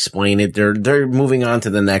not going to explain it. They're moving on to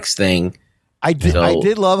the next thing. I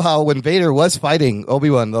did love how when Vader was fighting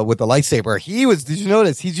Obi-Wan with the lightsaber, did you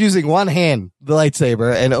notice he's using one hand, the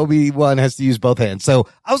lightsaber, and Obi-Wan has to use both hands. So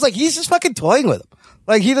I was like, he's just fucking toying with him.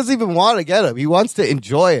 Like, he doesn't even want to get him. He wants to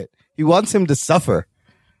enjoy it. He wants him to suffer.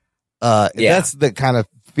 That's the kind of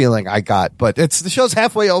feeling I got, but the show's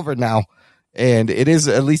halfway over now. And it is,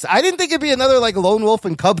 at least, I didn't think it'd be another like lone wolf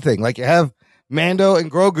and cub thing. Like you have Mando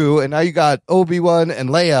and Grogu, and now you got Obi-Wan and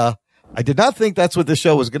Leia. I did not think that's what the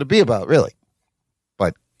show was going to be about, really.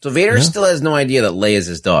 So Vader still has no idea that Leia's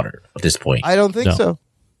his daughter at this point. I don't think No. so.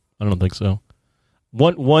 I don't think so.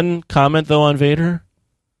 One comment though on Vader.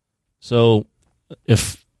 So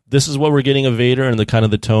if this is what we're getting of Vader and the kind of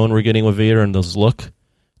the tone we're getting with Vader and this look,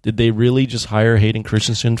 Did they really just hire Hayden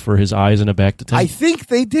Christensen for his eyes and a back to I think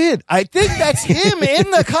they did. I think that's him in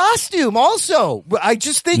the costume also. I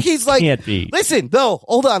just think he's like, Can't be. Listen, though,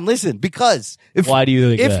 hold on, listen, because Why do you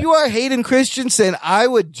think if that? you are Hayden Christensen, I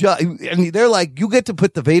would and they're like, you get to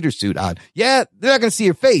put the Vader suit on. Yeah, they're not going to see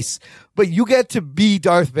your face, but you get to be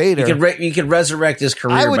Darth Vader. You could resurrect his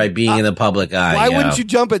career by being in the public eye. Why wouldn't you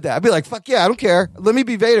jump at that? I'd be like, fuck yeah, I don't care. Let me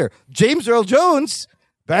be Vader. James Earl Jones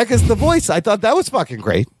back as the voice. I thought that was fucking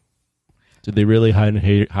great. Did they really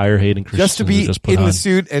hire Hayden Christensen Just to be put in on the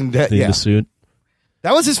suit and in yeah. the suit?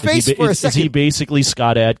 That was his face for a second. Is he basically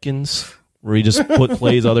Scott Adkins, where he just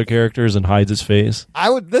plays other characters and hides his face? I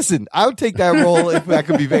would take that role if that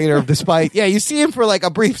could be Vader. Despite, you see him for like a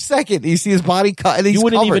brief second. You see his body cut, and he's You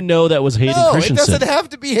wouldn't covered. even know that was Hayden No, Christensen. it doesn't have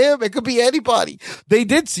to be him. It could be anybody. He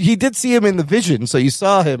did see him in the vision, so you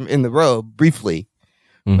saw him in the robe briefly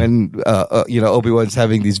when Obi-Wan's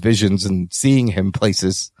having these visions and seeing him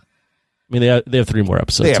places. I mean, they have 3 more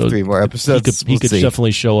episodes. They have 3 more episodes. He could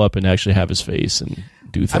definitely show up and actually have his face and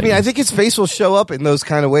do things. I mean, I think his face will show up in those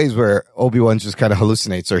kind of ways where Obi-Wan just kind of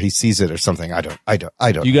hallucinates or he sees it or something. I don't.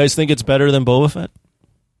 Do you guys think it's better than Boba Fett?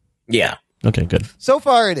 Yeah. Okay, good. So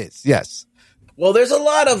far it is, yes. Well, there's a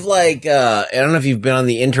lot of like, I don't know if you've been on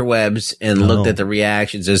the interwebs and looked at the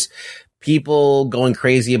reactions. There's people going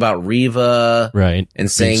crazy about Reva, right, and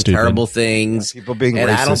saying stupid. terrible things. People being and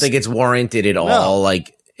racist. I don't think it's warranted at all. No.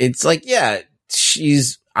 Like, it's like, yeah,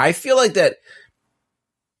 I feel like that.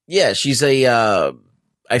 Yeah, she's I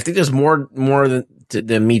think there's more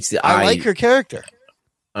than meets the eye. I like her character.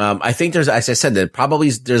 I think there's, as I said, that probably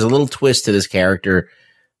there's a little twist to this character.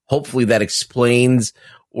 Hopefully that explains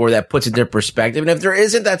or that puts it into perspective. And if there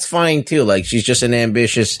isn't, that's fine too. Like, she's just an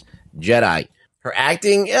ambitious Jedi. Her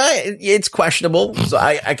acting, it's questionable. So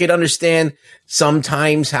I could understand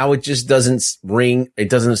sometimes how it just doesn't ring. It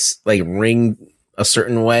doesn't like ring a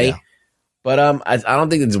certain way. Yeah. But I don't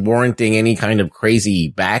think it's warranting any kind of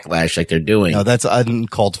crazy backlash like they're doing. No, that's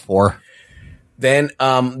uncalled for. Then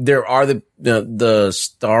there are the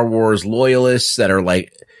Star Wars loyalists that are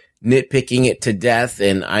like nitpicking it to death,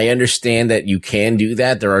 and I understand that you can do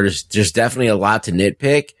that. There are just definitely a lot to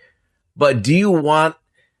nitpick. But do you want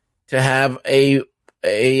to have a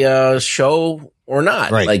show or not?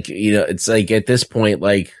 Right. Like, it's like at this point,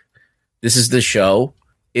 like, this is the show.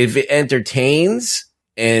 If it entertains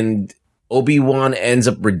and Obi-Wan ends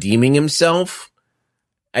up redeeming himself,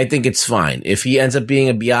 I think it's fine. If he ends up being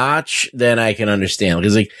a biatch, then I can understand.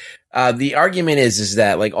 Because like, the argument is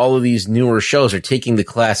that like all of these newer shows are taking the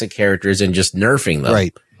classic characters and just nerfing them.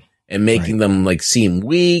 Right. And making them like seem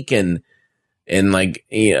weak and like,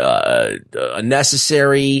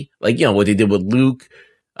 unnecessary. Like, what they did with Luke,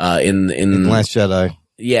 in Last Jedi.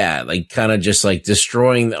 Yeah. Like kind of just like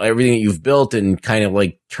destroying everything that you've built and kind of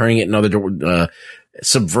like turning it another,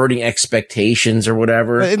 subverting expectations or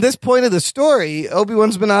whatever. But in this point of the story,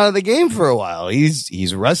 Obi-Wan's been out of the game for a while.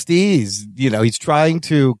 He's rusty. He's trying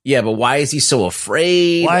to. Yeah, but why is he so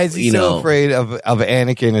afraid? Why is he so afraid of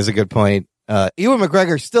Anakin is a good point. Ewan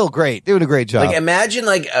McGregor's still great, doing a great job. Like, imagine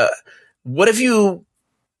like, what if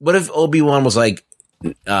Obi-Wan was like,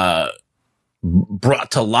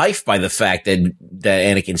 brought to life by the fact that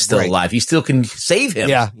Anakin's still alive. He still can save him.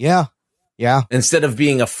 Yeah. Instead of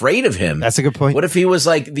being afraid of him. That's a good point. What if he was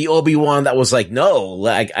like the Obi-Wan that was like, no,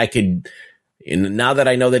 I could, now that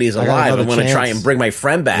I know that he's alive, I'm going to try and bring my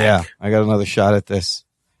friend back. Yeah. I got another shot at this.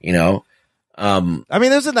 I mean,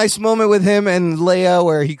 there's a nice moment with him and Leia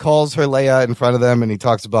where he calls her Leia in front of them and he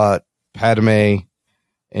talks about Padme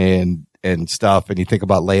and stuff. And you think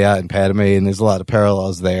about Leia and Padme and there's a lot of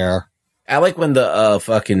parallels there. I like when the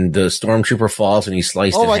stormtrooper falls and he's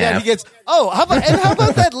sliced in half. Oh my God, he gets, how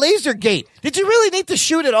about that laser gate? Did you really need to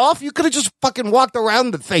shoot it off? You could have just fucking walked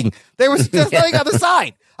around the thing. There was just nothing on the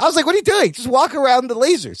side. I was like, what are you doing? Just walk around the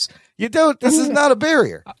lasers. You don't, this is not a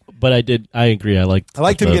barrier. But I agree. I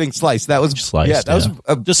liked him getting sliced. That was sliced. Yeah,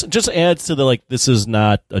 that was just adds to the, like, this is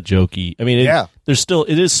not a jokey. I mean, it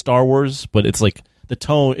is Star Wars, but it's like, the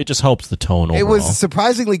tone, it just helps the tone overall. It was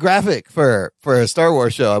surprisingly graphic for a Star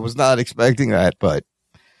Wars show. I was not expecting that, but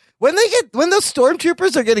when those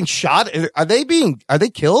stormtroopers are getting shot, are they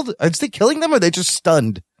killed? Is they killing them or are they just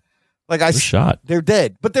stunned? Like they're shot. They're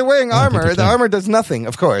dead, but they're wearing armor. The armor does nothing,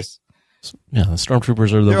 of course. Yeah, the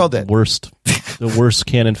stormtroopers are the worst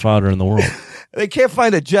cannon fodder in the world. They can't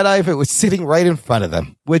find a Jedi if it was sitting right in front of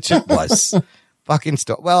them, which it was. Fucking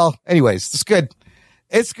well, anyways, it's good.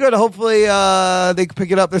 It's good. Hopefully, they can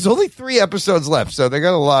pick it up. There's only 3 episodes left, so they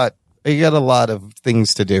got a lot. They got a lot of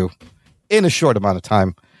things to do in a short amount of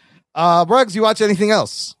time. Ruggs, you watch anything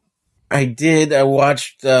else? I did. I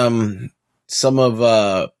watched some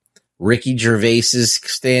of Ricky Gervais's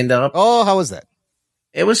stand up. Oh, how was that?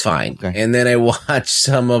 It was fine. Okay. And then I watched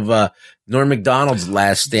some of Norm Macdonald's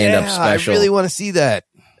last stand up special. I really want to see that.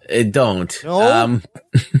 Don't. No?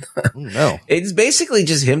 No. It's basically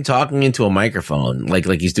just him talking into a microphone, like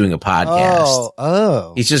he's doing a podcast.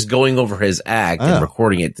 Oh. He's just going over his act and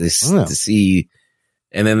recording it to see.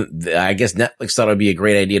 And then I guess Netflix thought it would be a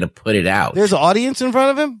great idea to put it out. There's an audience in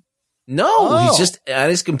front of him? No, he's just at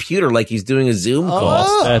his computer like he's doing a Zoom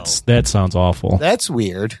call. That sounds awful. That's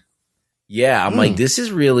weird. Yeah, I'm like, this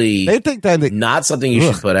is really they think that not something you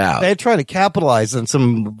should put out. They're trying to capitalize on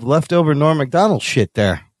some leftover Norm Macdonald shit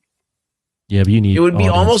there. Yeah, but you need. It would be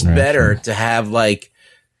audience almost interaction. better to have like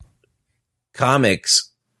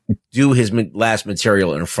comics do his last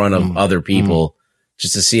material in front of other people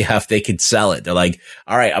just to see how if they could sell it. They're like,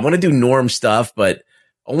 all right, I'm going to do Norm stuff, but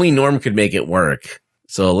only Norm could make it work.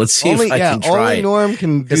 So let's see if I can try only it. Norm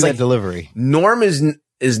can do that delivery. Norm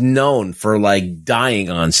is known for like dying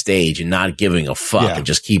on stage and not giving a fuck and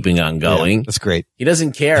just keeping on going. Yeah, that's great. He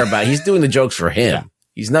doesn't care about. He's doing the jokes for him. Yeah.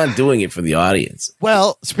 He's not doing it for the audience.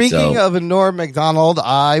 Well, speaking of a Norm Macdonald,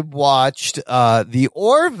 I watched the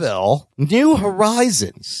Orville New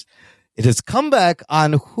Horizons. It has come back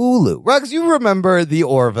on Hulu. Ruggs, you remember the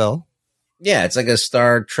Orville? Yeah, it's like a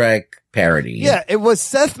Star Trek parody. Yeah, it was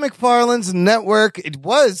Seth MacFarlane's network. It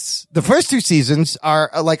was, the first two seasons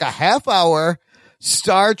are like a half-hour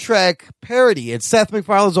Star Trek parody. It's Seth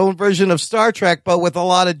MacFarlane's own version of Star Trek, but with a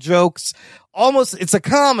lot of jokes. Almost, it's a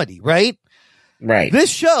comedy, right? Right. This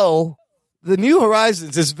show, The New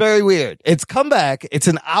Horizons, is very weird. It's come back. It's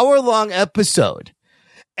an hour-long episode.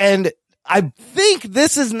 And I think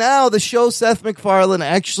this is now the show Seth MacFarlane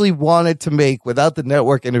actually wanted to make without the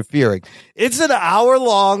network interfering. It's an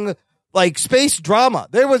hour-long, like, space drama.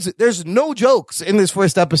 There's no jokes in this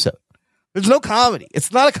first episode. There's no comedy.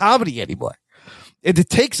 It's not a comedy anymore. It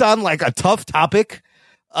takes on, like, a tough topic.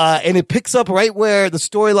 And it picks up right where the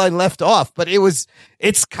storyline left off, but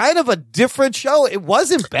it's kind of a different show. It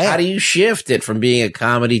wasn't bad. How do you shift it from being a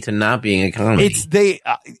comedy to not being a comedy?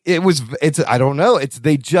 I don't know.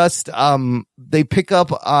 They just, they pick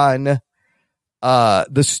up on, the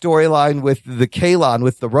storyline with the Kalon,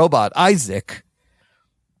 with the robot, Isaac.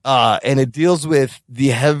 And it deals with the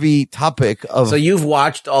heavy topic of. So you've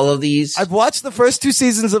watched all of these? I've watched the first two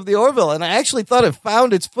seasons of The Orville, and I actually thought it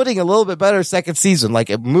found its footing a little bit better second season. Like,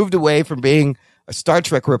 it moved away from being a Star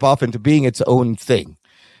Trek ripoff into being its own thing.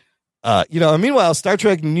 And meanwhile, Star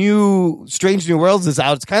Trek Strange New Worlds is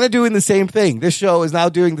out. It's kind of doing the same thing. This show is now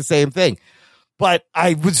doing the same thing. But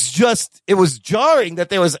it was jarring that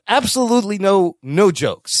there was absolutely no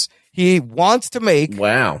jokes. He wants to make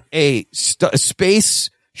a space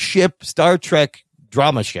ship Star Trek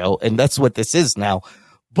drama show, and that's what this is now.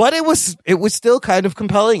 But it was still kind of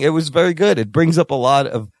compelling. It was very good. It brings up a lot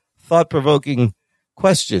of thought-provoking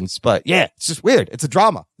questions. But yeah, it's just weird. It's a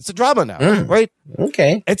drama. It's a drama now, right?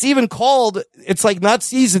 Okay. It's even called, it's like not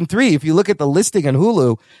season 3. If you look at the listing on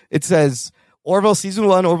Hulu, it says Orville season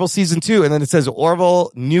 1, Orville season 2, and then it says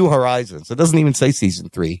Orville New Horizons. It doesn't even say season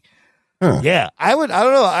 3. Yeah, I don't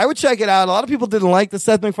know. I would check it out. A lot of people didn't like the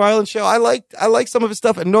Seth MacFarlane show. I like some of his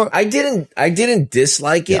stuff. And I didn't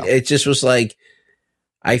dislike it. Yeah. It just was like,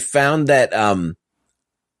 I found that,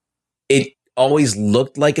 it always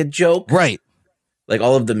looked like a joke. Right. Like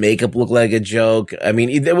all of the makeup looked like a joke. I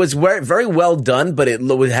mean, it was very, very well done, but it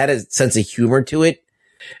had a sense of humor to it.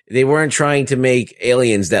 They weren't trying to make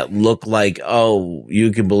aliens that look like, oh,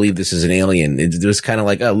 you can believe this is an alien. It was kind of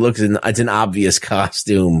like, oh, look, it's an obvious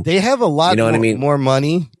costume. They have a lot more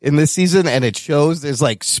money in this season, and it shows there's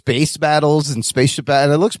like space battles and spaceship battles,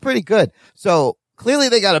 and it looks pretty good. So clearly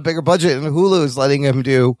they got a bigger budget, and Hulu is letting him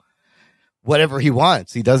do whatever he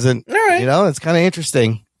wants. He doesn't, it's kind of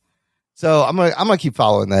interesting. So I'm gonna keep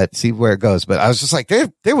following that, see where it goes. But I was just like,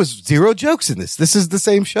 there was zero jokes in this. This is the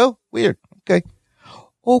same show. Weird. Okay.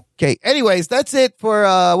 Anyways, that's it for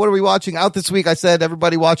what are we watching out this week? I said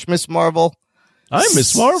everybody watch Miss Marvel. I'm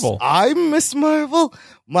Miss Marvel. I'm Miss Marvel.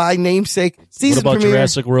 My namesake season premiere. What about premiere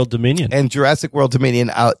Jurassic World Dominion? And Jurassic World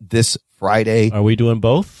Dominion out this Friday. Are we doing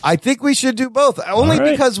both? I think we should do both. Only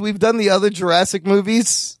because we've done the other Jurassic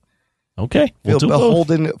movies. Okay. We'll do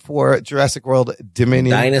beholden both. For Jurassic World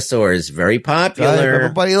Dominion. Dinosaurs, very popular.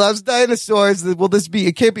 Everybody loves dinosaurs.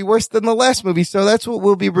 It can't be worse than the last movie, so that's what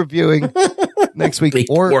we'll be reviewing next week.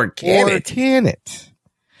 Or can it?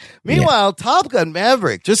 Meanwhile, Top Gun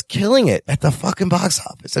Maverick just killing it at the fucking box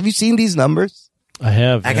office. Have you seen these numbers? I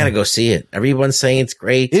have. I gotta go see it. Everyone's saying it's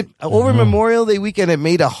great. Over Memorial Day weekend, it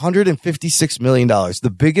made $156 million.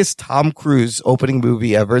 The biggest Tom Cruise opening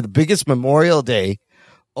movie ever. The biggest Memorial Day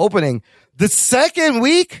opening. The second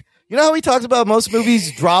week, You know how we talked about most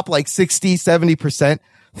movies drop like 60, 70%?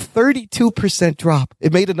 32% drop.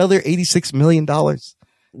 It made another $86 million.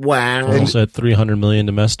 Wow. Almost at 300 million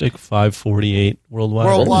domestic, 548 worldwide.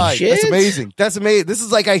 Worldwide. shit. That's amazing. That's amazing. This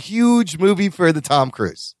is like a huge movie for the Tom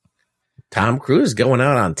Cruise. Tom Cruise going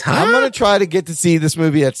out on top. I'm going to try to get to see this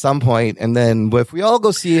movie at some point, and then if we all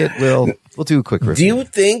go see it, we'll do a quick review. Do you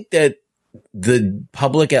think that the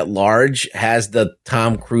public at large has the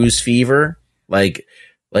Tom Cruise fever? Like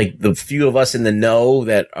the few of us in the know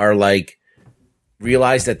that are like,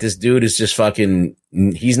 realize that this dude is just fucking,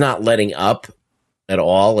 he's not letting up at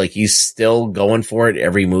all. Like he's still going for it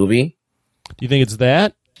every movie. Do you think it's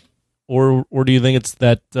that? Or do you think it's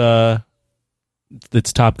that,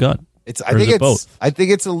 it's Top Gun? I think it's both? I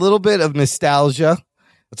think it's a little bit of nostalgia.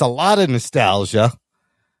 It's a lot of nostalgia.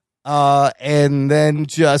 And then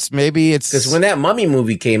just maybe it's because when that Mummy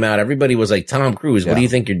movie came out, everybody was like, Tom Cruise, what do you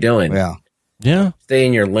think you're doing? Yeah. Stay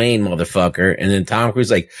in your lane, motherfucker. And then Tom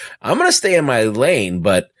Cruise like, I'm going to stay in my lane,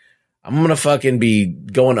 but I'm going to fucking be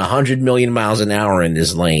going 100 million miles an hour in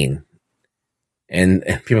this lane. And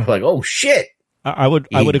people are like, oh shit.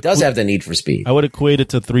 He does have the need for speed. I would equate it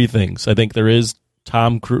to three things. I think there is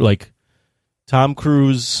Tom Cruise, like Tom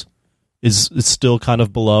Cruise is still kind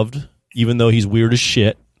of beloved, even though he's weird as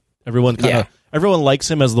shit. Everyone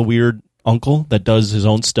likes him as the weird uncle that does his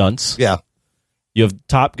own stunts. Yeah. You have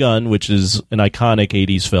Top Gun, which is an iconic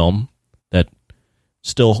 80s film that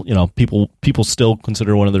still, people still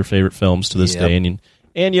consider one of their favorite films to this day.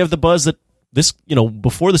 And you have the buzz that this,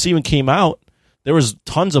 before this even came out, there was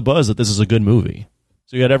tons of buzz that this is a good movie.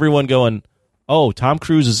 So you had everyone going, oh, Tom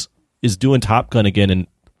Cruise is doing Top Gun again, and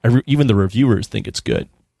even the reviewers think it's good.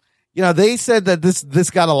 They said that this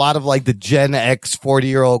got a lot of like the Gen X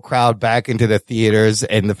 40-year-old crowd back into the theaters,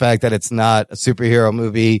 and the fact that it's not a superhero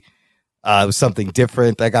movie was something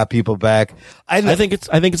different that got people back. I think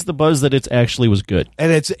it's the buzz that it actually was good,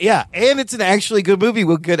 and it's an actually good movie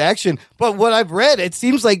with good action. But what I've read, it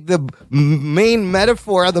seems like the main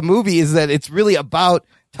metaphor of the movie is that it's really about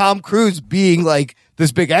Tom Cruise being like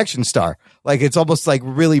this big action star. Like it's almost like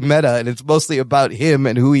really meta, and it's mostly about him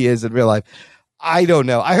and who he is in real life. I don't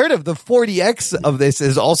know. I heard of the 40X of this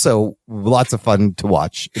is also lots of fun to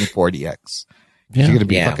watch in 40X. You're going to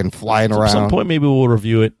be fucking flying around. At some point, maybe we'll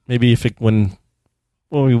review it. Maybe when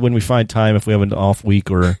we find time, if we have an off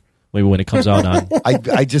week, or maybe when it comes out on. Out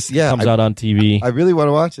on TV. I really want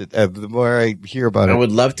to watch it. The more I hear about it, I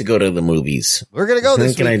would love to go to the movies. We're gonna go this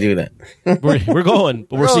week. Can I do that? we're going,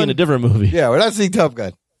 but we're seeing a different movie. Yeah, we're not seeing Top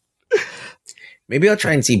Gun. Maybe I'll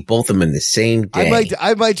try and see both of them in the same day.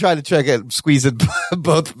 I might try to check it, squeeze in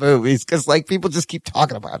both movies because like people just keep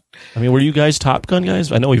talking about it. I mean, were you guys Top Gun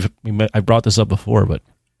guys? I know I brought this up before, but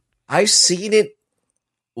I've seen it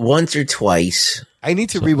once or twiise. I need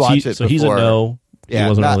to rewatch it. So he's a no. Yeah, he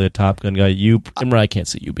wasn't really a Top Gun guy. Imran, I can't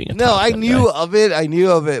see you being a Top Gun I knew guy. of it. I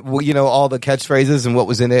knew of it. All the catchphrases and what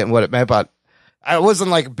was in it and what it meant. But I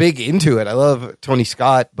wasn't like big into it. I love Tony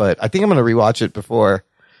Scott, but I think I'm going to rewatch it before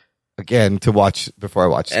I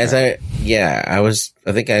watch it. I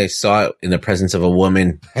think I saw it in the presence of a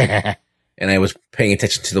woman, and I was paying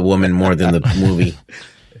attention to the woman more than the movie.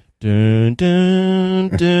 Dun, dun,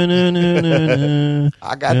 dun, dun, dun, dun,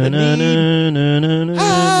 I got the need.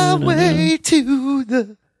 Highway to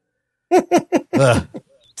the.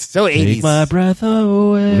 So 80s. Take my breath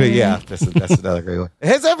away. But yeah, that's another great one. It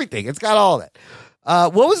has everything. It's got all that.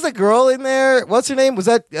 What was the girl in there? What's her name? Was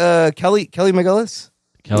that Kelly McGillis?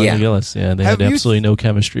 Kelly McGillis, they had absolutely no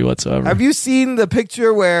chemistry whatsoever. Have you seen the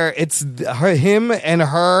picture where it's him and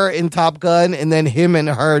her in Top Gun, and then him and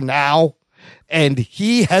her now, and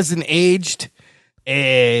he hasn't aged,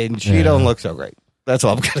 and she don't look so great. That's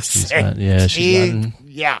all I'm gonna say. She's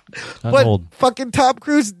but old. Fucking Tom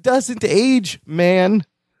Cruise doesn't age, man.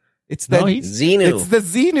 It's the Xenu. It's the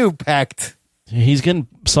Xenu pact. He's getting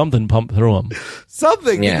something pumped through him.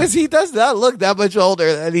 Because he does not look that much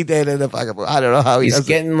older than he did in the fucking. I don't know how he's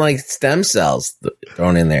getting like stem cells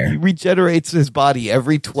thrown in there. He regenerates his body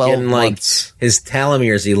every 12 months. Like his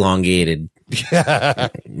telomeres elongated.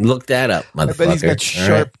 Look that up, motherfucker. I bet he's got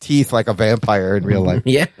sharp teeth like a vampire in real life.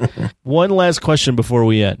 Yeah. One last question before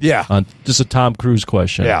we end. Yeah. Just a Tom Cruise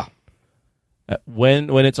question. Yeah. When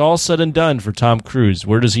it's all said and done for Tom Cruise,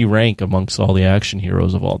 where does he rank amongst all the action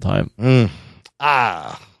heroes of all time?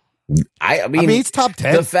 I mean, he's top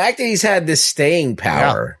 10. The fact that he's had this staying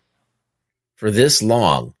power for this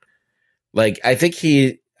long, like I think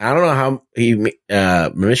I don't know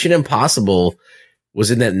how Mission Impossible was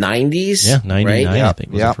in that 90s. Yeah, 99 right? I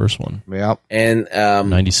think was the first one. Yeah. And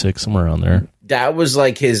 96, somewhere around there. That was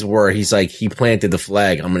like his word. He's like, he planted the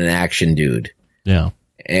flag. I'm an action dude. Yeah.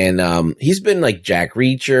 And he's been like Jack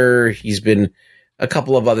Reacher. He's been a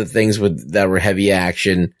couple of other things that were heavy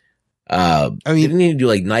action. I mean, didn't he do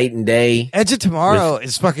like Night and Day? Edge of Tomorrow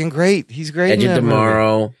is fucking great. He's great. Edge of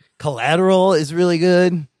Tomorrow. Collateral is really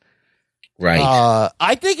good. Right.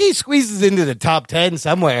 I think he squeezes into the top 10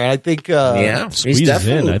 somewhere. I think, squeezes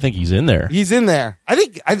in. I think he's in there. He's in there. I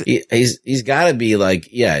think he's got to be like,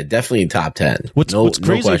 definitely top 10. What's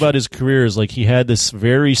crazy about his career is like he had this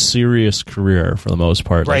very serious career for the most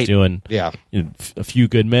part, like doing A Few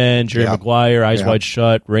Good Men, Jerry Maguire, Eyes Wide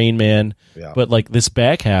Shut, Rain Man. Yeah. But like this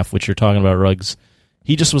back half, which you're talking about, Ruggs,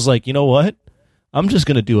 he just was like, you know what? I'm just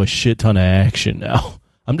going to do a shit ton of action now.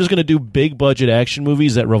 I'm just going to do big budget action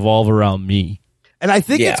movies that revolve around me. And I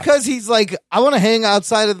think it's because he's like, I want to hang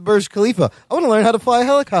outside of the Burj Khalifa. I want to learn how to fly a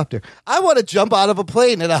helicopter. I want to jump out of a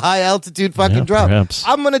plane at a high altitude fucking drop. Perhaps.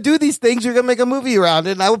 I'm going to do these things. You're going to make a movie around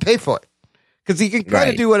it, and I will pay for it. Because he can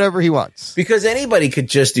kind of do whatever he wants. Because anybody could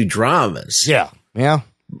just do dramas. Yeah.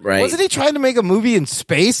 Right. Wasn't he trying to make a movie in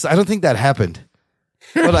space? I don't think that happened.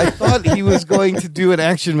 But I thought he was going to do an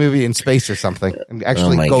action movie in space or something and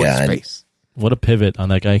actually go to space. What a pivot on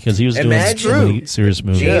that guy, because he was doing some serious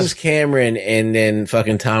movies. James Cameron and then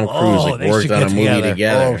fucking Tom Cruise worked on a movie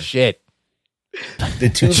together. Oh, shit.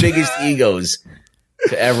 The two biggest egos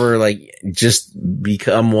to ever just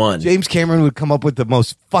become one. James Cameron would come up with the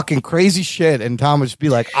most fucking crazy shit, and Tom would just be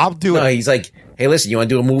like, I'll do it. No, he's like, hey, listen, you want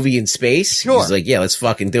to do a movie in space? Sure. He's like, yeah, let's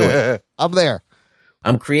fucking do it. I'm there.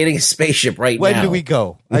 I'm creating a spaceship now. When do we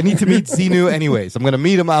go? I need to meet Xenu anyways. I'm going to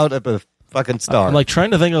meet him out at the fucking star. I'm like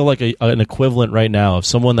trying to think of like an equivalent right now of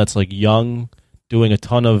someone that's like young, doing a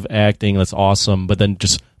ton of acting that's awesome, but then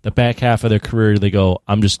just the back half of their career they go,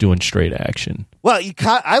 I'm just doing straight action. Well,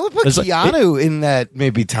 I would put Keanu in that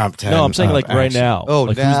maybe top 10. No, I'm saying like right now. Oh,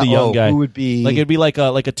 like now, who's the young guy? Who would be like it'd be like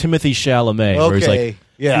a Timothy Chalamet, where he's like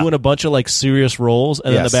doing a bunch of like serious roles,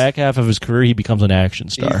 and then the back half of his career he becomes an action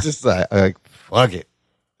star. He's just like fuck it.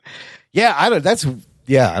 Yeah, I don't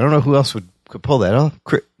know who else could pull that off.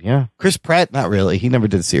 Chris Pratt, not really. He never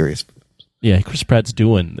did serious. Yeah, Chris Pratt's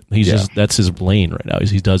doing. Just that's his lane right now.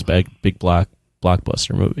 He does big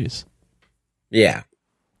blockbuster movies. Yeah,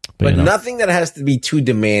 but nothing that has to be too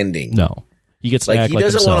demanding. No, he gets he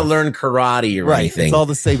doesn't want to learn karate or anything. It's all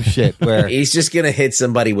the same shit. Where he's just gonna hit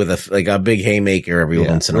somebody with a big haymaker every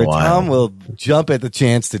once in a while. Tom will jump at the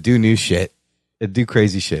chance to do new shit and do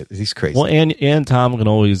crazy shit. He's crazy. Well, and Tom can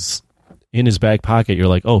always. In his back pocket, you're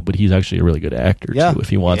like, oh, but he's actually a really good actor, too, if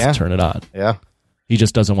he wants to turn it on. Yeah. He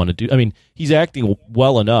just doesn't want to do... I mean, he's acting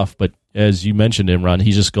well enough, but as you mentioned, Imran,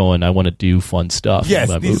 he's just going, I want to do fun stuff. Yes,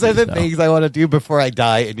 these are the things I want to do before I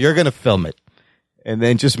die, and you're going to film it. And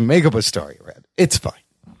then just make up a story around it. It's fine.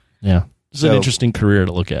 Yeah. It's an interesting career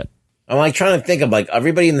to look at. I'm like trying to think of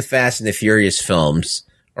everybody in the Fast and the Furious films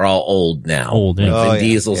are all old now. Vin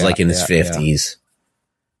Diesel's in his 50s.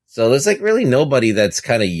 So there's really nobody that's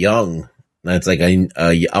kind of young. That's like a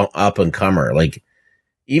up and comer. Like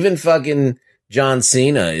even fucking John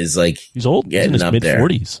Cena is he's old, getting he's in his up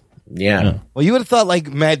mid-40s. Yeah. Well, you would have thought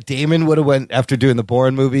Matt Damon would have went after doing the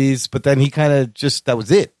Bourne movies, but then he kind of that was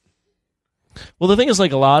it. Well, the thing is, a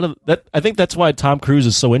lot of that. I think that's why Tom Cruise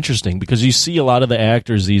is so interesting, because you see a lot of the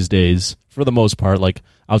actors these days, for the most part,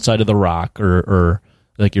 outside of The Rock or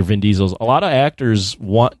your Vin Diesels, a lot of actors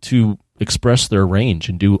want to express their range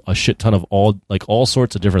and do a shit ton of all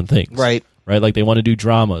sorts of different things. Right. Like they want to do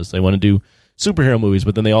dramas, they want to do superhero movies,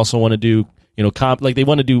 but then they also want to do, they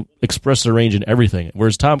want to do express their range in everything.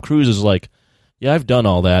 Whereas Tom Cruise is yeah, I've done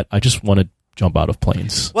all that. I just want to jump out of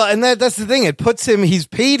planes. Well, and that's the thing. It puts him, he's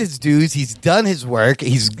paid his dues, he's done his work,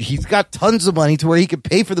 he's got tons of money to where he could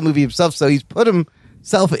pay for the movie himself, so he's put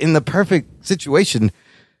himself in the perfect situation.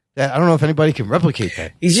 I don't know if anybody can replicate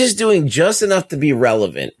that. He's just doing just enough to be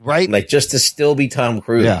relevant, right? Just to still be Tom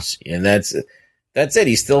Cruise, and that's it.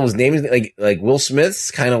 He still, his name is like Will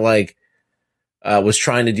Smith's kind of was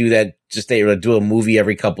trying to do that, just do a movie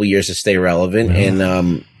every couple years to stay relevant,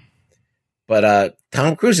 and but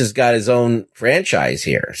Tom Cruise has got his own franchise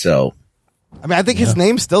here, so I mean, I think his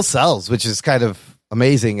name still sells, which is kind of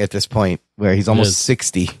amazing at this point, where he's almost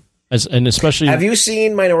 60. And especially, have you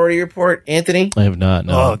seen Minority Report, Anthony? I have not.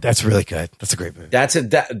 No. Oh, that's really good. That's a great movie.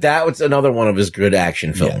 That was another one of his good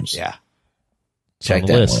action films. Yeah. Check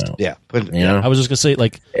that one out. Yeah. I was just gonna say,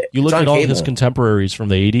 you look at all his contemporaries from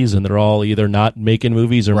the 80s, and they're all either not making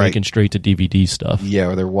movies or making straight to DVD stuff. Yeah,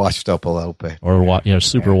 or they're washed up a little bit, or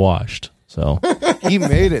super washed. So he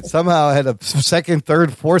made it somehow. Had a second,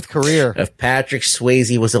 third, fourth career. If Patrick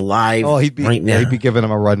Swayze was alive, right now, he'd be giving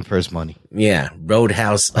him a run for his money. Yeah,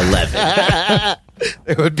 Roadhouse 11.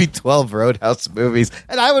 There would be 12 Roadhouse movies,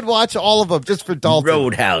 and I would watch all of them just for Dalton.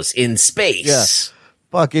 Roadhouse in space. Yeah.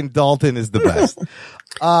 fucking Dalton is the best.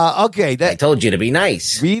 Okay. I told you to be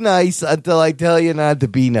nice. Be nice until I tell you not to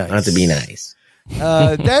be nice. Not to be nice.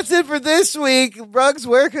 That's it for this week. Ruggs,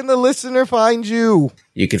 where can the listener find you?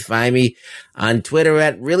 You can find me on Twitter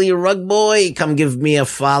at ReallyRugBoy. Come give me a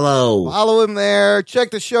follow. Follow him there.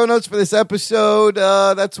 Check the show notes for this episode.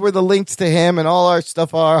 That's where the links to him and all our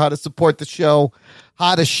stuff are, how to support the show,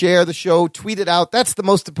 how to share the show, tweet it out. That's the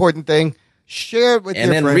most important thing. Share it with your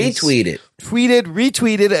friends. And then retweet it. Tweet it,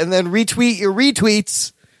 retweet it, and then retweet your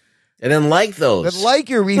retweets. And then like those. Then like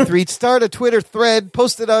your retweets. Start a Twitter thread.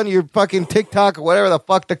 Post it on your fucking TikTok or whatever the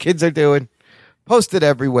fuck the kids are doing. Post it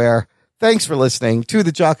everywhere. Thanks for listening to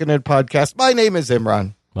the Jock and Nerd Podcast. My name is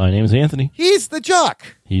Imran. My name is Anthony. He's the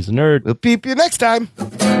Jock. He's a nerd. We'll peep you next time.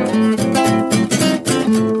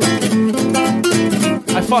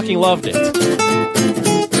 I fucking loved it.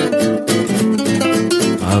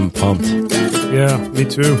 I'm pumped. Yeah, me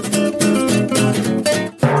too.